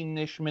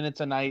 17-ish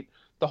minutes a night,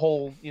 the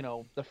whole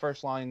the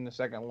first line, the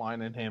second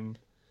line, and him,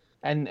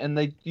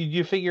 and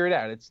you figure it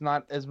out. It's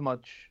not as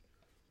much,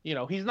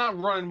 he's not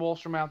running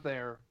Wallstrom out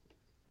there,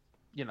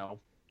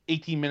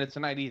 18 minutes a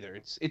night either.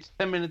 It's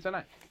 10 minutes a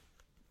night.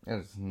 That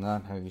is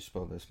not how you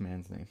spell this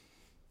man's name.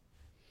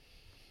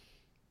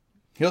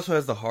 He also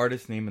has the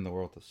hardest name in the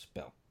world to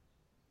spell.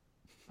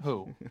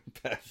 Who?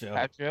 Pajot.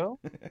 Pajot?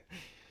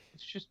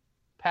 It's just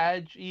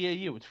Paj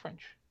EAU. It's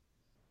French.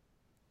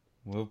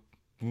 Well,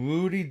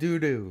 woody doo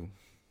doo.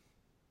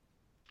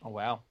 Oh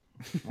wow.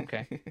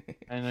 Okay.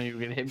 I know you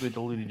were gonna hit me with the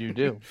Ludi Doo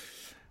Doo.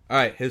 All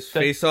right, his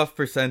face-off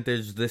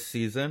percentage this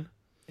season,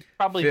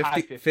 Probably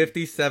high 50.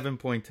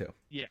 57.2.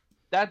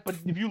 That, but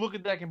if you look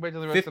at that compared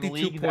to the rest of the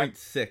league,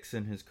 52.6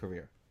 in his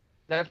career.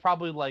 that's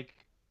probably like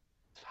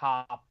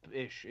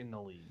top-ish in the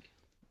league.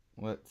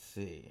 Let's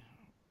see.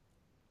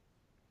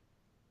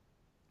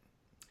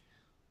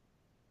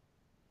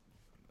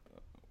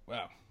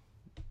 Wow.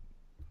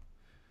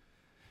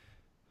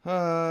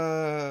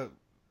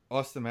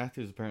 Austin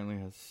Matthews apparently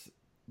has...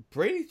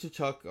 Brady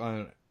Tkachuk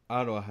on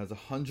Ottawa has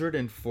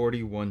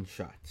 141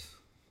 shots.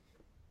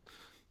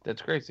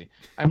 That's crazy.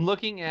 I'm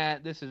looking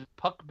at, this is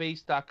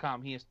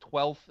puckbase.com. He is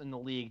 12th in the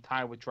league,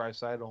 tied with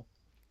Draisaitl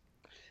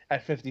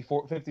at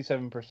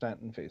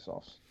 57% in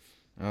faceoffs.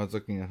 I was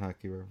looking at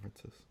Hockey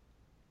References.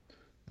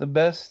 The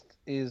best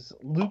is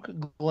Luke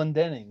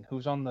Glendening,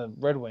 who's on the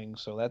Red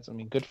Wings, so that's, I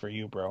mean, good for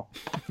you, bro.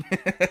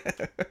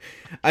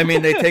 I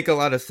mean, they take a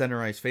lot of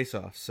center ice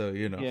face-offs, so,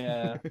 you know.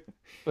 Yeah.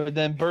 But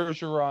then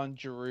Bergeron,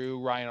 Giroux,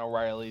 Ryan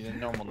O'Reilly, the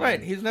normal Right,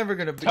 names. he's never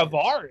going to be...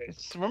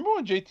 Tavares. Remember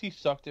when JT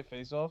sucked at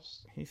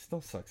faceoffs? He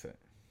still sucks at it.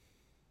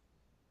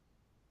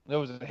 There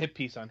was a hit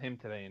piece on him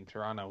today in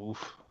Toronto.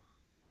 Oof.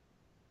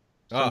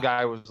 Some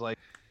guy was like,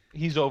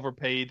 he's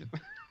overpaid.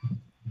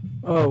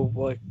 Oh,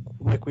 like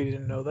we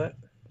didn't know that?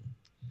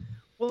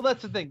 Well,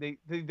 that's the thing.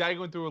 The guy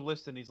going through a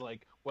list and he's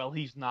like, well,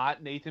 he's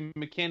not Nathan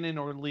McKinnon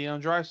or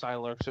Leon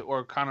Draisaitl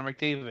or Connor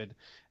McDavid.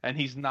 And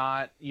he's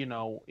not,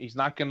 he's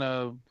not going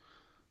to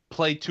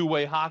play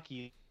two-way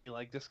hockey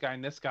like this guy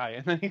and this guy.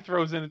 And then he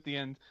throws in at the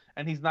end,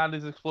 and he's not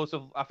as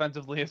explosive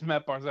offensively as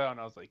Matt Barzal. And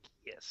I was like,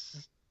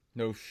 yes.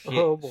 No shit,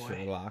 Oh, boy.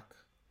 Sherlock.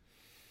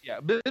 Yeah,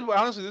 but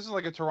honestly, this is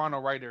like a Toronto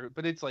writer,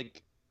 but it's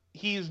like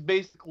he's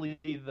basically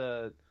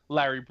the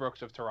Larry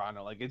Brooks of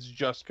Toronto. Like, it's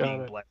just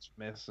being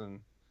blasphemous. And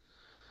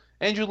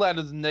Andrew Ladd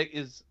is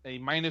a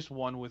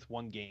 -1 with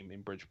one game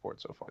in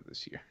Bridgeport so far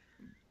this year.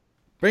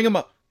 Bring him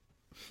up.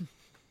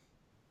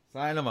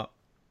 Sign him up.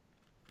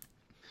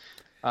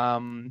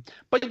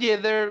 But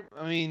yeah,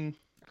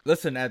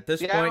 listen, at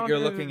this point you're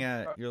looking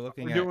at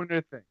doing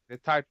their thing. They're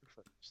tied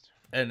for first.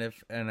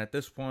 And at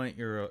this point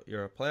you're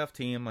a playoff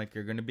team, like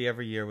you're going to be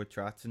every year with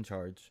Trotz in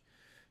charge.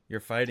 You're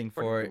fighting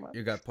for it.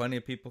 You got plenty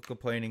of people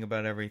complaining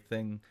about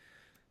everything.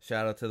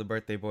 Shout out to the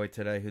birthday boy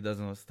today who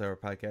doesn't listen to our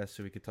podcast,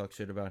 so we could talk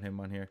shit about him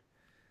on here.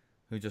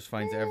 Who just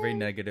finds every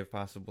negative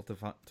possible to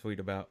tweet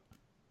about.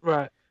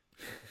 Right.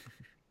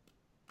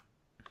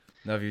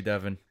 Love you,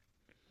 Devin.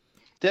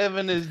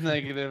 Devin is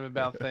negative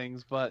about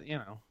things, but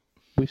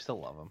we still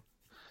love him.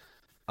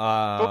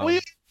 But we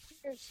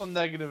are some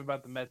negative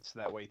about the Mets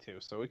that way too,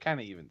 so it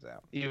kind of evens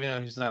out. Even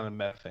though he's not a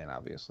Met fan,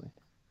 obviously.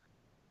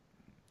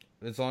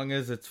 As long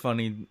as it's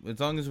funny,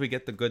 as long as we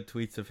get the good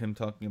tweets of him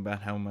talking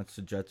about how much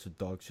the Jets are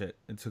dog shit,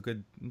 it's a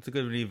good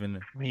even.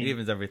 It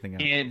evens everything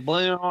out. You can't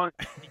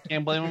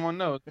blame him on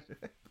those.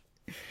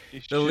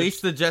 The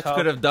least the Jets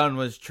could have done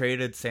was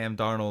traded Sam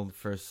Darnold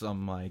for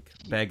some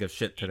bag of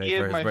shit today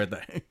for his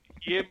birthday.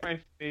 He had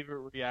my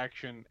favorite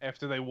reaction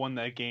after they won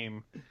that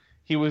game.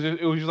 It was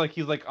just like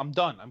he's like, I'm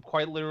done. I'm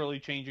quite literally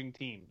changing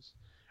teams.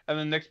 And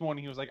then next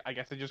morning he was like, I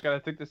guess I just gotta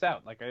stick this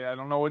out. Like I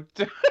don't know what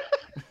to...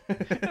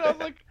 And I was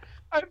like,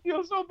 I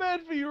feel so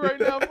bad for you right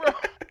now, bro.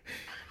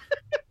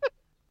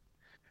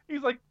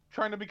 He's like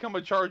trying to become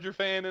a Charger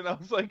fan, and I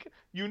was like,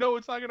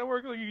 it's not gonna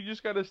work. Like you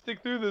just gotta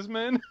stick through this,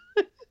 man.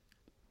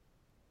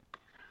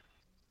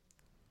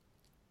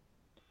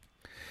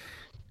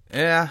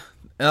 Yeah.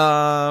 What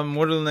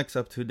are the Knicks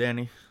up to,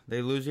 Danny?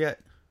 They lose yet?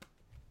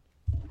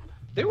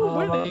 They were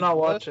winning. I'm not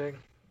watching.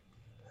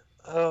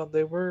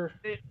 They were.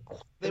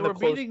 They were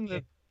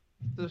beating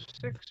the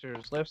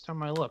Sixers last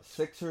time I looked.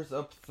 Sixers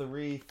up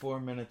 3, 4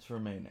 minutes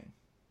remaining.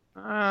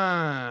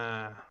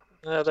 Yeah,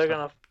 they're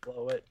gonna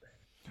blow it.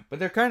 But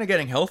they're kind of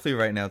getting healthy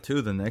right now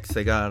too. The Knicks.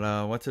 They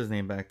got what's his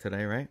name back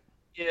today, right?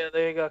 Yeah,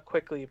 they got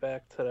Quickly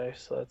back today,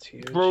 so that's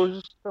huge. Rose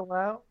is still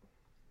out.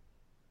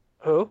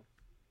 Who?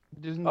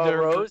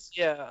 Rose?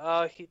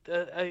 Yeah.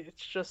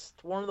 It's just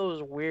one of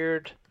those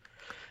weird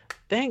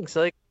things.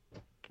 Like,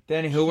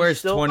 Danny, who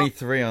wears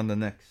 23 on the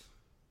Knicks?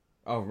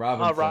 Oh,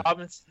 Robinson.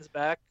 Robinson's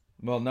back.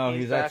 Well, no,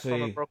 he's back actually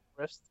from a broken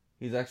wrist.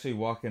 He's actually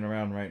walking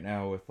around right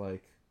now with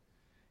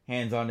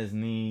hands on his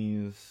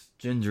knees,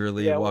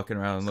 gingerly walking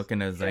around and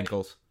looking at his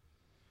ankles.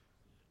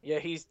 Yeah,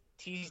 he's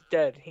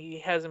dead. He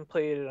hasn't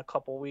played in a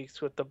couple weeks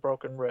with the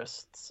broken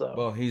wrist. So.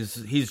 Well,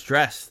 he's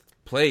dressed,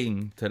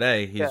 playing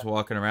today. He's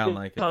walking around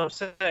like. I'm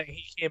saying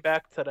he came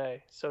back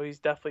today, so he's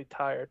definitely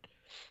tired.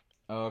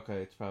 Oh,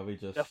 okay. It's probably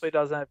just definitely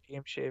doesn't have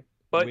game shape,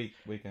 but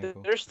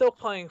they're still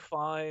playing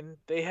fine.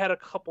 They had a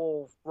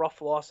couple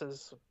rough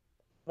losses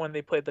when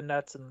they played the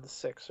Nets and the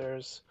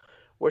Sixers,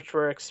 which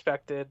were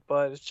expected,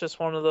 but it's just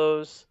one of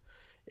those.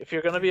 If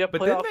you're going to be a playoff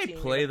team... But didn't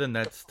they play the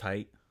Nets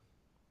tight?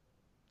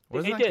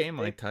 Wasn't that game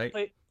tight?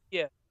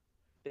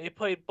 They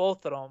played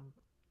both of them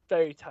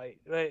very tight.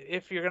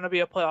 If you're going to be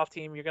a playoff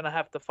team, you're going to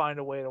have to find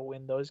a way to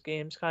win those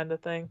games kind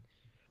of thing.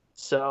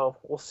 So,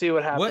 we'll see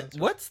what happens.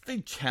 What's the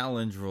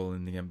challenge rule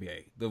in the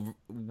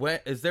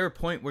NBA? Is there a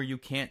point where you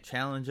can't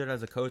challenge it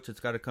as a coach?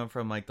 It's got to come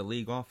from, the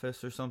league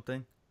office or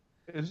something?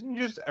 Isn't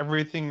just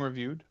everything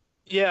reviewed?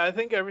 Yeah, I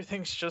think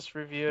everything's just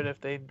reviewed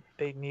if they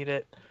need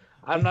it.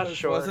 I'm not Because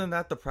sure. wasn't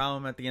that the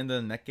problem at the end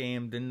of the net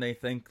game? Didn't they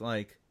think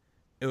like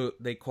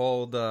they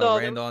called No,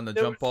 Randall on the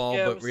there jump was, ball,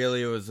 yeah, it but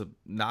really it was, was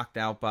knocked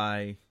out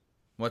by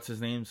what's his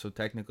name? So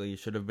technically, he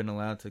should have been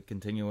allowed to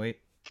continuate.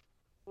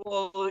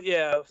 well,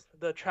 yeah,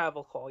 the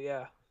travel call,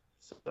 yeah.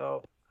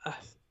 So,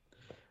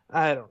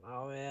 I don't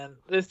know, man.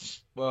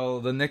 It's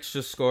Well, the Knicks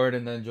just scored,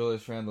 and then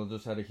Julius Randle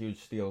just had a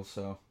huge steal.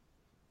 So,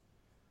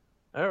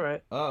 all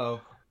right.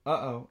 oh,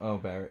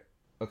 Barrett.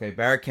 Okay,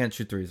 Barrett can't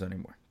shoot threes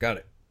anymore. Got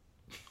it.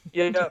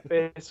 Yeah,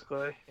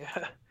 basically,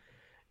 yeah.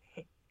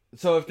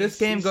 So if this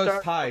game He's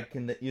goes tied,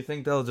 you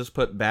think they'll just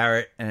put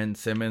Barrett and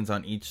Simmons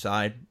on each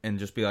side and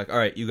just be like, all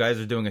right, you guys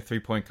are doing a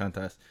 3-point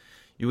contest.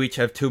 You each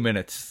have 2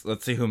 minutes.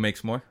 Let's see who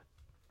makes more.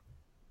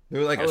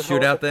 Do like I a would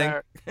hope shootout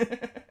that thing.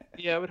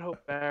 Yeah, I would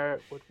hope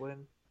Barrett would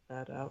win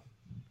that out.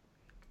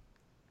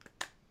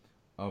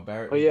 Oh,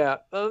 Barrett. But yeah,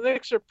 the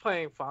Knicks are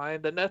playing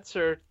fine. The Nets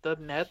are the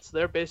Nets.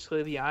 They're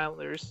basically the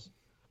Islanders.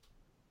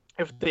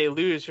 If they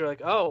lose, you're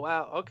like, oh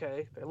wow,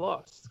 okay, they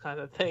lost,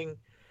 kind of thing.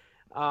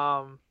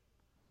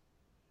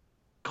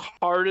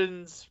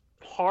 Harden.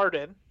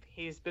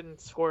 He's been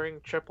scoring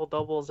triple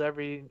doubles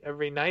every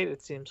night.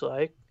 It seems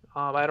like.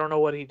 I don't know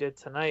what he did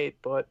tonight,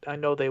 but I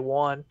know they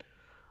won.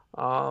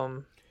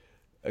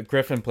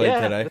 Griffin played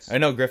yeah, today. I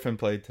know Griffin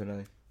played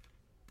today.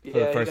 For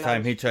the first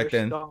time he checked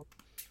in. Dunk.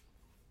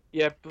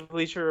 Yeah,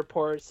 Bleacher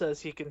Report says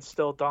he can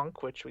still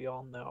dunk, which we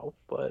all know,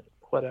 but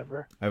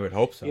whatever. I would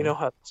hope so. You know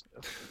how this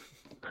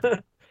goes.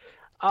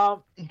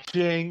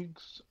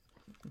 Jinx.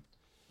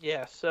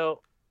 Yeah,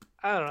 so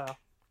I don't know.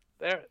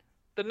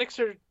 The Knicks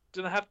are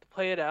gonna have to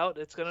play it out.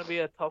 It's gonna be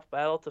a tough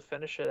battle to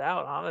finish it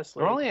out,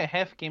 honestly. We're only a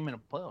half game in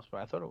the playoffs,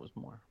 but I thought it was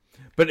more.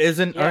 But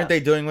aren't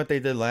they doing what they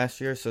did last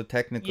year? So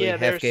technically,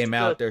 half game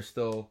out, they're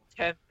still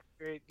 10th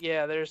grade.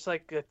 Yeah, there's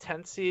like a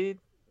 10th seed,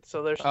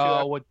 so there's two.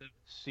 Oh, with the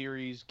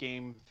series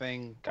game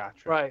thing,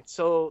 gotcha. Right.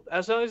 So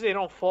as long as they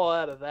don't fall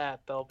out of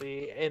that, they'll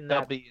be in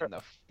that. They'll be in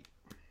the.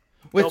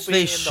 Which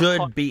they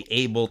should be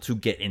able to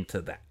get into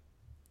that.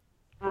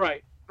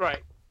 Right.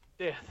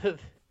 Yeah.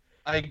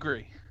 I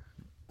agree.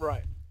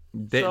 Right.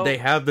 They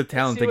have the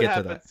talent to get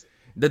to that.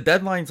 The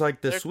deadline's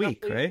like this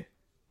week, right?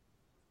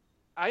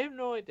 I have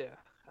no idea.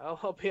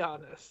 I'll be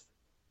honest.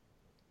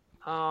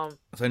 So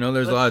I know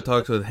there's a lot of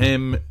talks with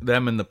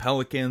them, and the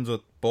Pelicans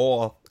with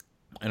Ball,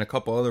 and a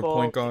couple other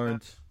point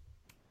guards.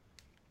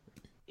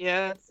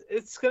 Yeah,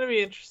 it's gonna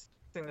be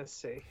interesting to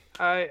see.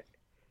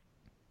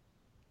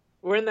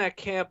 We're in that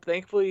camp.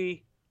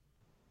 Thankfully.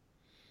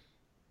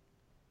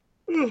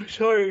 Oh,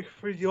 sorry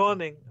for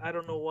yawning. I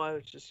don't know why I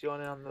was just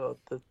yawning on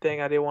the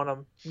thing. I didn't want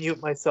to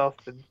mute myself.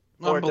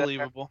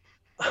 Unbelievable.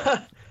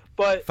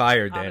 But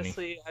fire, Danny.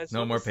 Honestly,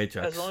 no more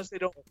paychecks. As long as they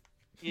don't,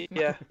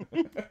 yeah.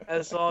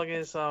 as long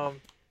as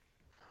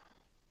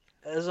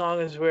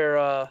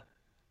we're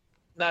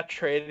not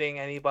trading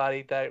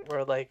anybody that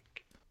we're like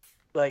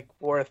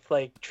worth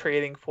like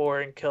trading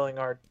for and killing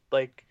our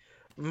like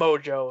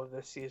mojo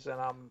this season,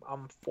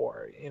 I'm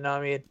for it. You know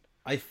what I mean?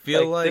 I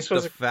feel like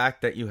the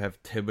fact that you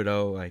have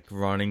Thibodeau like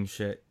running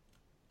shit,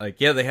 like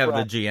yeah, they have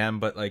the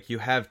GM, but like you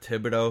have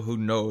Thibodeau who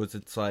knows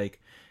it's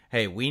like,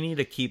 hey, we need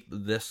to keep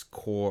this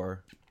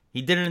core.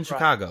 He did it in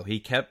Chicago. He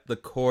kept the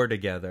core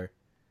together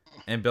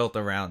and built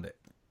around it.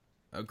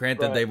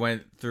 Granted, they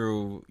went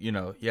through, you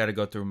had to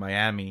go through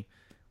Miami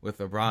with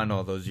LeBron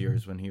all those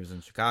years when he was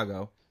in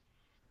Chicago.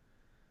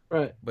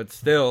 Right. But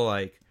still,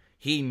 like,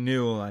 he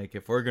knew, like,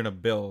 if we're going to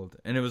build,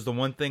 and it was the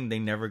one thing they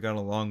never got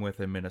along with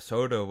in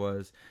Minnesota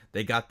was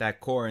they got that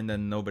core and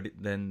then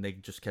they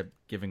just kept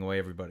giving away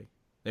everybody.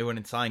 They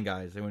wouldn't sign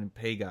guys. They wouldn't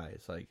pay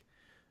guys. Like,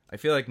 I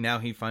feel like now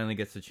he finally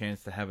gets the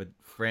chance to have a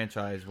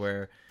franchise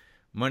where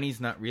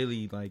money's not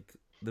really, like,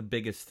 the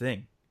biggest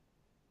thing.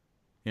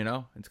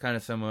 It's kind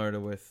of similar to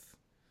with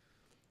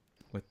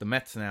the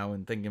Mets now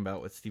and thinking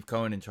about with Steve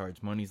Cohen in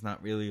charge. Money's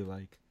not really,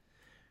 like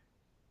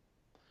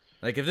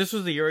if this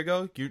was a year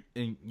ago,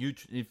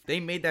 if they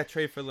made that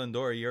trade for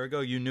Lindor a year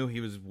ago, you knew he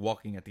was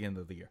walking at the end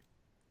of the year.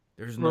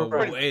 There's no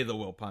way the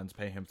Wilpons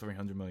pay him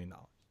 $300 million.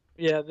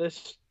 Yeah,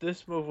 this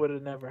move would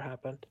have never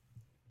happened.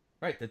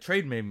 Right, the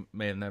trade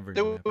may have never.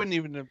 They wouldn't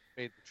even have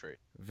made the trade.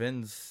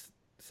 Vin's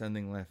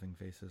sending laughing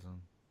faces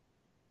on.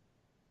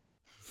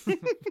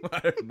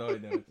 I have no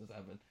idea what just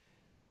happened.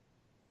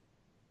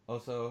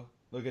 Also,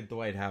 look at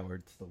Dwight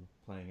Howard still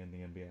playing in the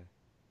NBA.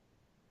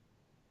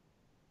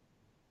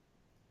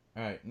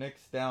 Alright,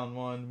 Knicks down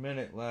 1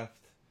 minute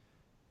left.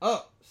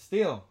 Oh,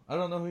 steal. I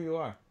don't know who you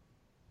are.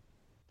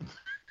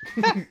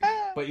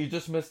 But you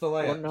just missed the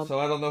layup, so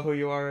I don't know who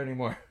you are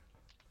anymore.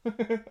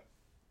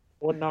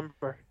 What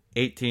number?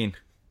 18.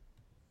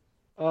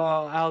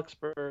 Oh, Alex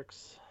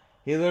Burks.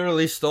 He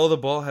literally stole the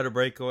ball, had a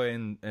breakaway,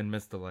 and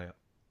missed the layup.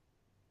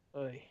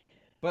 Oy.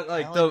 But,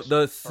 like,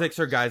 the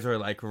Sixer guys are,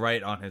 like,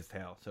 right on his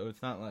tail, so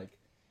it's not like...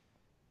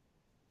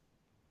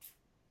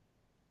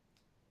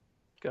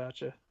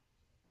 Gotcha.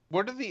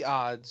 What are the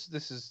odds?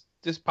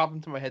 This popped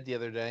into my head the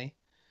other day.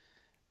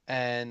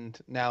 and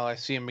now I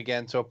see him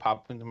again, so it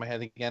popped into my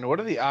head again. What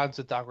are the odds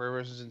that Doc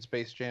Rivers is in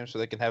Space Jam so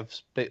they can have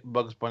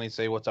Bugs Bunny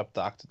say "What's up,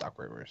 Doc?" to Doc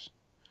Rivers?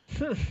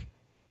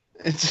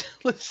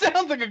 It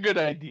sounds like a good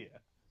idea.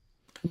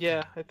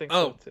 Yeah, I think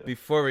Oh, so too.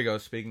 before we go,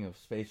 speaking of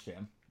Space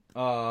Jam,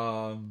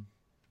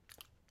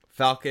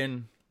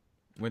 Falcon,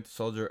 Winter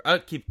Soldier. I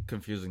keep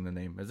confusing the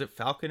name. Is it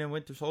Falcon and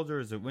Winter Soldier, or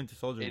is it Winter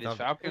Soldier and It is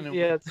Falcon? Falcon. And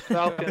Yeah, it's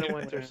Falcon and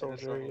Winter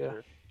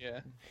Soldier.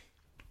 Yeah.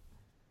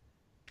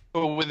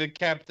 But with a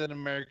Captain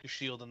America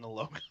shield in the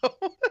logo.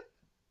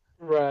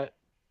 Right.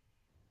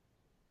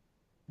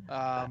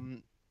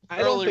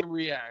 Early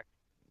react.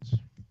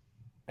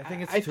 I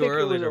think it's I too think it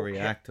early was to okay.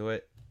 react to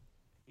it.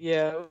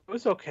 Yeah, it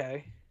was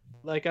okay.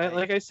 Like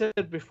I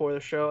said before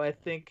the show, I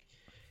think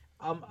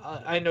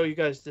I know you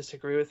guys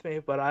disagree with me,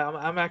 but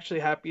I'm actually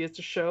happy it's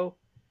a show,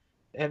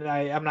 and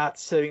I'm not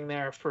sitting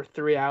there for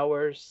 3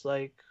 hours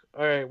like,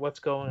 all right,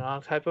 what's going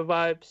on type of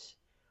vibes.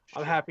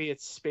 I'm happy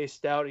it's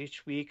spaced out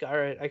each week. All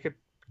right, I could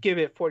give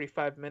it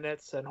 45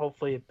 minutes, and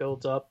hopefully it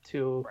builds up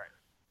to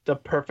the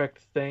perfect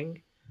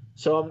thing.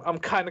 So I'm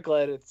kind of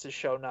glad it's a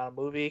show, not a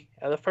movie.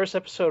 The first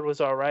episode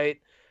was all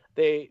right.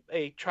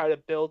 They try to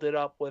build it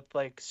up with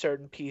like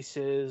certain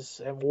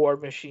pieces and War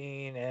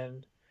Machine,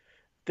 and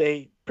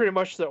they pretty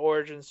much the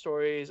origin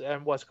stories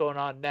and what's going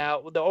on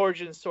now, the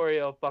origin story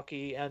of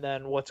Bucky, and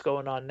then what's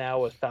going on now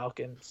with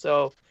Falcon.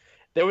 So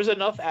there was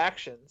enough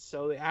action.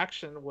 So the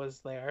action was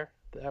there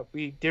that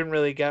we didn't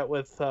really get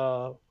with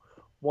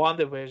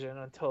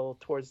WandaVision until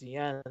towards the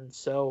end.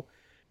 So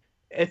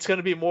it's going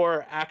to be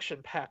more action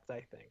packed,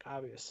 I think,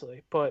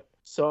 obviously. But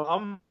so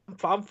I'm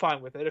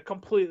fine with it. A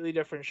completely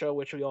different show,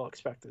 which we all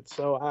expected.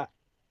 So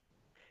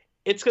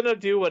it's going to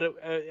do what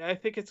I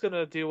think it's going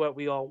to do what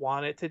we all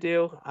want it to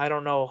do. I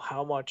don't know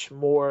how much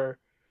more.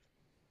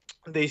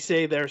 They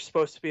say there's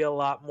supposed to be a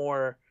lot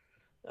more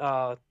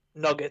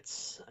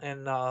nuggets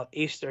and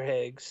Easter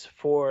eggs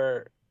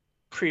for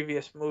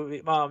previous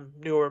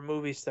newer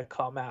movies that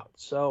come out.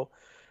 So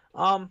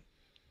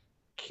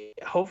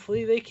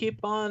hopefully they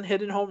keep on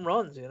hitting home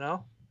runs, you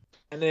know?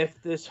 And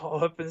if this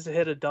happens to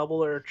hit a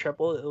double or a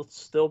triple, it'll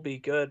still be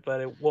good,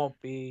 but it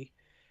won't be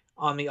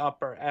on the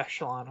upper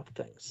echelon of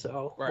things.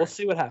 So we'll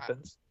see what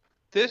happens.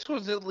 This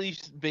was at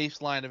least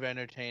baseline of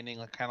entertaining,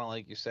 like kind of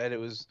like you said. It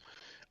was.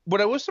 What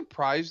I was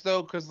surprised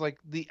though, because like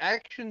the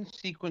action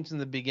sequence in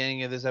the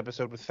beginning of this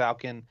episode with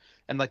Falcon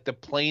and like the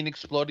plane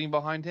exploding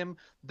behind him,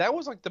 that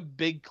was like the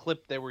big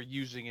clip they were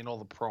using in all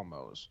the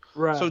promos.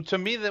 Right. So to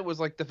me, that was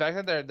like the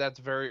fact that that's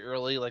very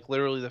early, like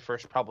literally the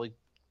first probably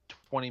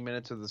 20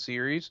 minutes of the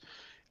series.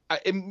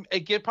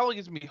 It probably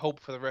gives me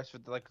hope for the rest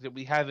of it, like that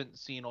we haven't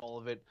seen all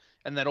of it,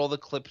 and that all the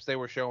clips they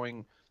were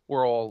showing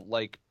were all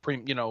like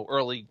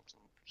early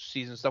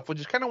season stuff, which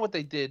is kind of what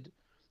they did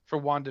for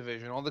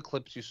WandaVision. All the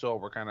clips you saw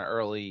were kind of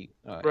early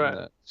in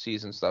the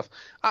season stuff.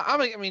 We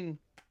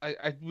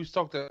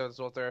talked to us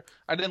out there.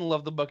 I didn't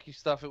love the Bucky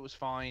stuff. It was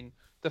fine.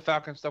 The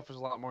Falcon stuff was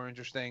a lot more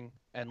interesting,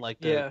 and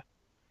like I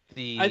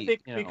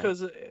think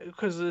because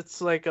it's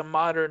like a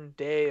modern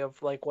day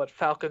of like what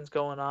Falcon's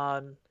going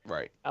on,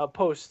 right?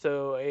 Opposed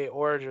to a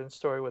origin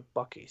story with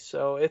Bucky.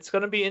 So it's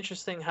gonna be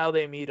interesting how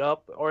they meet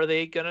up. Are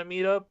they gonna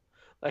meet up?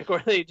 Like, or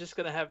are they just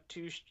gonna have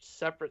two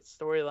separate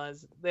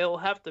storylines? They'll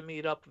have to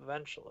meet up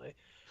eventually.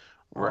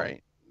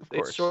 Right. Of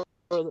course.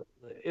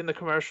 In the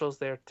commercials,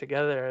 they're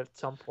together at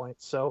some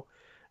point. So,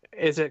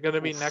 is it going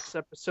to be next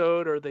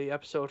episode or the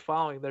episode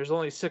following? There's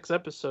only 6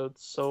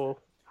 episodes, so.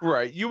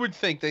 Right. You would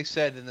think they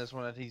said in this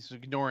one that he's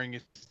ignoring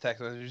his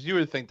text messages. You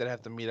would think they'd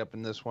have to meet up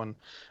in this one.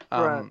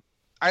 Right.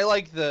 I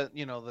like the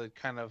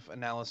kind of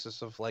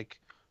analysis of like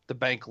the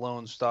bank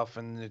loan stuff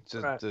and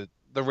the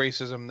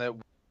racism that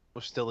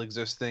was still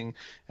existing,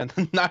 and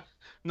not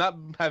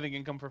having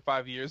income for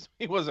 5 years.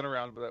 He wasn't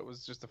around, but that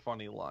was just a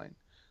funny line.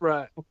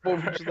 Right.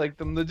 What would you like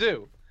them to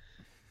do?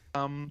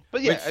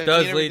 But yeah, which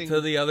does lead to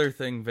the other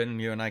thing, Vin,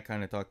 you and I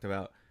kind of talked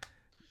about.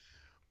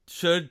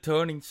 Should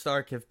Tony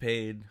Stark have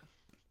paid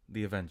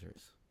the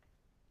Avengers?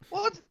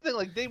 Well, that's the thing.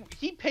 Like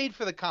he paid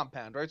for the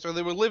compound, right? So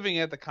they were living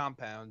at the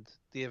compound,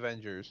 the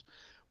Avengers.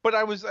 But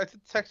I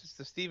texted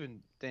to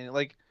Steven, Daniel,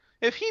 like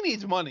if he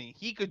needs money,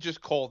 he could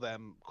just call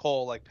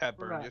like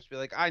Pepper, and just be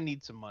like, I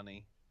need some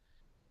money,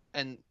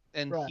 and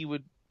he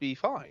would be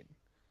fine.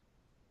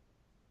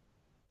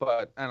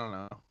 But I don't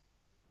know.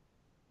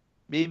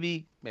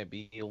 Maybe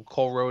he'll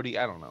call Rhodey.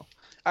 I don't know.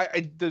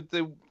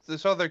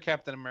 This other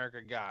Captain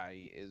America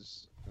guy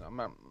is.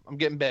 I'm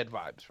getting bad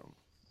vibes from him.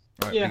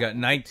 All right, we got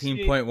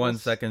 19.1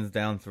 seconds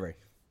down 3.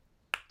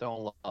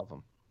 Don't love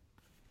him.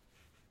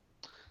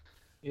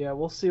 Yeah,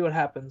 we'll see what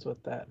happens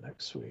with that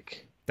next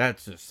week.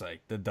 That's just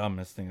like the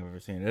dumbest thing I've ever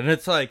seen. And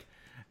it's like,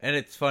 and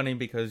it's funny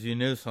because you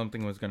knew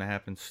something was going to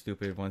happen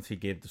stupid once he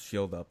gave the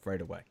shield up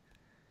right away.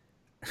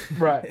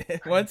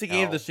 Right. Once he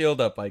gave the shield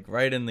up, like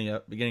right in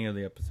the beginning of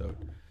the episode,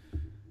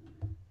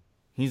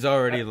 he's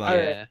already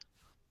like.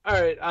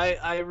 All right.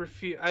 I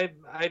refuse.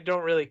 I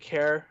don't really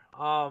care.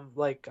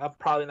 Like I'm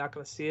probably not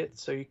going to see it,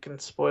 so you can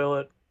spoil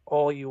it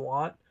all you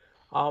want.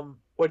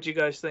 What do you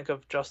guys think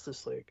of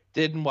Justice League?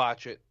 Didn't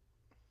watch it.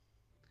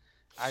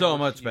 So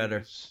much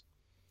better.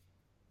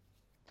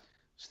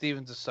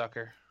 Steven's a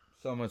sucker.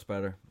 So much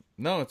better.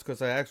 No, it's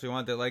because I actually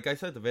wanted, like I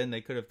said to Vin,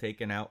 they could have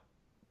taken out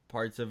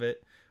parts of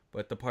it,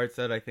 but the parts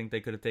that I think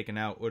they could have taken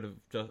out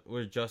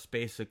were just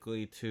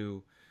basically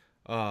to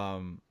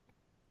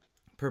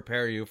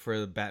prepare you for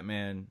the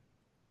Batman,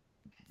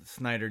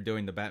 Snyder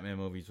doing the Batman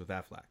movies with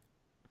Affleck.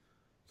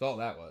 That's all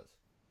that was.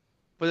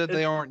 But that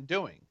they aren't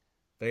doing.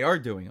 They are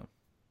doing them.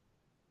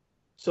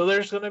 So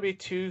there's going to be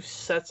 2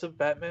 sets of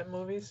Batman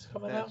movies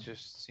coming out? That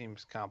just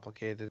seems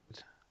complicated.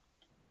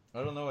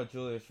 I don't know what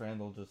Julius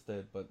Randle just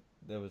did, but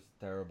that was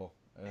terrible.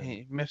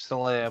 He missed the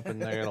layup and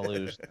they're going to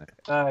lose.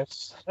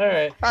 Nice. All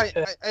right.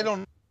 I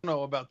don't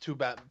know about 2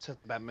 sets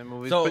of Batman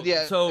movies, So, but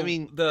yeah, so I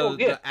mean...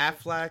 the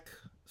Affleck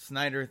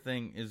Snyder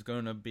thing is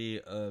going to be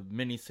a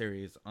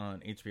miniseries on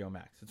HBO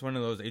Max. It's one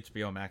of those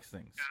HBO Max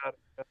things.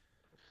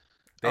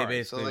 They All right,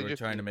 basically so they were just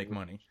trying to need- make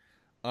money.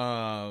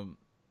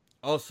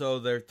 Also,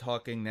 they're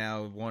talking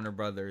now, Warner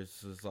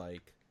Brothers is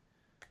like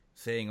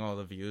saying all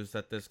the views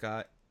that this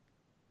got,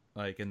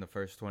 like in the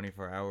first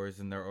 24 hours,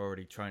 and they're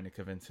already trying to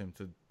convince him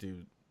to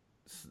do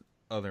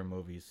other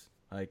movies,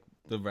 like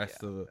the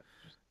rest of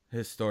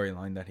his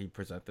storyline that he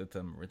presented to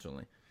them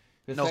originally.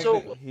 No,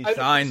 So, He I-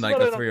 signed this is like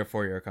what I a don't- 3 or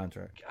 4 year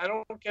contract. I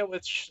don't get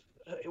which...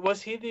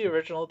 Was he the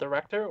original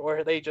director,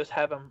 or they just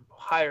have him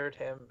hired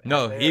him? and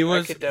No, they- he I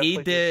was. could He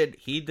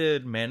definitely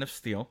did Man of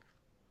Steel,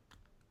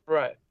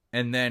 Right.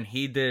 and then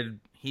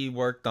he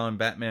worked on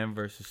Batman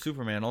versus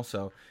Superman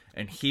also,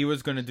 and he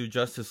was going to do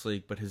Justice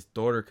League, but his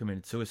daughter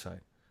committed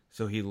suicide,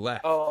 so he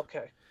left. Oh,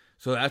 okay.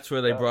 So that's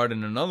where they Oh. brought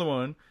in another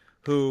one,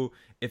 who,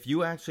 if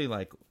you actually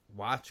like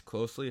watch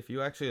closely, if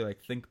you actually like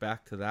think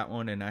back to that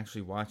one and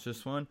actually watch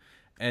this one,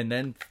 and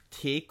then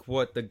take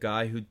what the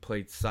guy who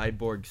played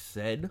Cyborg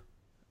said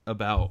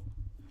about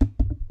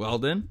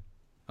Weldon,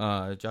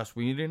 Josh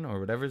Whedon or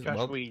whatever. Josh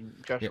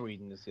Yeah.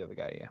 Whedon is the other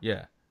guy, yeah.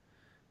 Yeah.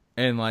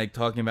 And like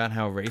talking about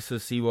how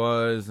racist he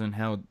was and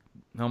how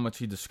much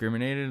he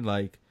discriminated,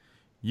 like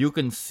you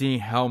can see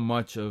how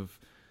much of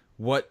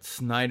what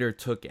Snyder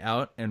took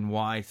out and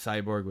why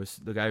Cyborg was,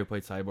 the guy who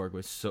played Cyborg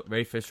was so,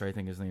 Ray Fisher, I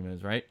think his name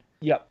is, right?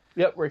 Yep,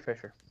 Ray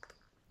Fisher.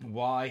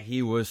 Why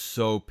he was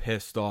so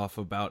pissed off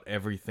about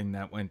everything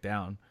that went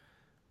down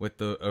with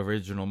the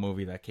original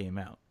movie that came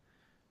out.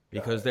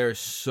 Because there's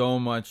so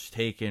much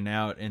taken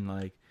out, and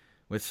like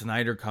with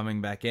Snyder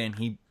coming back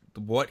in,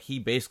 what he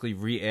basically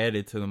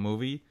re-added to the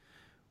movie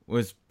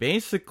was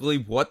basically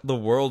what the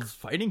world's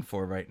fighting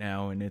for right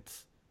now, and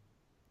it's,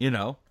 you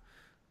know,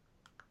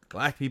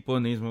 black people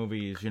in these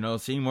movies, you know,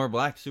 seeing more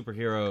black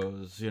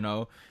superheroes, you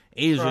know,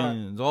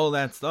 Asians, all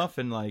that stuff,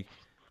 and like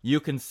you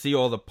can see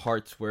all the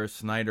parts where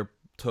Snyder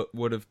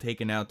would have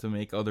taken out to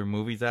make other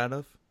movies out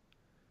of,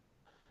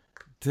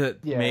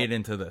 made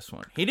into this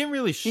one. He didn't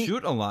really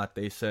shoot a lot,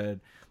 they said.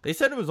 They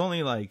said it was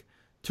only like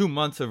 2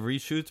 months of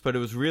reshoots, but it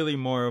was really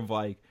more of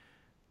like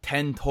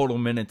 10 total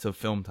minutes of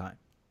film time.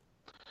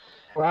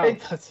 Wow.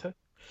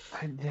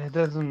 It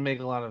doesn't make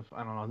a lot of,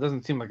 I don't know, it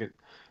doesn't seem like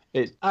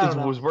it I don't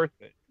know. was worth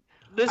it.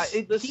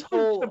 This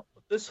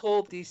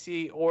whole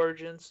DC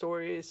origin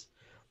stories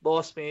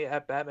lost me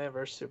at Batman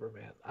vs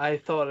Superman. I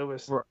thought it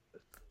was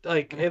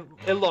like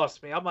it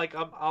lost me. I'm like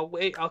I'll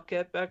wait. I'll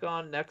get back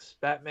on next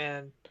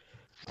Batman.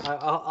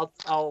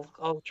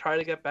 I'll try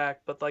to get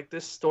back, but like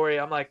this story,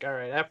 I'm like, all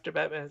right. After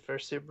Batman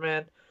vs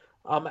Superman,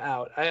 I'm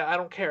out. I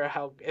don't care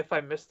if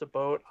I missed the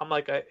boat. I'm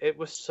like it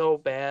was so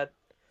bad.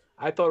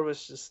 I thought it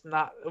was just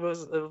not. It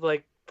was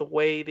like the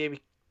way they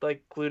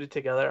like glued it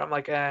together. I'm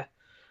like, I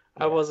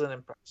wasn't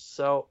impressed.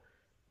 So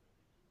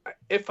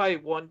if I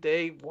one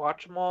day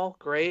watch them all,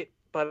 great.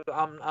 But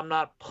I'm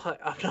not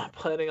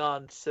planning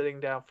on sitting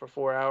down for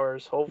 4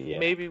 hours. Hopefully,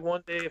 maybe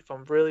one day if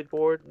I'm really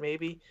bored,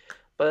 maybe.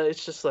 But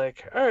it's just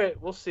like, all right,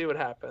 we'll see what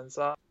happens.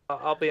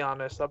 I'll be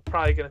honest. I'm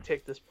probably gonna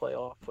take this play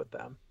off with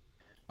them.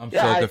 I'm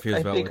so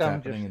confused about what's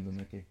happening in the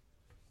Mickey.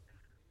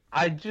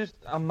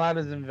 I'm not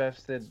as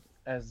invested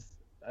as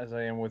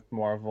I am with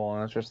Marvel,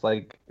 and it's just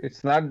like they're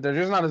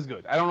just not as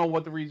good. I don't know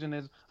what the reason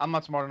is. I'm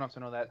not smart enough to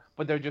know that,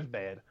 but they're just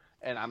bad.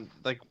 And I'm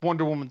like,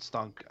 Wonder Woman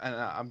stunk, and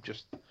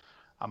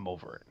I'm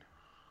over it.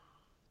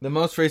 The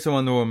most recent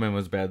Wonder Woman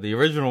was bad.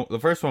 The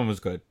first one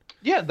was good.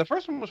 Yeah, the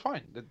first one was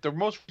fine. The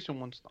most recent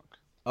one stunk.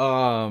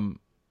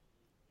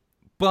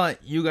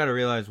 But you got to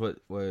realize what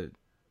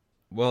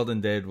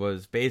Weldon did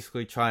was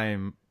basically try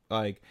and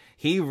like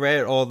he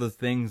read all the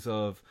things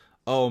of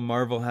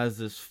Marvel has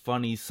this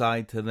funny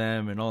side to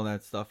them and all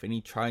that stuff, and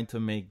he tried to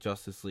make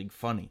Justice League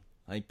funny.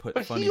 Like put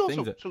But funny he also,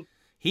 things in. so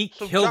He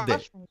so killed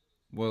Josh- it.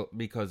 Well,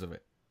 because of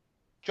it.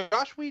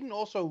 Josh Whedon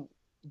also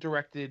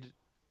directed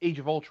Age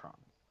of Ultron,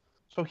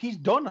 so he's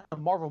done a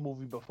Marvel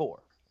movie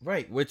before.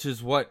 Right, which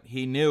is what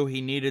he knew. He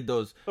needed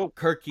those So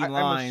quirky I'm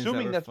lines assuming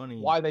that were that's funny.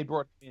 why they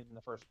brought him in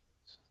the first place.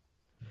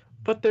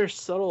 But they're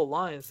subtle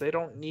lines. They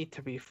don't need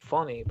to be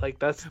funny. Like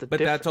that's the. But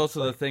difference. that's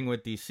also like, the thing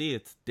with DC.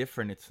 It's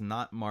different. It's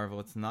not Marvel.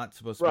 It's not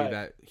supposed to be Right.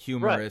 that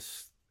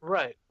humorous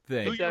right.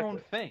 thing. Do your own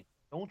thing.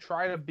 Don't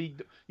try to be.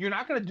 You're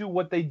not going to do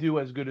what they do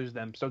as good as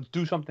them. So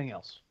do something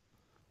else.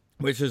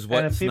 Which is And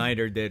what if people-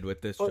 Snyder did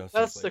with this Well, Justice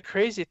that's the League.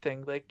 crazy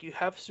thing. Like, you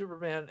have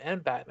Superman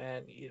and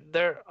Batman.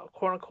 They're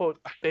quote unquote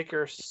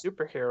bigger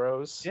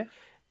superheroes. Yeah.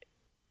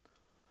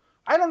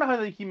 I don't know how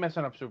they keep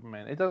messing up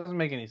Superman. It doesn't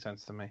make any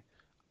sense to me.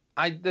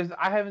 I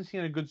haven't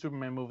seen a good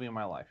Superman movie in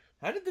my life.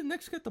 How did the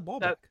Knicks get the ball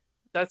That- back?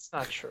 That's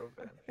not true,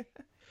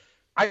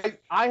 man.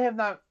 I have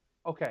not.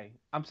 Okay,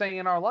 I'm saying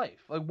in our life.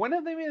 Like, when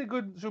have they made a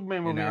good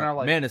Superman movie in our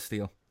life? Man of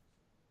Steel.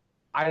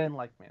 I didn't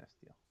like Man of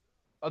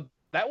Steel.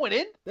 That went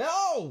in?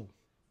 No!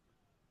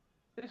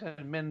 They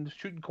said men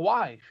shooting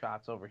Kawhi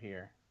shots over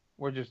here.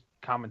 We're just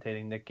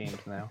commentating Knick games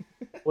now.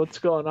 What's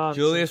going on?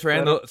 Julius since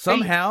Randle.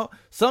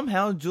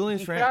 Somehow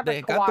Julius He Randle. shot They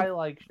a got the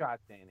Kawhi-like shot,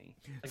 Danny.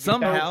 Like, he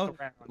Somehow, bounced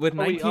around. with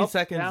Are we 19 up,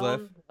 seconds down,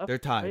 left, up, they're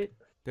tied. right?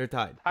 They're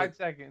tied.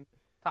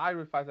 Tied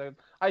with 5 seconds.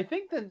 I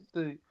think that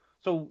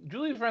so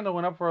Julius Randle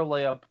went up for a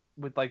layup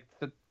with like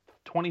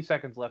 20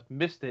 seconds left,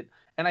 missed it,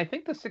 and I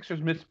think the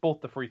Sixers missed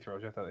both the free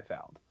throws after they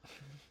fouled.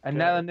 And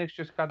now the Knicks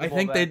just got the I ball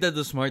think they back. did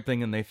the smart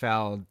thing and they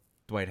fouled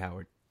Dwight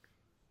Howard.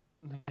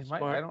 They might,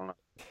 Smart. I don't know.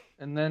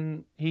 And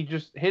then he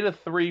just hit a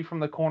 3 from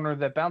the corner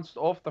that bounced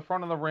off the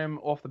front of the rim,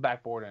 off the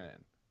backboard, and in.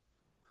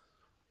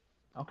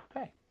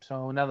 Okay,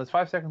 so now there's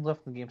 5 seconds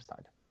left and the game's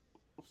tied.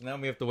 Now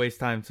we have to waste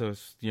time, so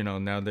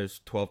now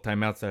there's 12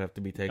 timeouts that have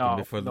to be taken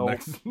before the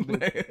next.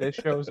 This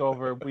show's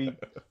over. We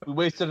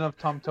wasted enough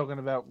time talking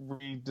about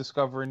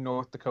rediscovering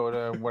North Dakota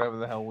or whatever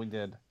the hell we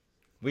did.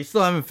 We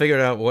still haven't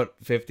figured out what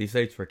 50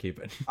 states we're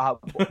keeping.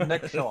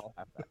 Next show I'll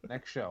have that.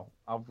 Next show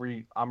I'm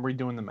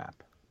redoing the map.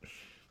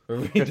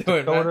 We're Just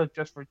redoing Dakota, that.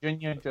 just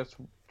Virginia, just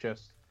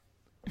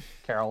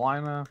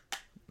Carolina.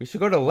 We should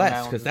go to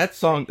less because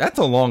that's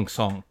a long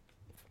song.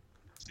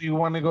 So you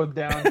want to go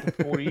down to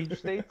 40 each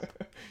states?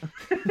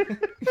 I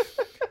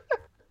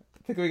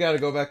think we got to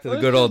go back to the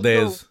Let's good old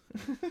just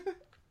days.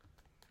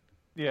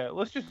 Yeah,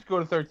 let's just go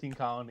to 13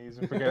 colonies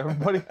and forget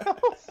everybody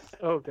else.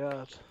 Oh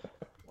god,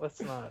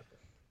 let's not.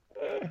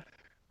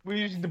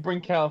 We just need to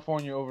bring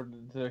California over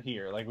to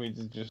here. Like, we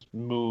just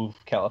move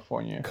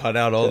California. Cut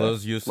out all Yeah,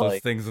 those useless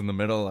like- things in the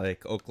middle,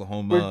 like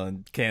Oklahoma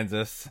and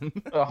Kansas.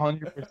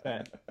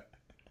 100%.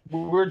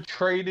 We're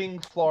trading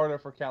Florida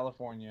for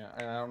California,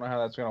 and I don't know how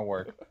that's gonna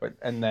work.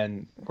 And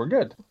then we're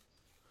good.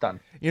 Done.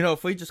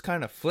 If we just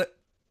kind of flip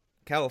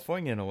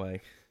California in a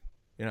way,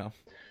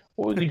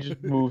 Or we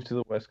just move to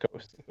the West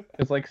Coast.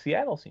 Because, like,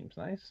 Seattle seems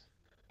nice.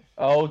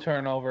 Oh,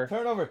 turnover.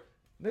 Turnover.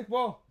 Nick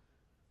Ball.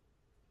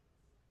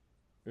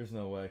 There's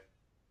no way.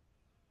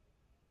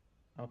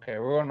 Okay,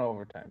 we're going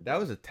overtime. That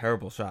was a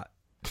terrible shot.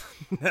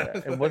 Yeah,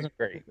 it wasn't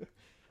great.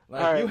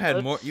 Like, All right, you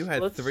had let's- You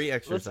had let's- 3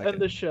 extra Let's seconds.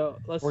 end the show.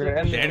 We're gonna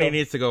end the Danny show.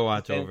 needs to go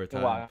watch And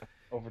overtime. watch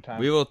overtime.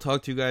 We will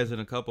talk to you guys in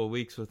a couple of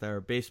weeks with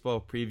our baseball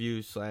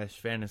preview /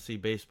 fantasy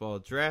baseball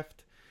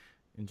draft.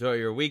 Enjoy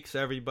your weeks,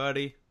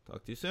 everybody.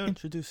 Talk to you soon.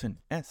 Introducing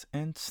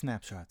SN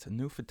Snapshots, a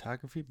new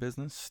photography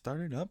business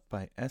started up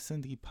by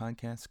S&D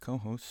Podcast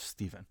co-host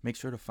Steven. Make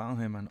sure to follow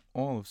him on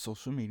all of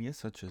social media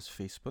such as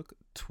Facebook,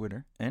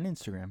 Twitter, and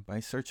Instagram by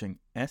searching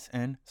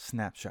SN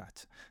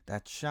Snapshots.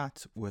 That's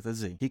shots with a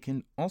Z. He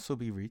can also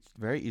be reached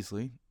very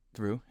easily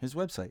through his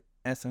website,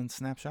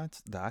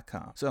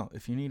 snsnapshots.com. So,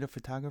 if you need a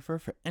photographer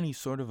for any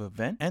sort of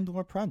event and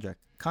or project,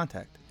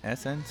 contact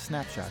SN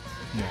Snapshots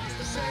now.